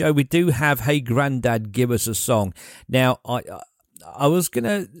on the show, we do have Hey Grandad, Give Us a Song. Now, I was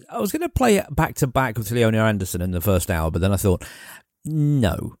gonna play it back to back with Leona Anderson in the first hour, but then I thought,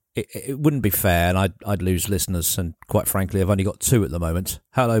 no, it wouldn't be fair, and I'd lose listeners. And quite frankly, I've only got two at the moment.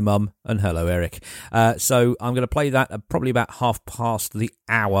 Hello, Mum, and hello, Eric. So I'm going to play that at probably about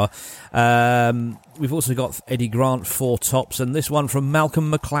 1:30. We've also got Eddie Grant, Four Tops, and this one from Malcolm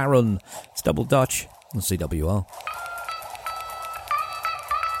McLaren. It's Double Dutch on CWR.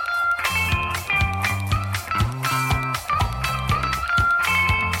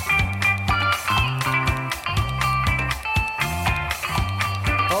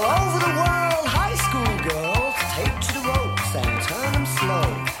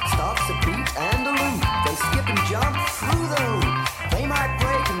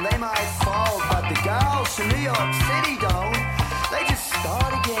 New York City don't. They just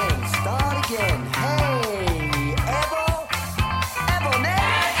start again. Hey,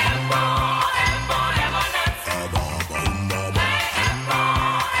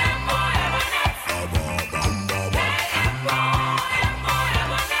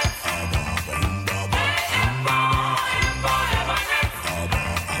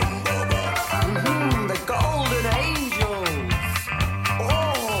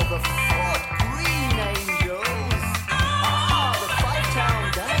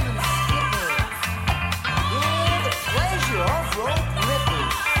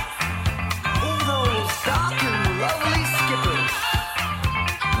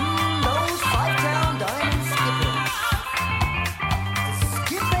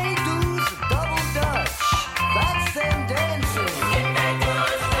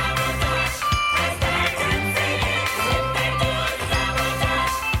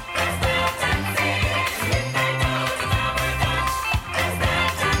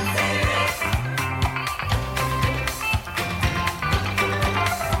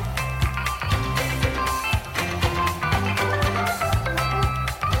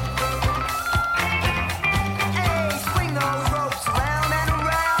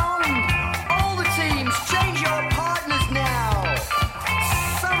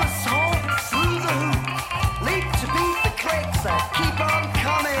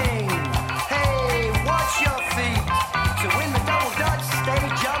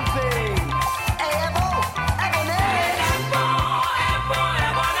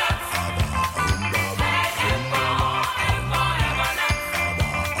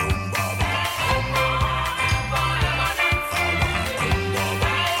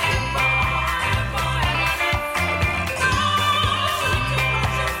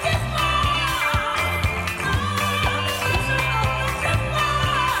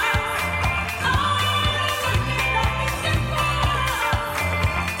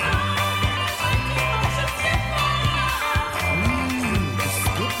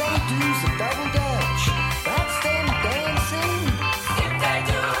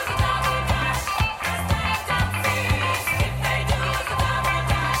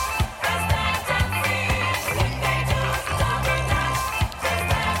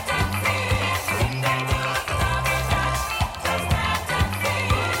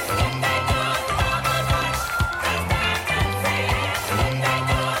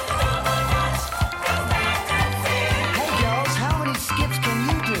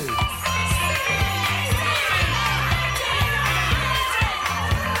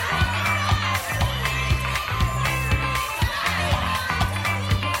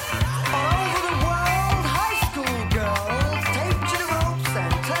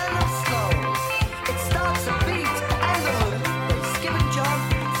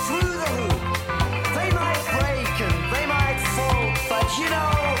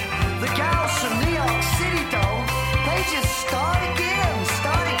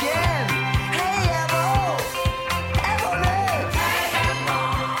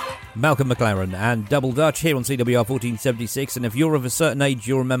 Malcolm McLaren and Double Dutch here on CWR 1476. And if you're of a certain age,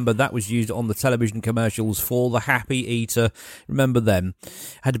 you'll remember that was used on the television commercials for the Happy Eater. Remember them?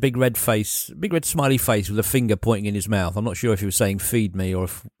 Had a big red face, big red smiley face with a finger pointing in his mouth. I'm not sure if he was saying feed me or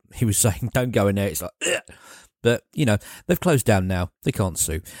if he was saying don't go in there. It's like, ugh. But, you know, they've closed down now. They can't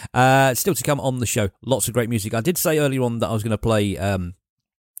sue. Still to come on the show, lots of great music. I did say earlier on that I was going to play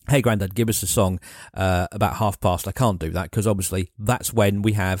Hey Grandad, give us a song about past. I can't do that because obviously that's when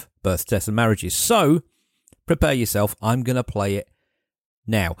we have births, deaths and marriages. So prepare yourself. I'm going to play it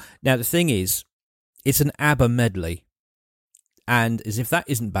now. Now, the thing is, it's an ABBA medley. And as if that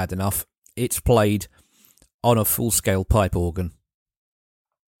isn't bad enough, it's played on a full-scale pipe organ.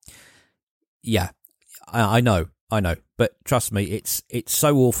 Yeah, I know. But trust me, it's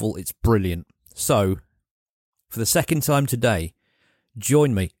so awful, it's brilliant. So, for the second time today,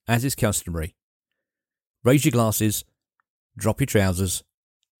 join me, as is customary. Raise your glasses, drop your trousers,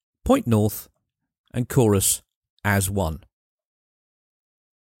 point north, and chorus as one.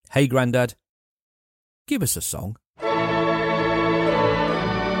 Hey Grandad, give us a song.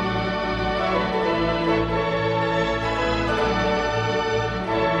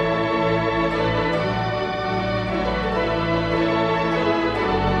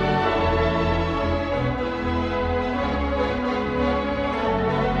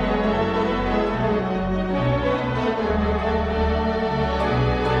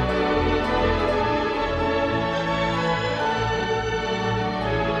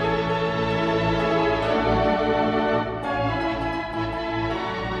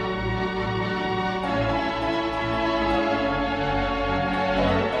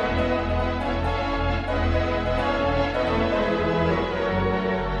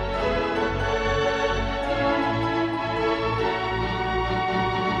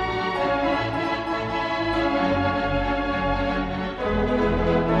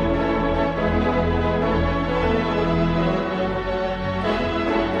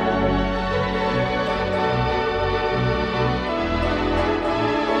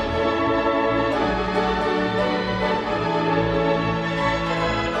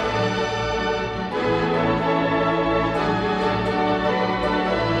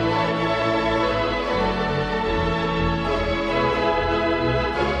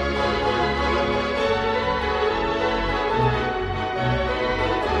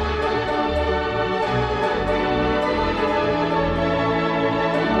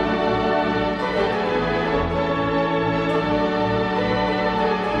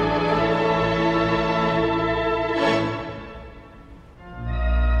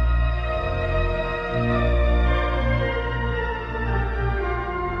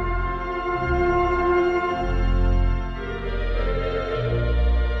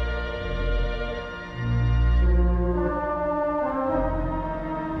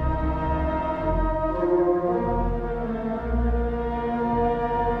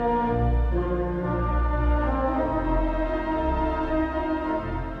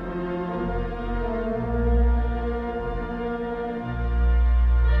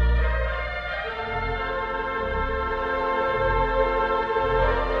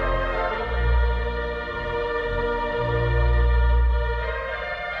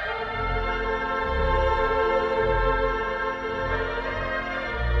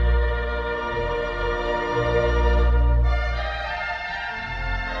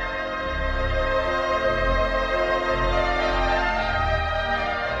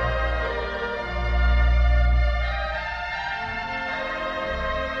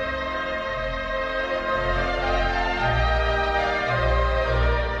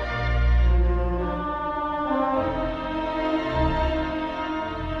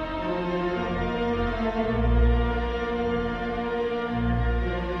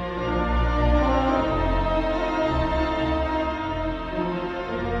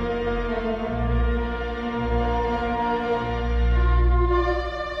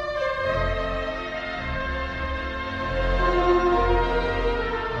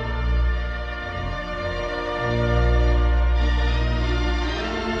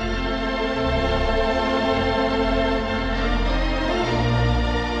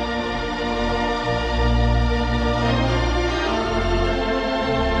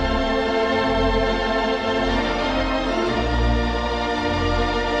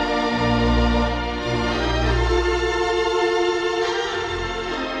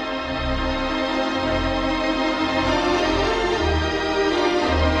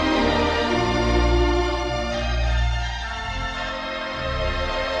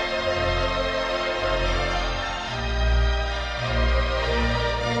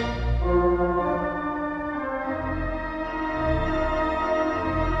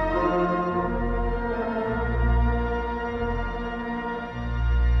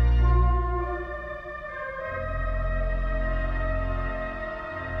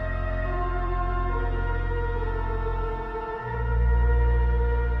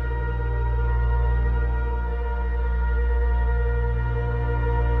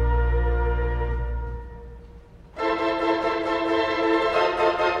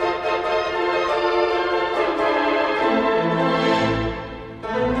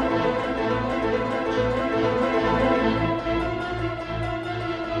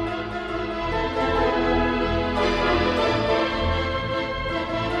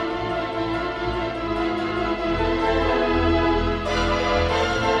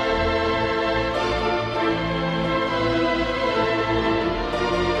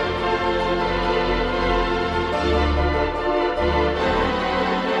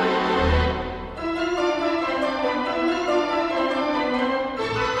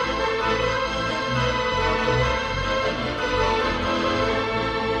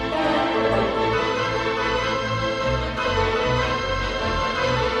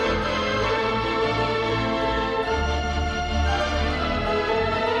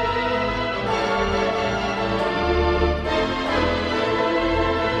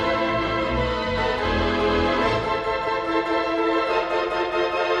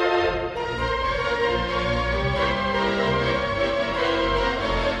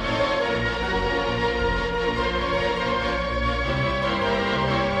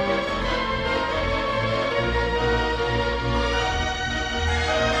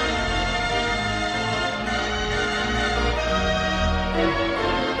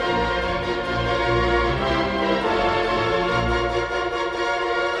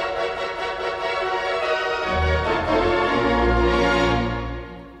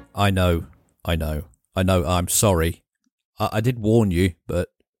 I know. I'm sorry. I did warn you, but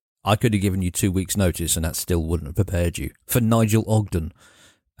I could have given you 2 weeks' notice and that still wouldn't have prepared you for Nigel Ogden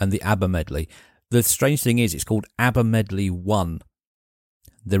and the ABBA medley. The strange thing is, it's called ABBA Medley 1.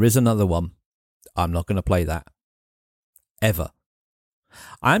 There is another one. I'm not going to play that. Ever.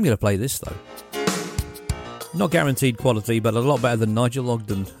 I am going to play this, though. Not guaranteed quality, but a lot better than Nigel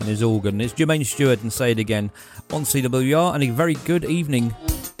Ogden and his organ. It's Jermaine Stewart and Say It Again on CWR, and a very good evening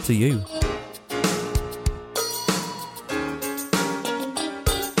to you.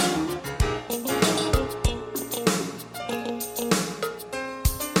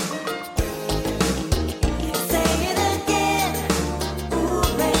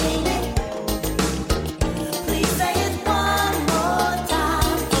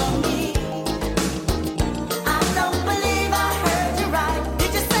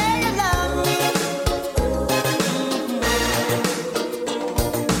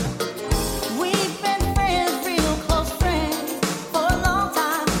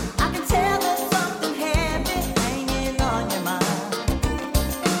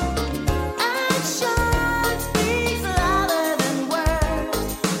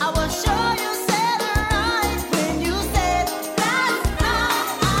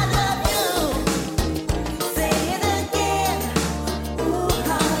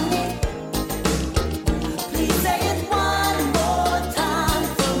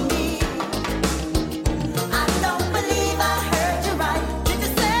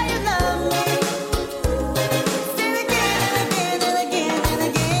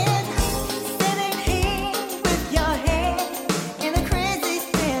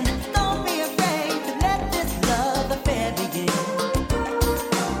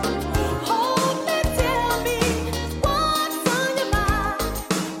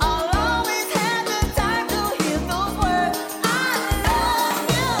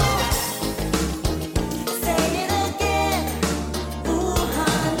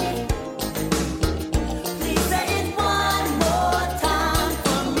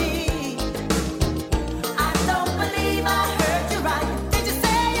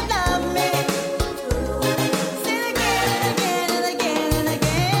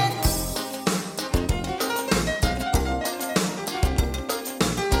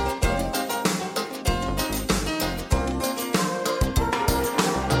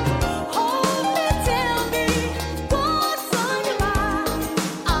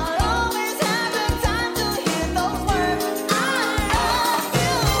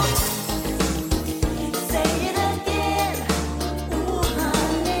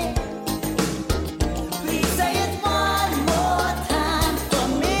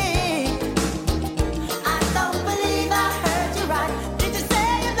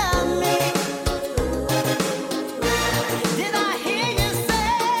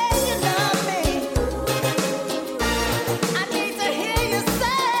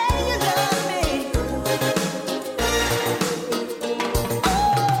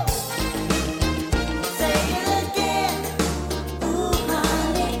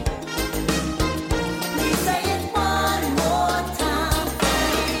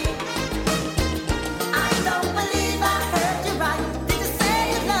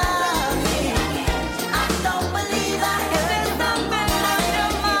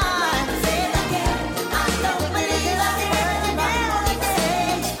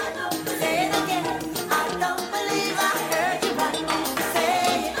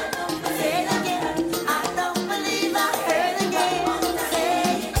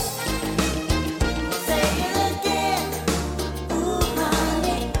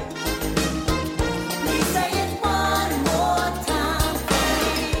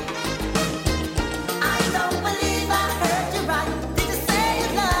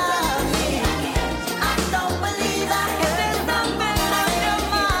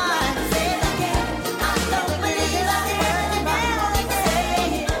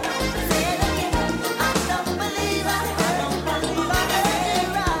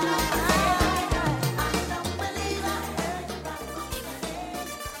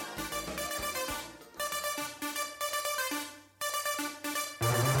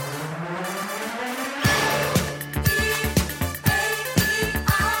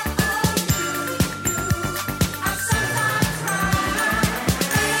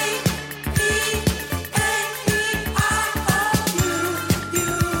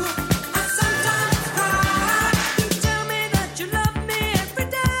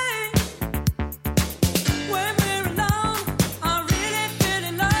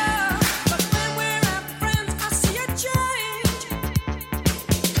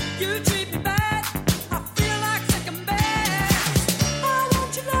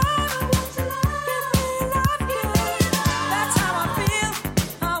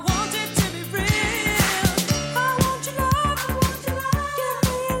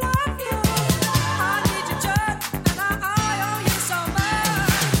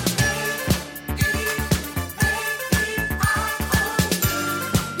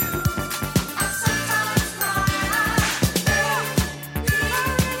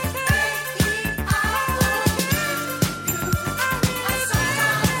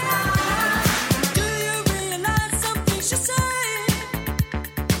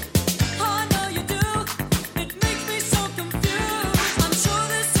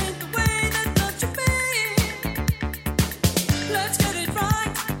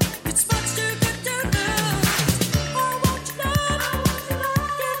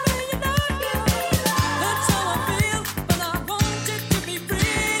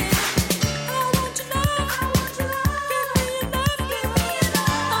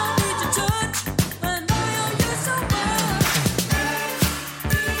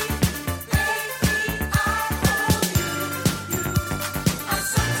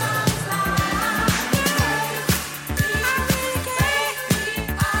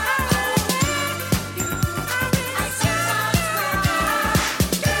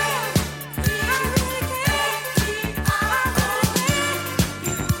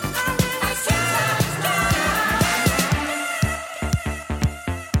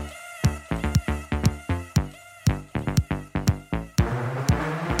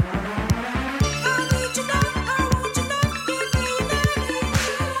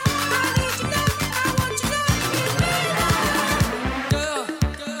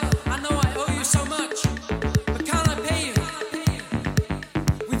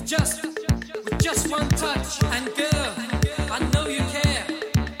 Just one touch, and girl, I know you care.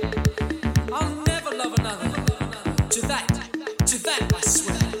 I'll never love another. To that I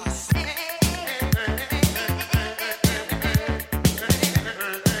swear.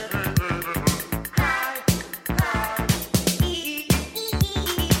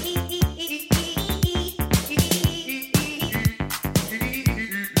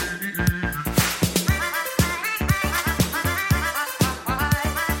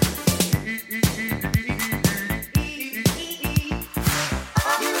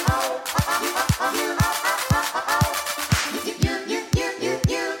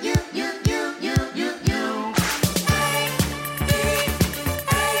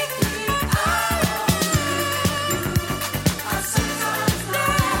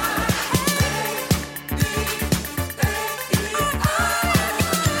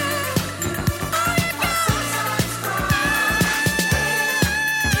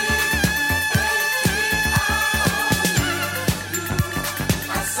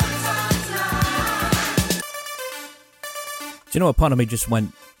 Do you know what? Part of me just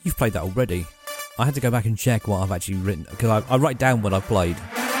went, you've played that already. I had to go back and check what I've actually written, because I write down what I've played.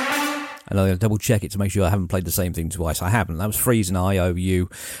 And I'll double check it to make sure I haven't played the same thing twice. I haven't. That was Freeze and IOU.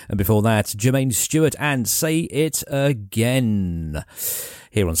 And before that, Jermaine Stewart and Say It Again.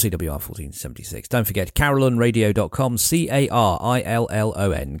 Here on CWR 1476. Don't forget, carillonradio.com,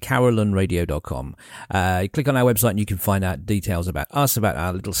 CARILLON, carillonradio.com. Click on our website and you can find out details about us, about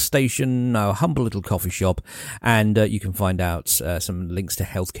our little station, our humble little coffee shop, and you can find out some links to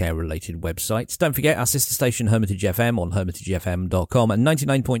healthcare-related websites. Don't forget, our sister station, Hermitage FM, on hermitagefm.com, and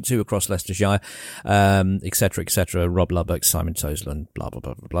 99.2 across Leicestershire, etc., etc. Rob Lubbock, Simon Tosland, blah, blah,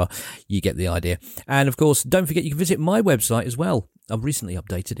 blah, blah, blah. You get the idea. And, of course, don't forget, you can visit my website as well. I've recently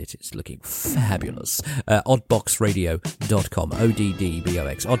updated it. It's looking fabulous. Oddboxradio.com.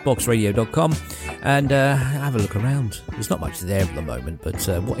 ODDBOX. Oddboxradio.com. And have a look around. There's not much there at the moment, but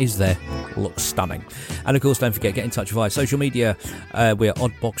what is there looks stunning. And of course, don't forget, get in touch via social media. We're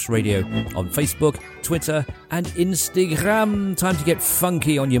Oddbox Radio on Facebook, Twitter, and Instagram. Time to get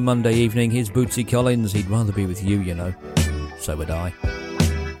funky on your Monday evening. Here's Bootsy Collins. He'd rather be with you, you know. So would I.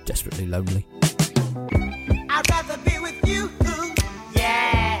 Desperately lonely. I'd rather be with you.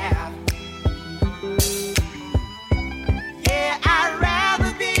 Yeah. Yeah, I'd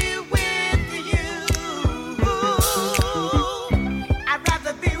rather be with you. I'd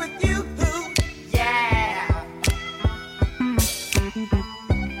rather be with you. Yeah.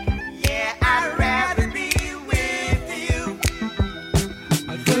 Yeah, I'd rather be with you.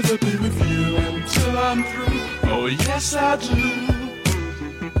 I'd rather be with you until I'm through. Oh, yes, I do.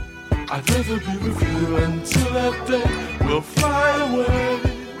 I'd rather be with you until that day will fly away.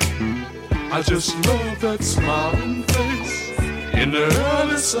 I just love that smiling face in the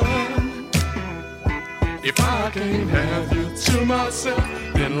early sun. If I can't have you to myself,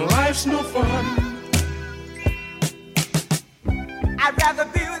 then life's no fun. I'd rather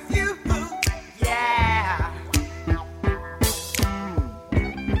be with you. Yeah.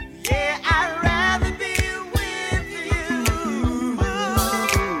 Yeah, I'd rather be with you.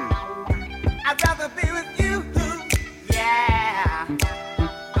 I'd rather be with you. Yeah.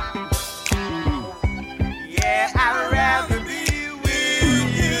 Yeah, I'd rather be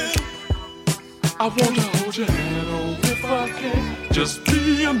with you. I wanna hold your hand, oh, if I can, just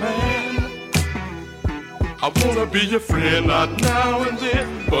be a man. I wanna be your friend, not now and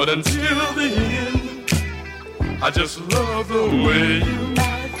then, but until the end. I just love the way you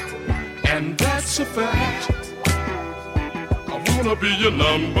act, and that's a fact. I wanna be your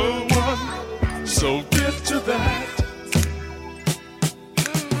number one, so get to that.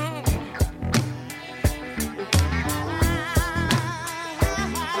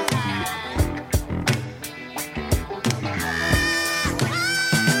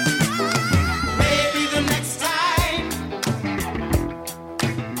 Maybe the next time.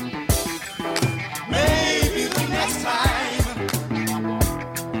 Maybe the next time.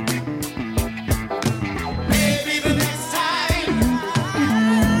 Maybe the next time.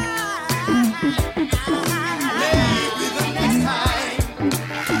 Maybe the next time.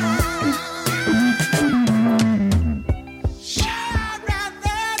 Sure, I'd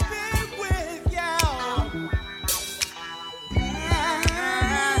rather be with you.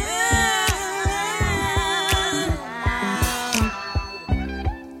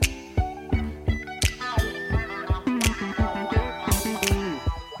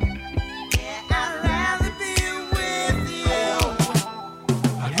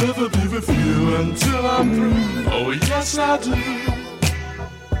 I'd rather be with you until I'm through. Oh, yes, I do.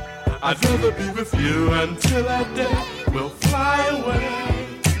 I'd rather be with you until that day will fly away.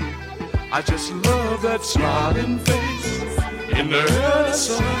 I just love that smiling face in the early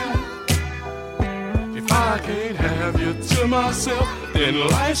sun. If I can't have you to myself, then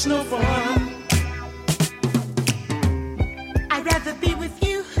life's no fun. I'd rather be with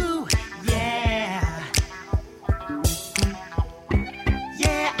you, yeah.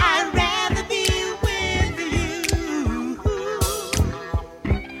 Yeah, I'd rather be with you.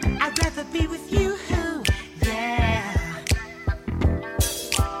 I'd rather be with you, yeah.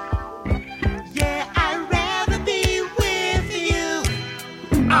 Yeah, I'd rather be with you.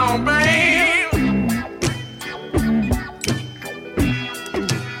 Oh, babe.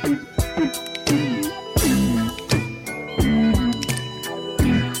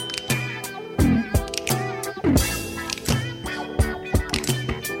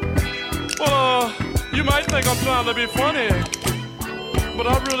 You might think I'm trying to be funny, but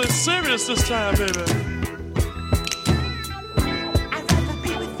I'm really serious this time, baby.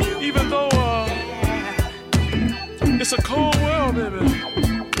 Even though it's a cold world, baby,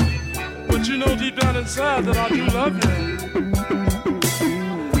 but you know deep down inside that I do love you.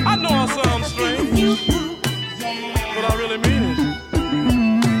 I know I sound strange, but I really mean it.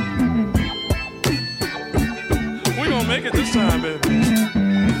 We're gonna make it this time, baby.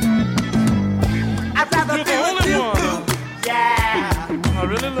 You're the only one. Yeah. I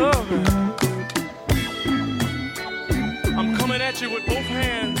really love it. I'm coming at you with both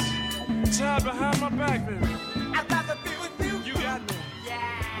hands tied behind my back, baby. I'd rather be with you. You got me. Yeah.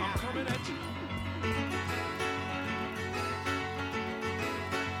 I'm coming at you.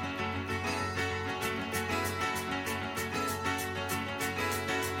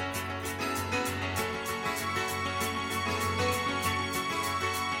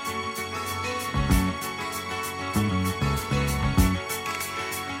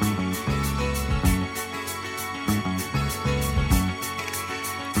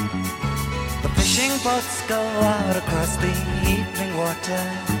 Fishing boats go out across the evening water,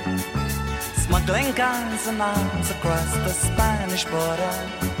 smuggling guns and arms across the Spanish border.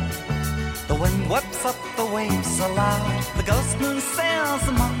 The wind whips up the waves so loud, the ghost moon sails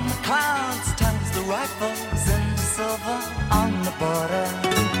among the clouds, turns the rifles into silver on the border.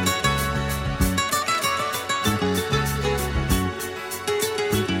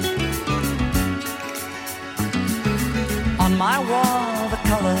 On my wall, the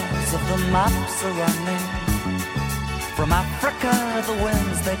colors of the maps are running. From Africa, the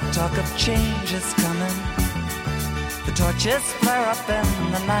winds, they talk of changes coming. The torches flare up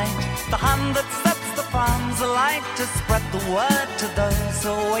in the night, the hand that sets the farms alight to spread the word to those who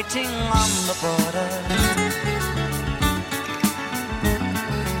are waiting on the border.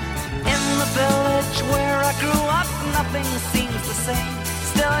 In the village where I grew up, nothing seems the same.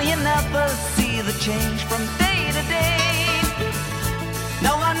 Still, you never see the change from day to day.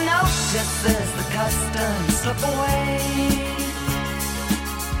 No one notices the customs slip away.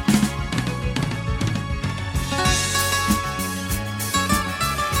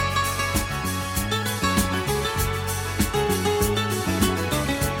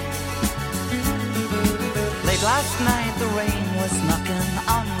 Late last night the rain was knocking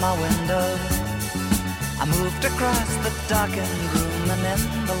on my window. I moved across the darkened room and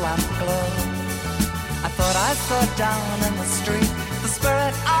in the lamp glow I thought I saw down in the street the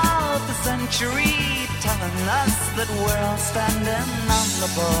spirit of the century, telling us that we're all standing on the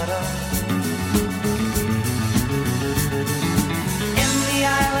border. In the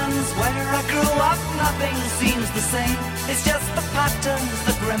islands where I grew up, nothing seems the same. It's just the patterns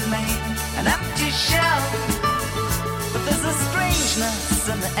that remain, an empty shell. But there's a strangeness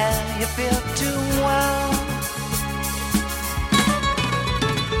in the air, you feel too well.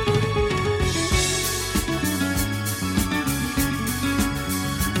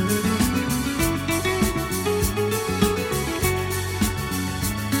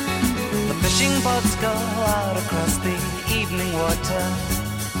 Fishing boats go out across the evening water,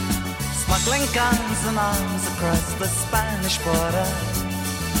 smuggling guns and arms across the Spanish border.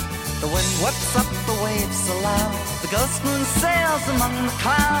 The wind whips up the waves so loud, the ghost moon sails among the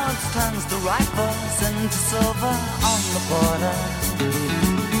clouds, turns the rifles into silver on the border.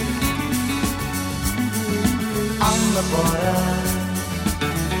 On the border.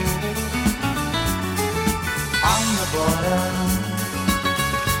 On the border.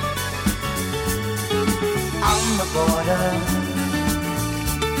 On the border.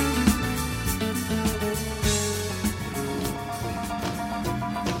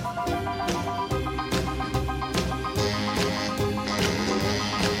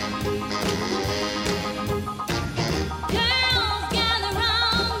 Girls gather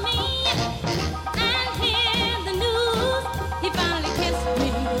round me and hear the news. He found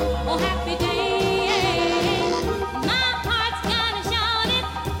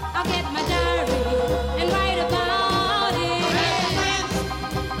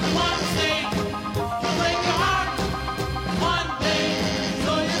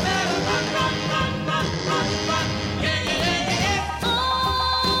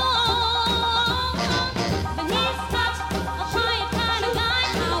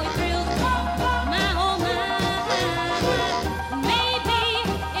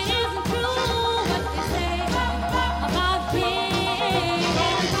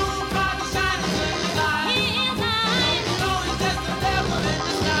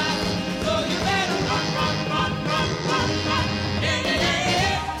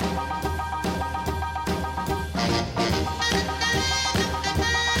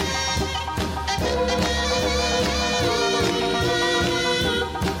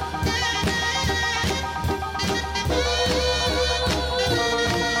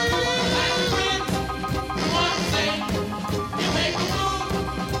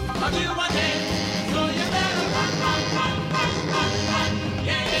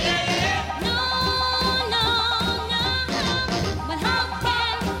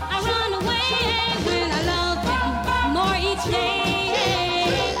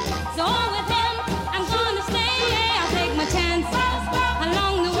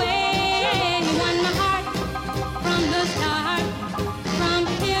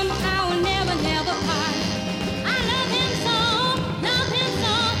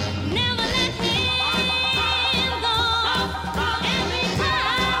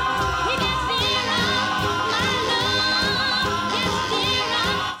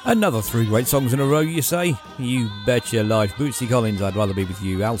Another 3 great songs in a row, you say? You bet your life. Bootsy Collins, I'd Rather Be With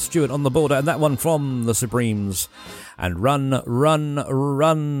You. Al Stewart, On the Border, and that one from the Supremes. And Run, Run,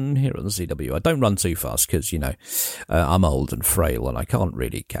 Run here on the CW. I don't run too fast because, I'm old and frail and I can't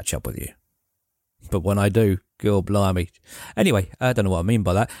really catch up with you. But when I do, God blimey. Anyway, I don't know what I mean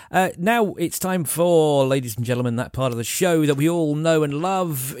by that. Now it's time for, ladies and gentlemen, that part of the show that we all know and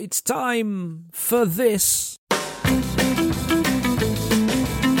love. It's time for this.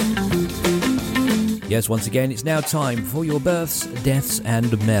 Yes, once again, it's now time for your births, deaths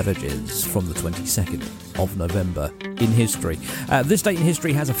and marriages from the 22nd of November in history. This date in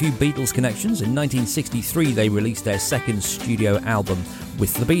history has a few Beatles connections. In 1963, they released their second studio album,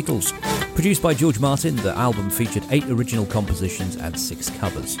 With the Beatles. Produced by George Martin, the album featured 8 original compositions and 6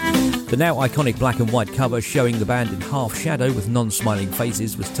 covers. The now iconic black and white cover showing the band in half shadow with non-smiling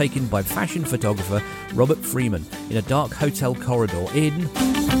faces was taken by fashion photographer Robert Freeman in a dark hotel corridor in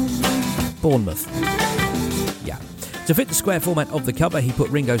Bournemouth. Yeah. To fit the square format of the cover, he put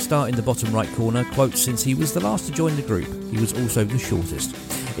Ringo Starr in the bottom right corner, quote, since he was the last to join the group, he was also the shortest.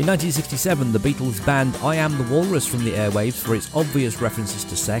 In 1967, the Beatles banned I Am the Walrus from the airwaves for its obvious references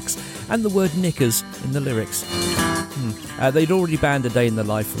to sex and the word knickers in the lyrics. They'd already banned A Day in the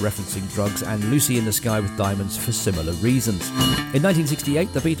Life for referencing drugs and Lucy in the Sky with Diamonds for similar reasons. In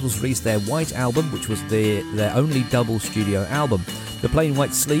 1968, the Beatles released their White Album, which was their only double studio album. The plain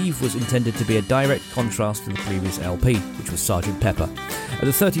white sleeve was intended to be a direct contrast to the previous LP, which was Sgt. Pepper.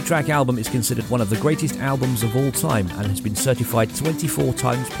 The 30-track album is considered one of the greatest albums of all time and has been certified 24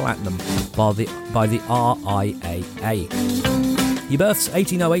 times platinum by the RIAA. Your births,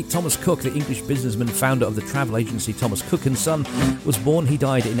 1808, Thomas Cook, the English businessman, founder of the travel agency Thomas Cook & Son, was born. He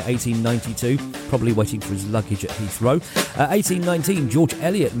died in 1892, probably waiting for his luggage at Heathrow. 1819, George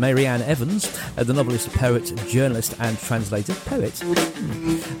Eliot, Marianne Evans, the novelist, poet, journalist and translator. Poet?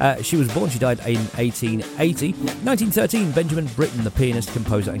 She was born. She died in 1880. 1913, Benjamin Britten, the pianist,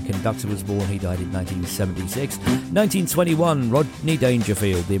 composer and conductor, was born. He died in 1976. 1921, Rodney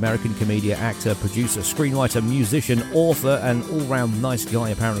Dangerfield, the American comedian, actor, producer, screenwriter, musician, author and all-round nice guy,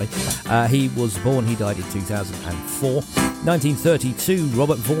 apparently. He was born. He died in 2004. 1932,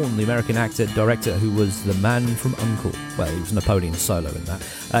 Robert Vaughn, the American actor, director, who was the man from U.N.C.L.E. Well, he was Napoleon Solo in that.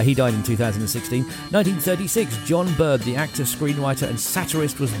 He died in 2016. 1936, John Bird, the actor, screenwriter and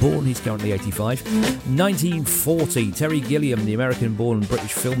satirist, was born. He's currently 85. 1940, Terry Gilliam, the American-born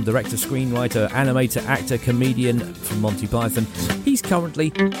British film director, screenwriter, animator, actor, comedian from Monty Python. He's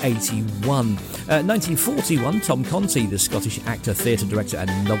currently 81. 1941, Tom Conti, the Scottish actor, theatre director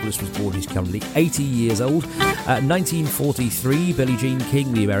and novelist, was born. He's currently 80 years old. 1943, Billie Jean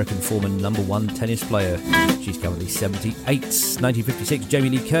King, the American former #1 tennis player. She's currently 78. 1956, Jamie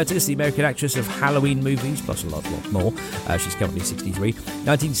Lee Curtis, the American actress of Halloween movies, plus a lot more. She's currently 63.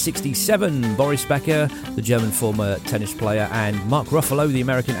 1967, Boris Becker, the German former tennis player, and Mark Ruffalo, the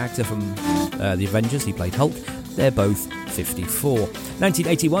American actor from The Avengers. He played Hulk. They're both 54.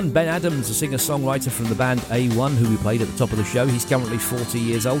 1981, Ben Adams, a singer-songwriter from the band A1, who we played at the top of the show. He's currently 40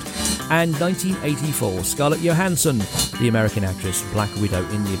 years old. And 1984, Scarlett Johansson, the American actress, Black Widow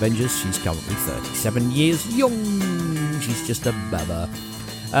in The Avengers. She's currently 37 years young. She's just a baba.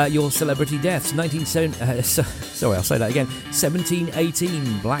 Your celebrity deaths,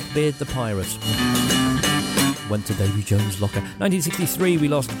 1718, Blackbeard the Pirate. Went to Davy Jones' locker. 1963, we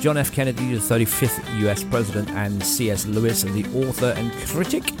lost John F. Kennedy, the 35th US president, and C.S. Lewis, the author and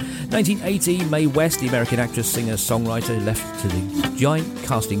critic. 1980, Mae West, the American actress, singer, songwriter, left to the giant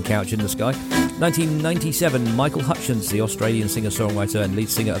casting couch in the sky. 1997, Michael Hutchence, the Australian singer-songwriter and lead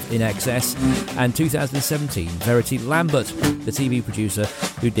singer of INXS. And 2017, Verity Lambert, the TV producer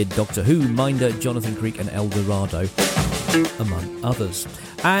who did Doctor Who, Minder, Jonathan Creek and El Dorado, among others.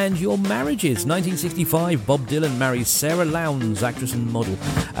 And your marriages. 1965, Bob Dylan marries Sarah Lowndes, actress and model.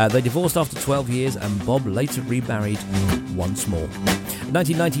 They divorced after 12 years and Bob later remarried once more.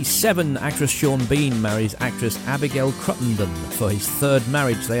 1997, actress Sean Bean marries actress Abigail Cruttenden for his third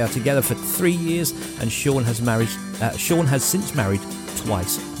marriage. They are together for 3 years and Sean has since married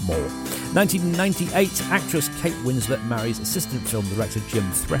twice more. 1998, actress Kate Winslet marries assistant film director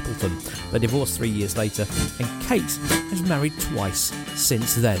Jim Threppleton. They divorced 3 years later, and Kate has married twice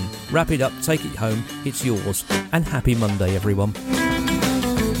since then. Wrap it up, take it home, it's yours, and happy Monday, everyone.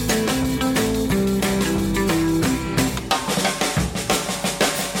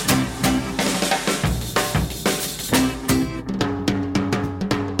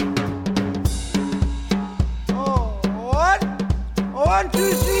 One,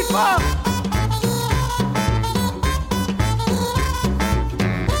 two, three, four.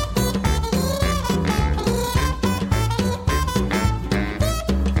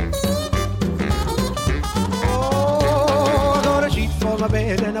 my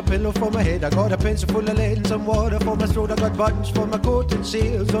bed and a pillow for my head. I got a pencil full of lead and some water for my throat. I got buttons for my coat and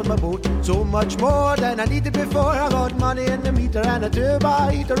sails on my boat. So much more than I needed before. I got money in the meter and a turbo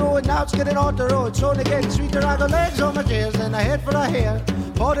heater. Oh, and now it's getting on the road. It's only getting sweeter. I got legs on my chairs and a head for a hair.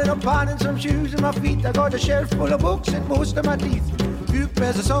 Potted up on and some shoes in my feet. I got a shelf full of books and most of my teeth. Few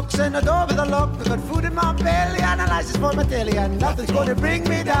pairs of socks and a door with a lock. I got food in my belly and a license for my telly. And nothing's gonna bring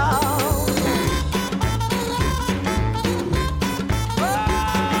me down.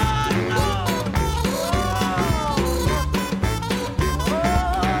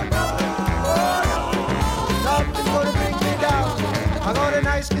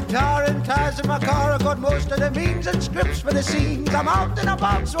 Guitar and tires in my car. I got most of the means and scripts for the scenes. I'm out and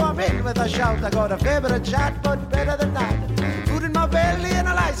about, so I'm in with a shout. I got a favorite chat, but better than that. Food in my belly and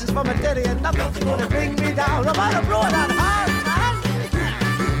a license for my daddy, and nothing's gonna bring me down. I'm out of blow that hard,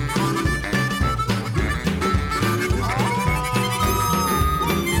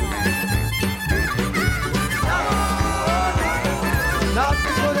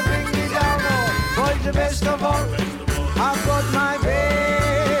 nothing's gonna bring me down. Oh, boys, the best of all, I've got my baby.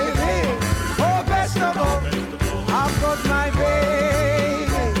 I've got my baby.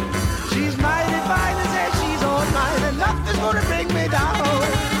 She's mighty fine and says she's all mine, and nothing's gonna bring me down.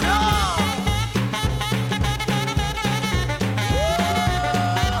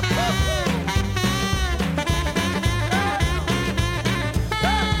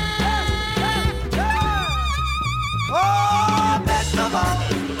 Oh, best of all,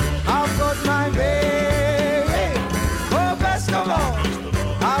 I've got my baby. Oh, best of all,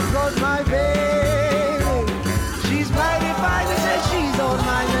 I've got my baby.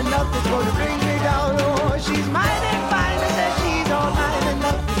 Nothing's gonna bring me down. Oh, she's mighty fine and says she's all mine, and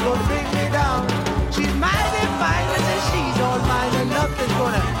nothing's gonna bring me down. She's mighty fine and says she's all mine, and nothing's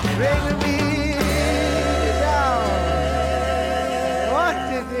gonna bring me down. What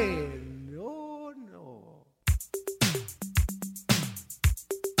is it? Oh no.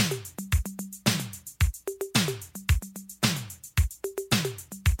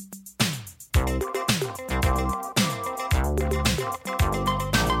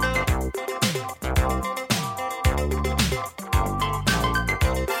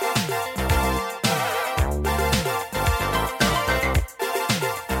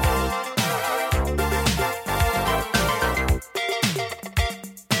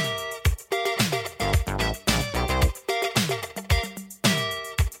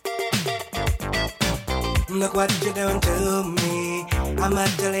 Look what you're doing to me. I'm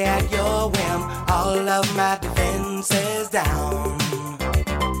utterly at your whim. All of my defenses down.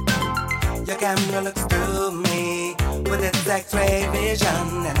 Your camera looks through me with its X-ray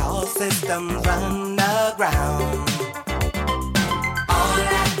vision, and all systems run aground. All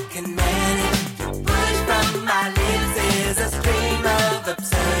I can manage to push from my lips is a stream of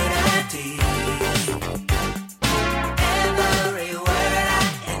absurdity. Every word I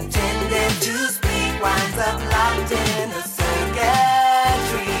intended to speak winds up locked in a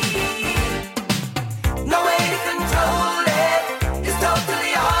circuitry. No way to control it. It's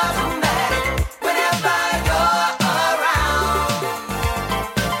totally automatic. Whenever you're around,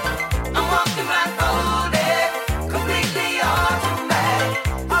 I'm walking blindfolded, completely automatic.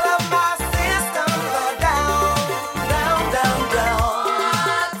 All of my systems are down, down, down, down.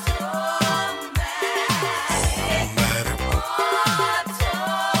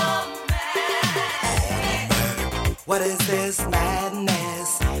 What is this madness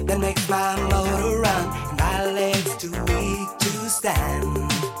that makes my motor run and my legs too weak to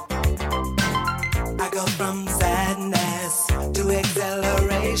stand? I go from sadness to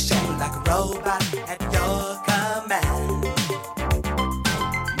acceleration like a robot at your command.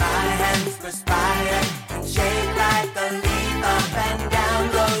 My hands perspire and shake like the leaf. Up and down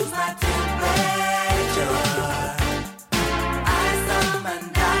goes my temperature. I summon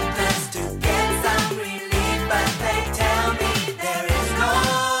doctors to get some relief, but they tell me there is no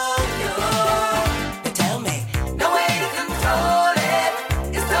cure. They tell me no way to control it.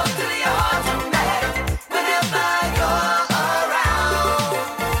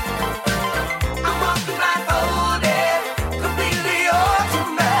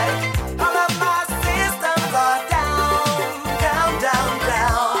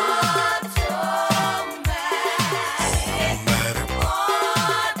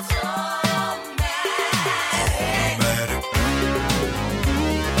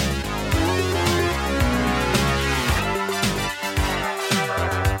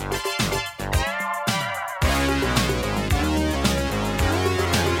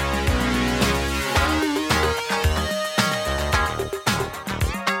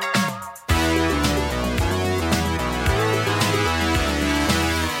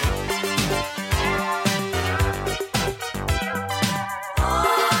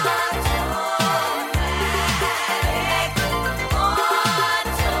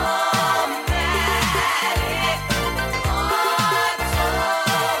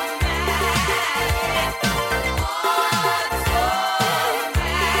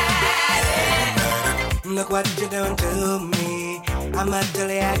 what you're doing to me. I'm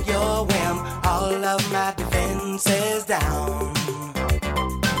utterly at your whim, all of my defenses down.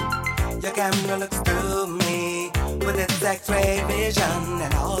 Your camera looks through me with its X-ray vision,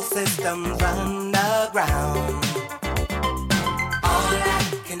 and all systems underground. All I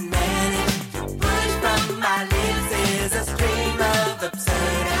can manage to push from my lips is a stream of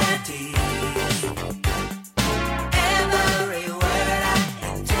absurdities. Every word I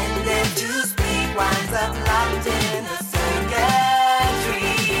intended to speak winds up locked in the circuitry.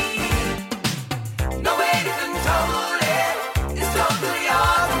 No way to control it, it's totally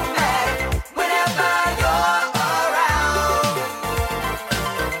automatic. Whenever you're around,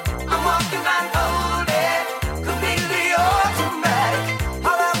 I'm walking blindfolded, completely automatic.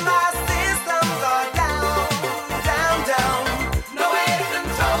 All of my systems are down, down, down. No way to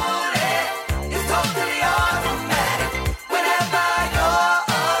control it, it's totally automatic. Whenever you're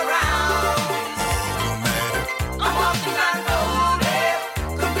around, I'm walking blindfolded,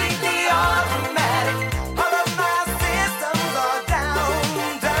 completely automatic. All of my systems are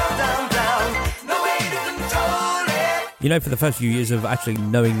down, down, down, down. No way to control it. You know, for the first few years of actually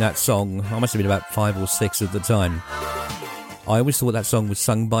knowing that song, I must have been about 5 or 6 at the time, I always thought that song was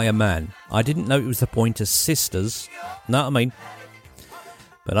sung by a man. I didn't know it was the Pointer Sisters. Know what I mean?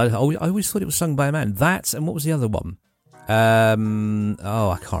 But I always thought it was sung by a man. That, and what was the other one? I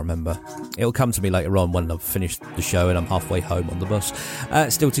can't remember. It'll come to me later on when I've finished the show and I'm halfway home on the bus.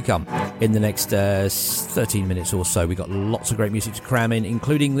 Still to come in the next 13 minutes or so. We've got lots of great music to cram in,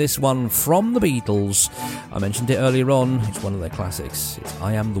 including this one from the Beatles. I mentioned it earlier on. It's one of their classics. It's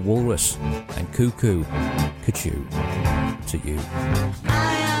I Am the Walrus and Cuckoo, Cuckoo to you.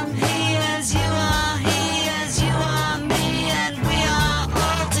 I am he as you are, he as you are, me, and we are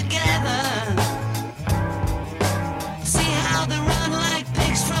all together. See how they run like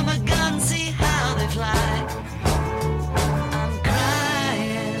pigs from a gun, see how they fly. I'm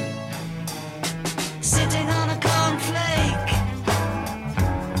crying, sitting on a cornflake,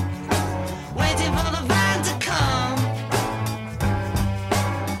 waiting for the van to come.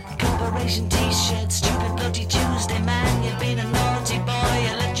 Corporation t-shirt, stupid bloody Tuesday, man, you've been a naughty boy,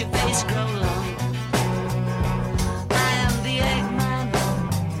 you let your face grow long. I am the Eggman,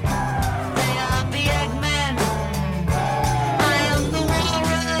 they are the Eggmen. I am the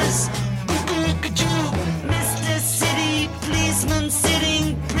walrus, Mr. City Policeman, sitting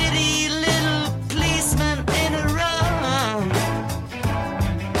pretty little policeman in a row.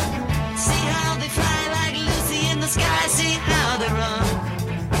 See how they fly like Lucy in the sky, see how they run.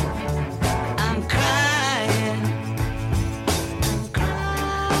 I'm crying, I'm crying,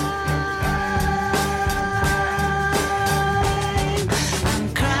 I'm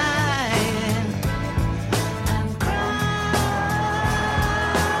crying, I'm crying.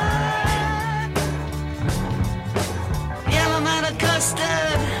 Yellow man of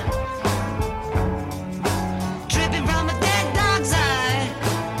custard, dripping from a dead dog's eye.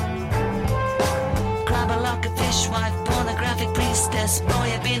 Grab a lock of fishwife, pornographic priestess.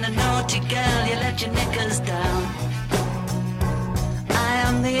 Boy, you've been a naughty girl, you let your knickers down. I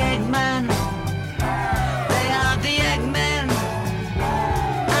am the Eggman, they are the Eggmen.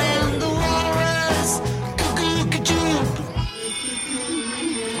 I am the walrus, cuckoo, cuckoo.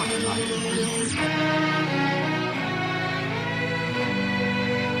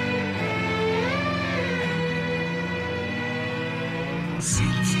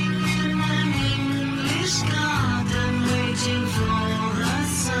 Sitting in an English garden, waiting for the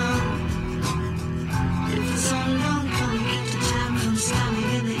sun. If the sun don't come, get the jam from standing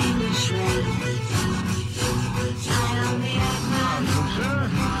in the English rain. I am the Eggman,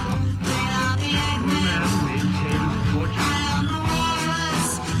 they are the Eggmen. I am the walrus,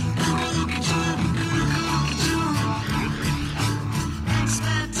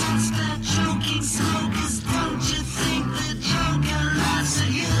 expert, choking smokers, don't you think the Joker laughs at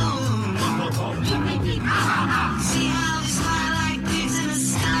you? See how they smile like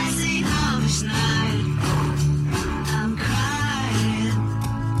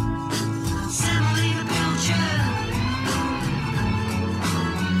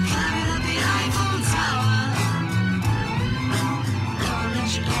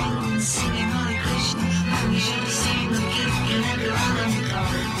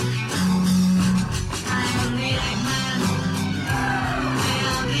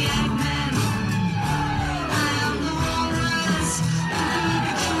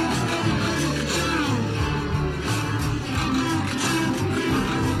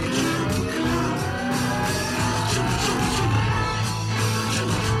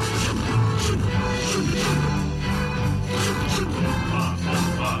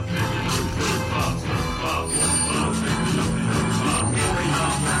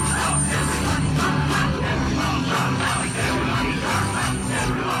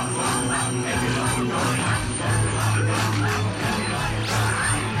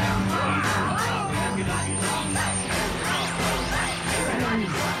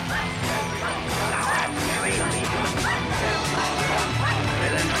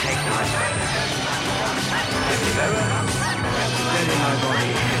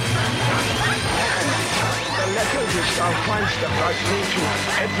Meister fragte zu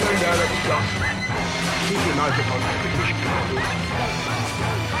Edmund Alexander. Keep your knife upon the British people.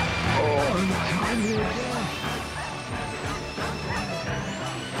 Oh, time is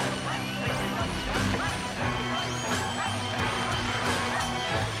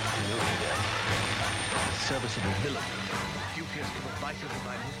serviceable villain. You appear to be vital to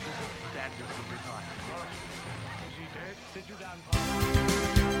my mistress, Daniel from Reply. Is he dead? Sit you down.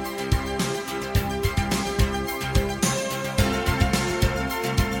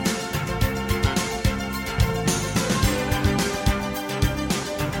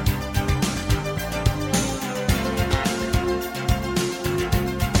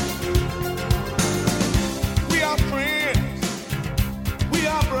 We are friends. We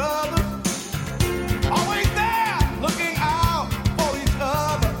are brothers. Always there, looking out for each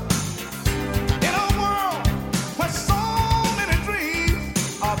other. In a world where so many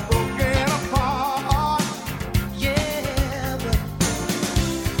dreams are broken apart. Yeah, but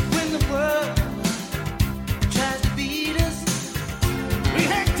when the world tries to beat us, we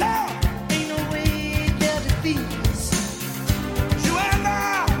hang tough. ain't no way they'll defeat us. You and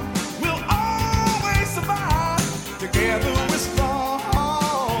I will always survive. Together we're strong.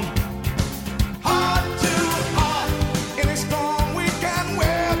 Heart to heart, in a storm we can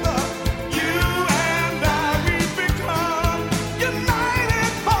weather. You and I, we've become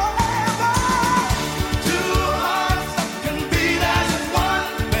united forever. Two hearts that can beat as one.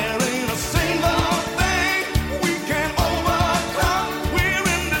 There ain't a single thing we can overcome. We're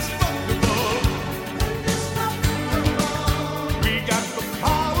indestructible. We got the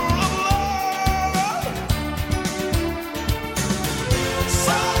power of love.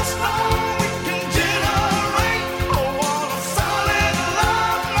 So strong we can generate a wall of solid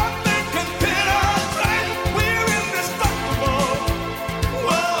love. Nothing can penetrate. We're indestructible.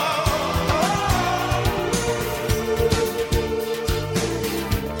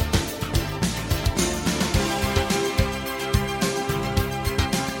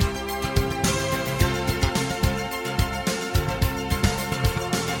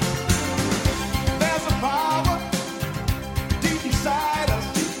 There's a power deep inside us.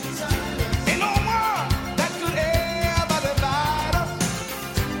 Ain't no one that could ever divide us.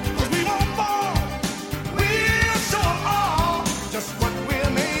 'Cause we won't fall. We'll show 'em all just what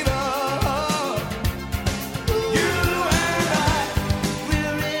we're made of. You and I,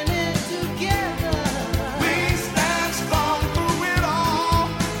 We're in it together. we stand strong through it all.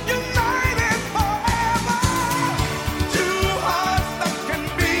 United forever. Two hearts that can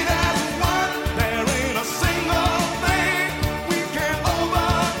beat as one. There ain't a single thing we can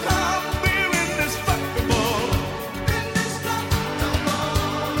overcome. We're indestructible.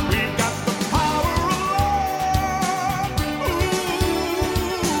 We've got the power of love.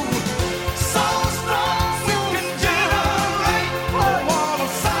 Ooh, so strong we can generate a wall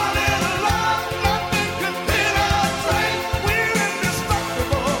of solid love. Nothing can penetrate. We're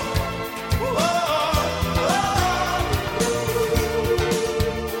indestructible.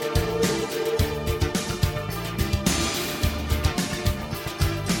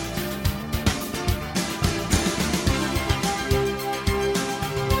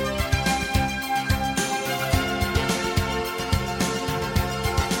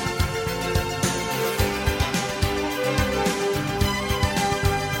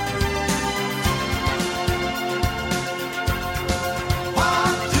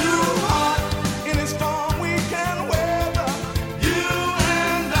 Heart to heart, in a storm we can weather. You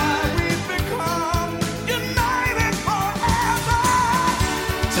and I, we've become united forever.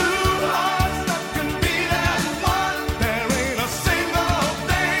 Two hearts that can beat as one. There ain't a single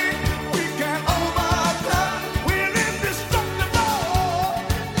thing we can overcome. We're indestructible.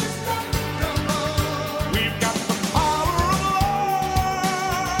 We've got the power of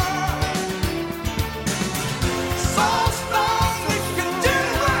love. So strong we can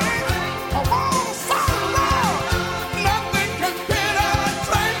generate a wall of solid love. Nothing can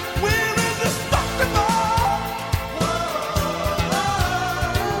penetrate. We're indestructible.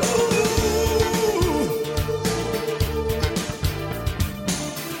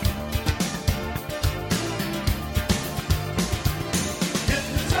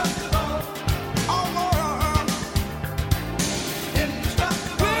 Indestructible.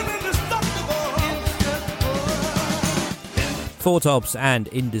 We're indestructible. Four Tops and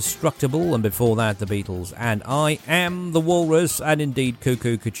Indestructible, and before that the Beatles and I Am the Walrus, and indeed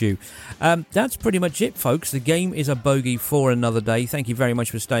Cuckoo Cuckoo. That's pretty much it, folks. The game is a bogey for another day. Thank you very much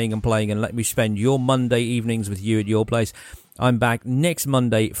for staying and playing and let me spend your Monday evenings with you at your place. I'm back next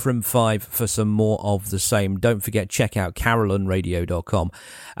Monday from 5 for some more of the same. Don't forget, check out carolanradio.com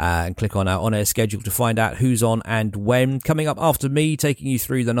and click on our on-air schedule to find out who's on and when. Coming up after me, taking you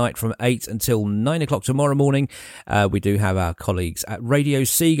through the night from 8 until 9 o'clock tomorrow morning, we do have our colleagues at Radio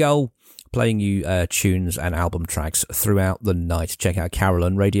Seagull playing you tunes and album tracks throughout the night. Check out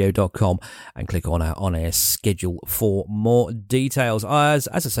carolanradio.com and click on our on-air schedule for more details. As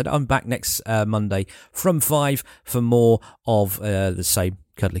I said, I'm back next Monday from 5 for more of the same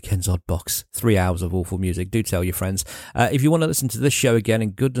Cuddly Ken's Odd Box. 3 hours of awful music. Do tell your friends. If you want to listen to this show again,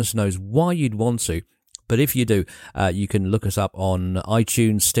 and goodness knows why you'd want to, but if you do, you can look us up on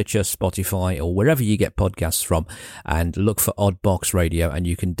iTunes, Stitcher, Spotify, or wherever you get podcasts from, and look for Odd Box Radio, and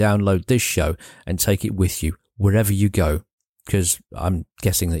you can download this show and take it with you wherever you go, because I'm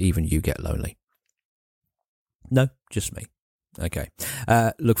guessing that even you get lonely. No, just me. Okay.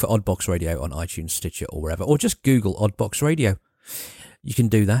 Look for Odd Box Radio on iTunes, Stitcher, or wherever, or just Google Odd Box Radio. You can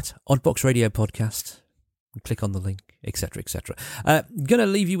do that. Odd Box Radio Podcast. Click on the link, etc., etc. Gonna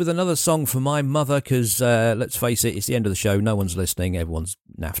leave you with another song for my mother, because let's face it, it's the end of the show. No one's listening. Everyone's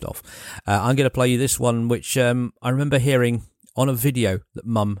naffed off. I'm going to play you this one, which I remember hearing on a video that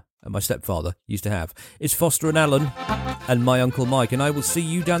Mum and my stepfather used to have. It's Foster and Alan and My Uncle Mike, and I will see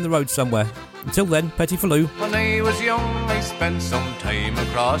you down the road somewhere. Until then, Petty Faloo. When I was young, I spent some time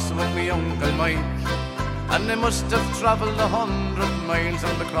across with my Uncle Mike, and I must have travelled 100 miles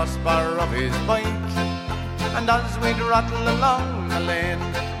on the crossbar of his bike. And as we'd rattle along the lane,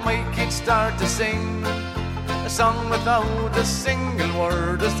 Mikey'd start to sing a song without a single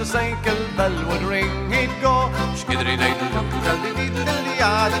word. As the cycle bell would ring, he'd go skiddery diddle diddle diddle diddle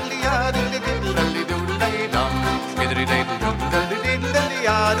ya diddle ya diddle diddle diddle diddle dum, skiddery diddle diddle diddle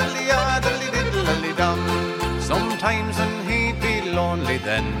ya diddle ya diddle diddle dum. Sometimes when he'd be lonely,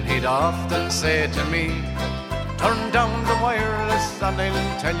 then he'd often say to me, turn down the wireless and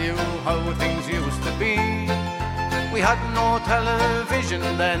I'll tell you how things used to be. We had no television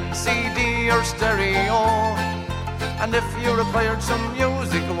then, CD or stereo, and if you required some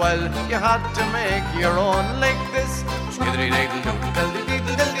music, well, you had to make your own, like this. Skiddery diddle diddle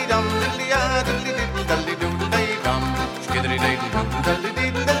diddle diddle dum diddle ya diddle diddle diddle dum, skiddery diddle diddle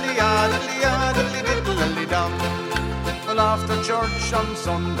diddle diddle ya diddle ya diddle diddle dum. Well, after church on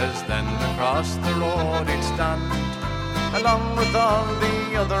Sundays, then across the road he'd stand, along with all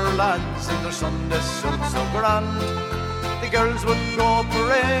the other lads in their Sunday suits so grand. The girls would go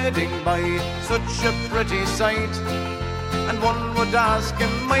parading by, such a pretty sight, and one would ask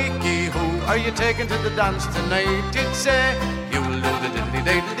him, Mikey, who are you taking to the dance tonight? He'd say, you'll do the diddly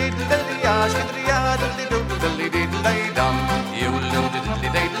diddly diddly diddly ya, skiddery ya diddly doodle diddly diddly dum, you'll do the diddly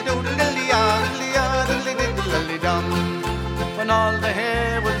diddly doodle diddly ya diddly ya diddly diddly dum. When all the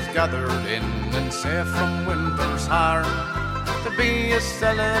hay was gathered in and safe from winter's harm, to be a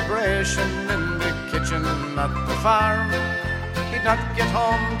celebration in the kitchen at the farm, he'd not get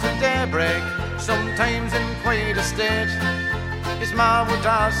home till daybreak, sometimes in quite a state. His ma would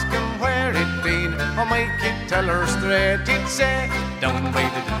ask him where he'd been, oh Mikey'd tell her straight. He'd say, down by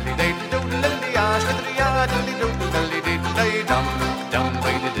the diddly diddly doodle diddly ya, skiddery ya diddly doodle diddly diddly dum, down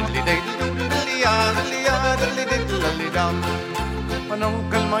by the diddly diddly doodle diddly ya diddly ya diddly diddly dum. When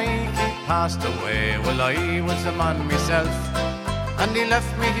Uncle Mikey passed away, well, I was a man myself, and he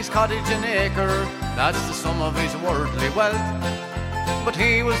left me his cottage and acre, that's the sum of his worldly wealth. But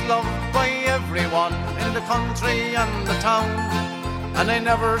he was loved by everyone in the country and the town, and I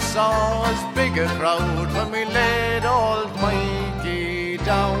never saw as big a crowd when we laid old Mikey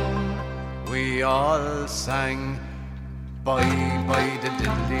down. We all sang, bye bye the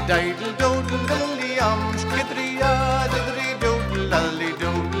diddly diddle doodle diddly skiddery ya diddly